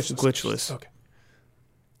 Glitchless. Glitchless. Okay.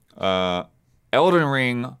 Elden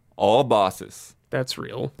Ring, all bosses. That's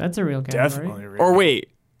real. That's a real category. Definitely real. Or wait,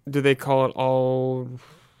 do they call it all?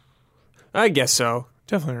 I guess so.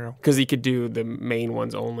 Definitely real. Because he could do the main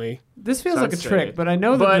ones only. This feels So like a I'd say trick, it. but I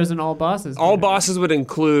know that But there's an all bosses. All category. bosses would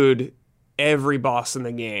include every boss in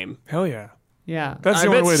the game. Hell yeah. Yeah. That's I the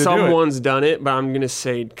only bet way to do it. someone's done it, but I'm going to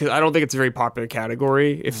say, because I don't think it's a very popular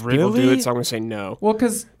category if people do Really? it, so I'm going to say no. Well,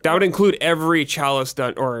 because That would include every chalice,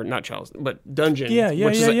 or not chalice, but dungeon. Yeah.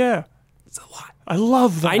 which is Yeah. It's a lot. I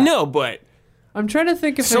love that. I know, but I'm trying to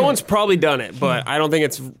think if someone's probably done it, but I don't think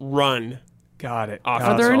it's run. Got it. Off.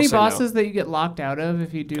 Are there so any I'll say no. bosses that you get locked out of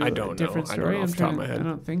if you do I a don't know. different I don't story? know off I'm the top of trying my to- head. I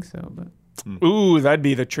don't think so, but Ooh, that'd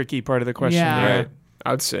be the tricky part of the question. Yeah. Right. Right.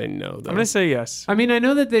 I'd say no, though. I'm gonna say yes. I mean, I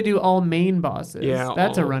know that they do all main bosses. Yeah,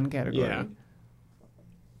 That's a all- run category. yeah.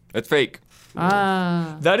 That's fake.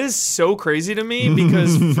 Ah. That is so crazy to me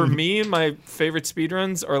because for me, my favorite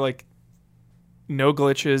speedruns are like no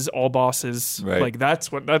glitches, all bosses. Right. Like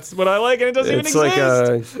that's what I like, and it doesn't It's even like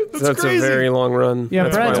exist. that's crazy. a very long run. Yeah,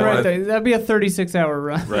 That's Brad's why I right want- there. That'd be a 36-hour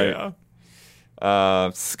run. Right. Yeah.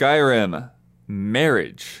 Skyrim,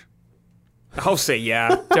 marriage. I'll say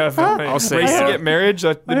yeah. Definitely. I'll say Race yeah. to get marriage. The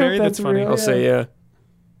I hope married. that's That's funny. real. I'll say yeah.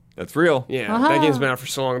 That's real. Yeah, Aha. that game's been out for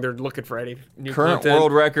so long. They're looking for any new Current content.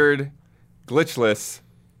 world record, glitchless,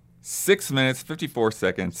 6 minutes, 54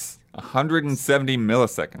 seconds, 170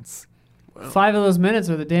 milliseconds. 5 of those minutes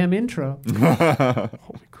are the damn intro. Holy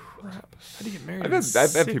crap! How do you get married? I in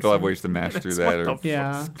bet people have 6 ways to mash through minutes? that What or the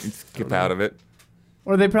Yeah. skip out of it.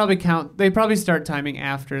 Or they probably start timing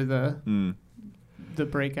after the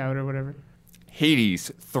breakout or whatever.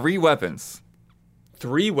 Hades, 3 weapons.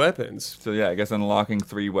 3 weapons. So yeah, I guess unlocking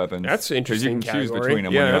 3 weapons. That's an 'Cause you interesting can choose category. between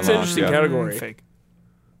them. Yeah, when you that's an unlock, interesting yeah. category. Fake.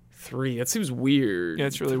 3. That seems weird. Yeah,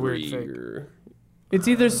 it's really weird, fake. Three. It's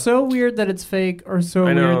either so weird that it's fake or so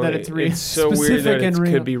I know weird that it's real. It's so weird Specific that it and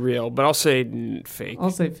real. could be real, but I'll say fake. I'll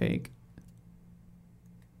say fake.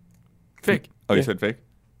 Fake. Oh, you Yeah. said fake?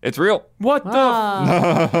 It's real. What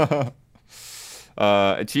the?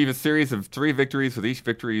 Achieve a series of 3 victories with each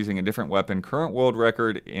victory using a different weapon. Current world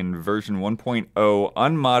record in version 1.0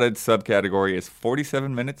 unmodded subcategory is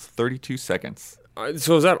 47 minutes, 32 seconds.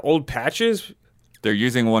 So is that old patches? They're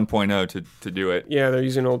using 1.0 to do it. Yeah, they're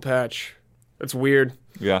using old patch. That's weird.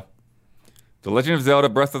 Yeah. The Legend of Zelda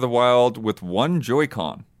Breath of the Wild with 1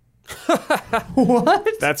 Joy-Con. What?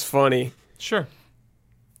 That's funny. Sure.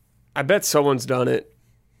 I bet someone's done it.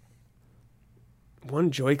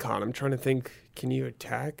 1 Joy-Con. I'm trying to think. Can you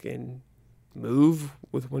attack and move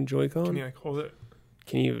with 1 Joy-Con? Can you like hold it?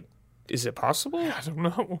 Can you? Is it possible? I don't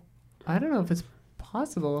know. I don't know if it's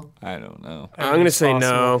possible. I don't know. I'm gonna say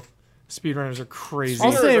no. Speedrunners are crazy.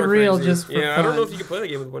 I'll say real just for Yeah, I don't know if fun. you can play the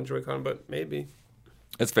game with 1 Joy-Con, but maybe.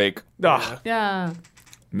 It's fake. Ah, Yeah.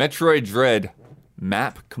 Metroid Dread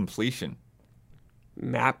map completion.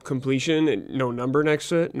 Map completion and no number next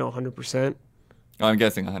to it. No 100%. Oh, I'm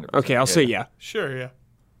guessing 100%. Okay, I'll say yeah. sure, yeah.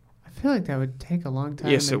 I feel like that would take a long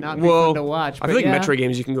time Yes, and it- not be well, fun to watch. I but feel like yeah. Metroid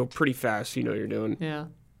games you can go pretty fast. You know what you're doing. Yeah.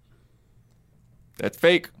 That's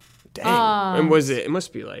fake. Dang. Ah. And was it? It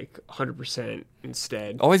must be like 100%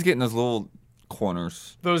 instead. Always getting those little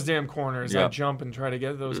corners. Those damn corners. I Yeah. jump and try to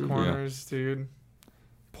get those corners, dude.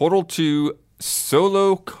 Portal 2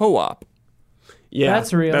 solo co-op. Yeah,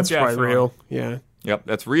 That's real. That's probably Definitely. real. Yeah. Yep,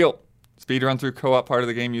 that's real. Speed run through co-op part of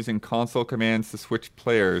the game using console commands to switch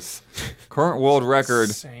players. Current world record,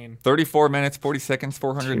 Insane. 34 minutes, 40 seconds,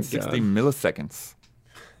 460 Dear milliseconds.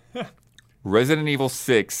 Resident Evil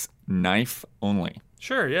 6, knife only.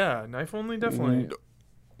 Sure, yeah. Knife only, definitely.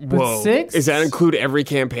 Whoa. 6? Does that include every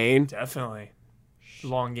campaign? Definitely.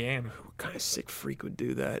 Long game. What kind of sick freak would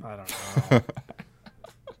do that? I don't know.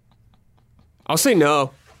 I'll say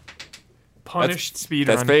no. Punished speedrun.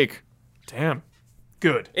 That's fake. Damn.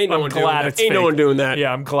 Good. Ain't no I'm one doing glad that. it's Ain't fake. no one doing that.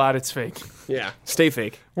 Yeah, I'm glad it's fake. Yeah. Stay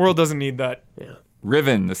fake. World doesn't need that. Yeah.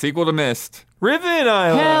 Riven, the sequel to Myst. Riven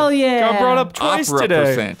Island. Hell yeah. Got brought up twice Opera today.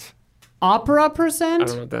 percent. Opera I percent?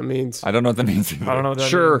 don't know what that means. I don't know what that means either. I don't know what that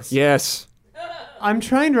Sure. means. Yes. I'm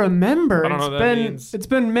trying to remember. I don't know what that means. It's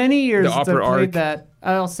been many years The since I opera played arc. that.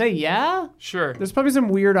 I'll say yeah. Sure. There's probably some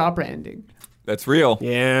weird opera ending. That's real.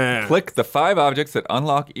 Yeah. Click the 5 objects that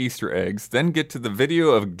unlock Easter eggs, then get to the video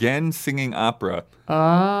of Gen singing opera.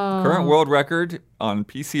 Oh. Current world record on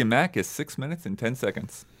PC and Mac is 6 minutes and 10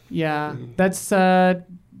 seconds. Yeah. That's Tywin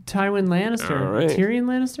Lannister. All right. Tyrion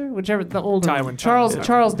Lannister? Whichever, the older one. Tywin, Charles yeah.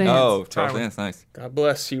 Charles Dance. Oh, Charles Tywin. Dance, nice. God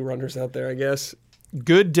bless you runners out there, I guess.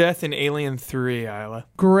 Good death in Alien 3, Isla.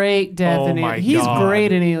 Great death Oh in my Alien. He's God.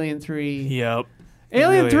 great in Alien 3. Yep.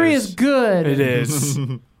 Alien really 3 is. is good. It is.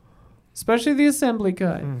 Especially the assembly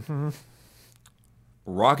cut.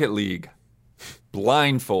 Rocket League.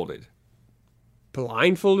 Blindfolded.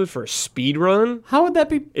 Blindfolded for a speed run? How would that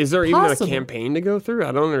be Is there even possible? a campaign to go through?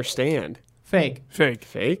 I don't understand. Fake. Fake.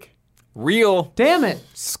 Fake? Real. Damn it.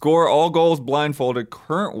 Score all goals blindfolded.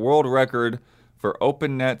 Current world record for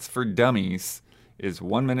open nets for dummies is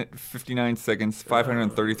 1 minute, 59 seconds,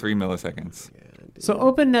 533 milliseconds. So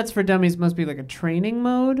open nets for dummies must be like a training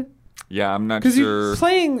mode? Yeah, I'm not Because sure.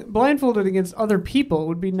 playing blindfolded against other people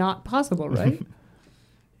would be not possible, right?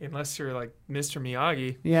 Unless you're like Mr.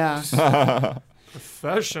 Miyagi. Yeah.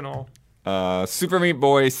 Professional. Super Meat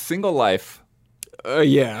Boy, Single Life.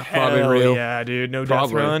 Yeah, probably Hell real. yeah, dude. No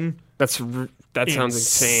Probably. death run. That sounds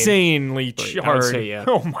insane. Insanely But I would hard. say yeah.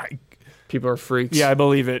 Oh my. People are freaks. Yeah, I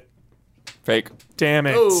believe it. Fake. Damn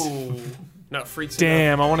it. Oh. Not freaks.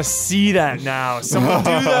 Damn, I want to see that now. Someone do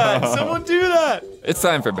that. Someone do that. It's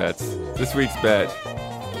time for bets. This week's bet,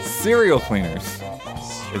 Serial Cleaners,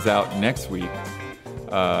 is out next week.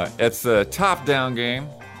 It's a top-down game.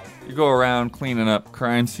 You go around cleaning up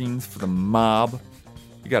crime scenes for the mob.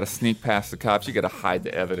 You got to sneak past the cops. You got to hide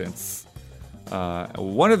the evidence.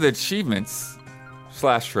 One of the achievements /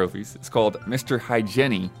 trophies is called Mr.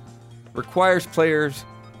 Hygiene. Requires players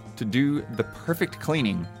to do the perfect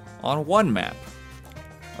cleaning on one map.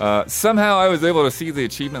 Somehow I was able to see the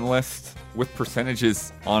achievement list with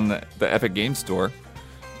percentages on the Epic Game Store.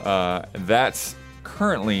 That's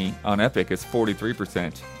currently on Epic is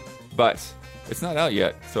 43%, but it's not out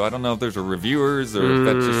yet. So I don't know if there's a reviewers or if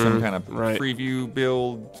that's just some kind of right. preview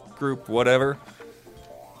build group, whatever.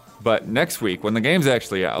 But next week, when the game's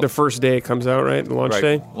actually out, The first day it comes out, right? The launch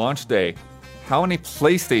day? launch day, how many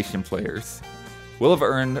PlayStation players will have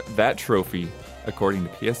earned that trophy according to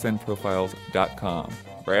PSNprofiles.com?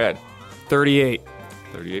 Brad, 38.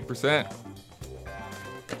 38%.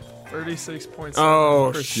 36.7.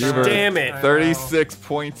 Oh, Schubert, damn it.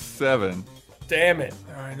 36.7. Damn it.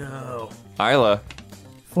 I know. Isla,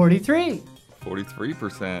 43.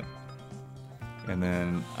 43%. And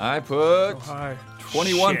then I put Hi.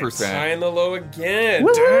 21%. High and the low again.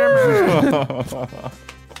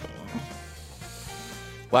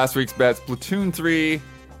 Last week's bet, Splatoon 3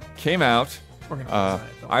 came out. We're gonna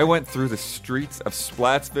I went through the streets of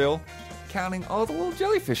Splatsville, counting all the little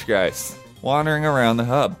jellyfish guys wandering around the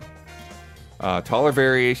hub. Taller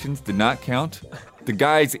variations did not count. The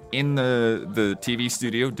guys in the TV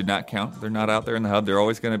studio did not count. They're not out there in the hub. They're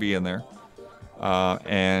always going to be in there.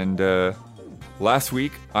 And last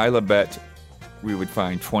week, Isla bet we would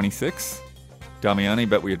find 26. Damiani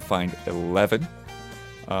bet we would find 11.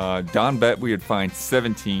 Don bet we would find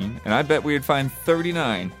 17. And I bet we would find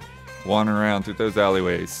 39 wandering around through those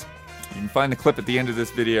alleyways. You can find the clip at the end of this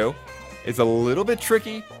video. It's a little bit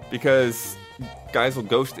tricky because guys will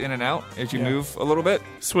ghost in and out as you move a little bit.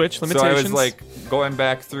 Switch So limitations. I was like going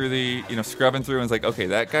back through the, scrubbing through and was like, okay,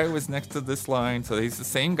 that guy was next to this line. So he's the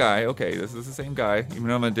same guy. Okay, this is the same guy, even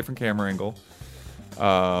though I'm in a different camera angle.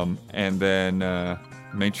 And then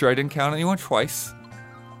made sure I didn't count anyone twice.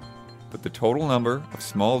 But the total number of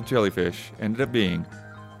small jellyfish ended up being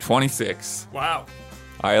 26. wow.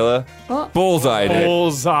 Isla, Oh. bullseyed it.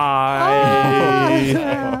 Bullseye.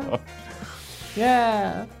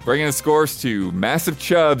 Yeah. Bringing the scores to Massive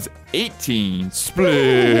Chubbs 18,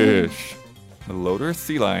 Splish. Melodorous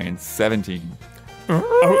Sea Lion 17.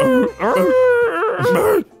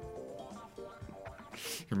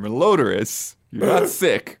 You're malodorous. You're not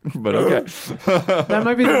sick, but okay. That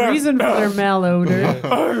might be the reason for their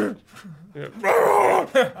malodor.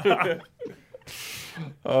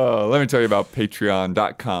 Let me tell you about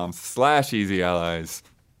patreon.com/easyallies.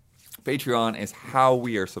 Patreon is how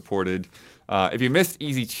we are supported. If you missed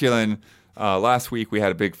Easy Chillin', last week we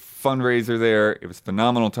had a big fundraiser there. It was a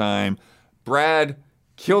phenomenal time. Brad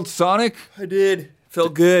killed Sonic. I did.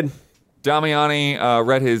 Felt good. Damiani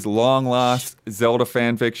read his long-lost Zelda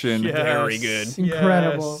fanfiction. Very good.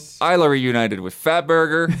 Incredible. Isla reunited with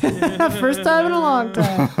Fatburger. First time in a long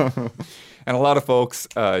time. And a lot of folks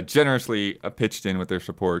generously pitched in with their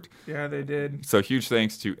support. Yeah, they did. So huge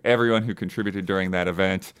thanks to everyone who contributed during that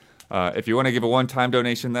event. If you want to give a one-time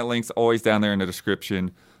donation, that link's always down there in the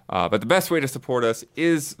description. But the best way to support us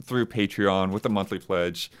is through Patreon with a monthly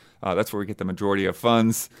pledge. That's where we get the majority of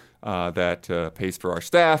funds that pays for our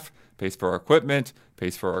staff, pays for our equipment,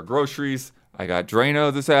 pays for our groceries. I got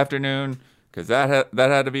Drano this afternoon because that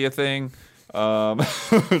had to be a thing.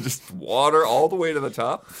 Just water all the way to the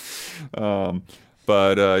top.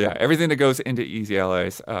 But everything that goes into Easy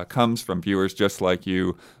Allies comes from viewers just like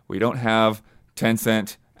you. We don't have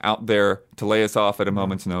Tencent out there to lay us off at a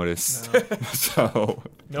moment's notice. No. So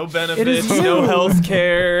No It benefits, is no you. health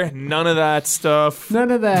care, none of that stuff.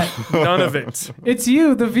 None of that. None of it. It's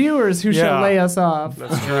you, the viewers, who shall Yeah. lay us off.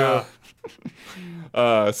 That's true.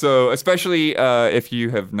 So especially if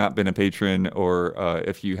you have not been a patron or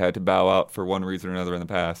if you had to bow out for one reason or another in the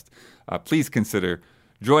past, please consider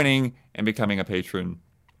joining and becoming a patron.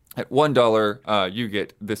 At $1, you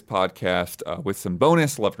get this podcast with some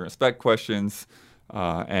bonus love and respect questions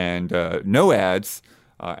and no ads.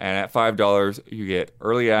 And at $5, you get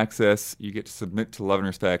early access, you get to submit to Love and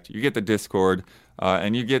Respect, you get the Discord,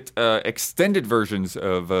 and you get extended versions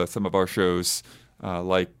of some of our shows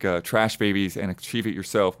like Trash Babies and Achieve It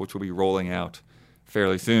Yourself, which will be rolling out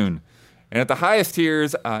fairly soon. And at the highest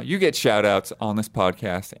tiers, you get shout-outs on this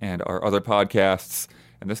podcast and our other podcasts.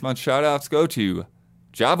 And this month's shout-outs go to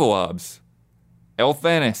Jabawabs,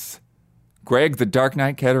 Elfanis, Greg the Dark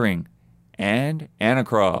Knight Kettering, and Anna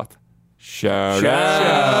Croft. Shout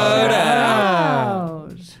out.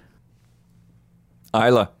 Ouch.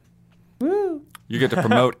 Isla, Woo. you get to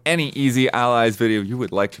promote any Easy Allies video you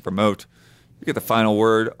would like to promote. You get the final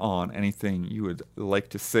word on anything you would like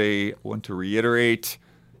to say, want to reiterate,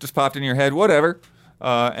 just popped in your head, whatever.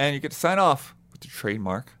 And you get to sign off with the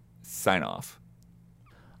trademark sign off.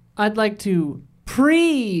 I'd like to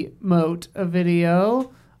pre-mote a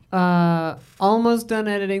video. Almost done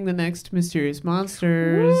editing the next Mysterious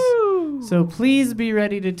Monsters. So please be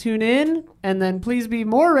ready to tune in, and then please be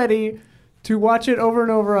more ready to watch it over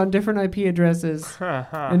and over on different IP addresses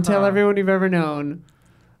and tell everyone you've ever known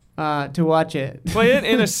to watch it. Play it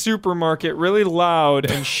in a supermarket really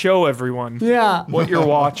loud and show everyone Yeah. what you're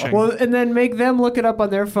watching. Well, and then make them look it up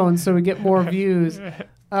on their phones so we get more views.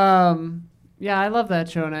 Yeah, I love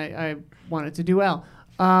that show, and I want it to do well.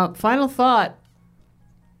 Final thought.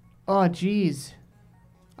 Oh, geez.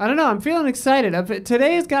 I don't know. I'm feeling excited.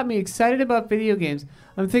 Today has got me excited about video games.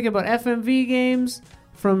 I'm thinking about FMV games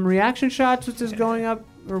from Reaction Shots, which is going up,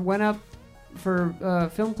 or went up for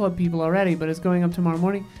Film Club people already, but it's going up tomorrow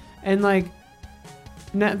morning. And,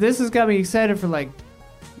 this has got me excited for, like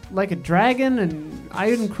a Dragon and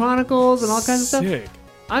Iron Chronicles and all kinds of stuff. Sick.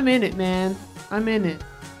 I'm in it, man. I'm in it.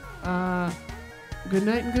 Good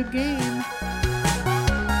night and good game.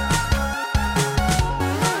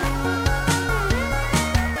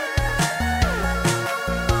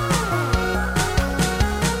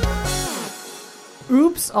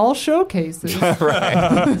 Oops, all showcases.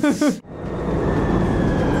 Right.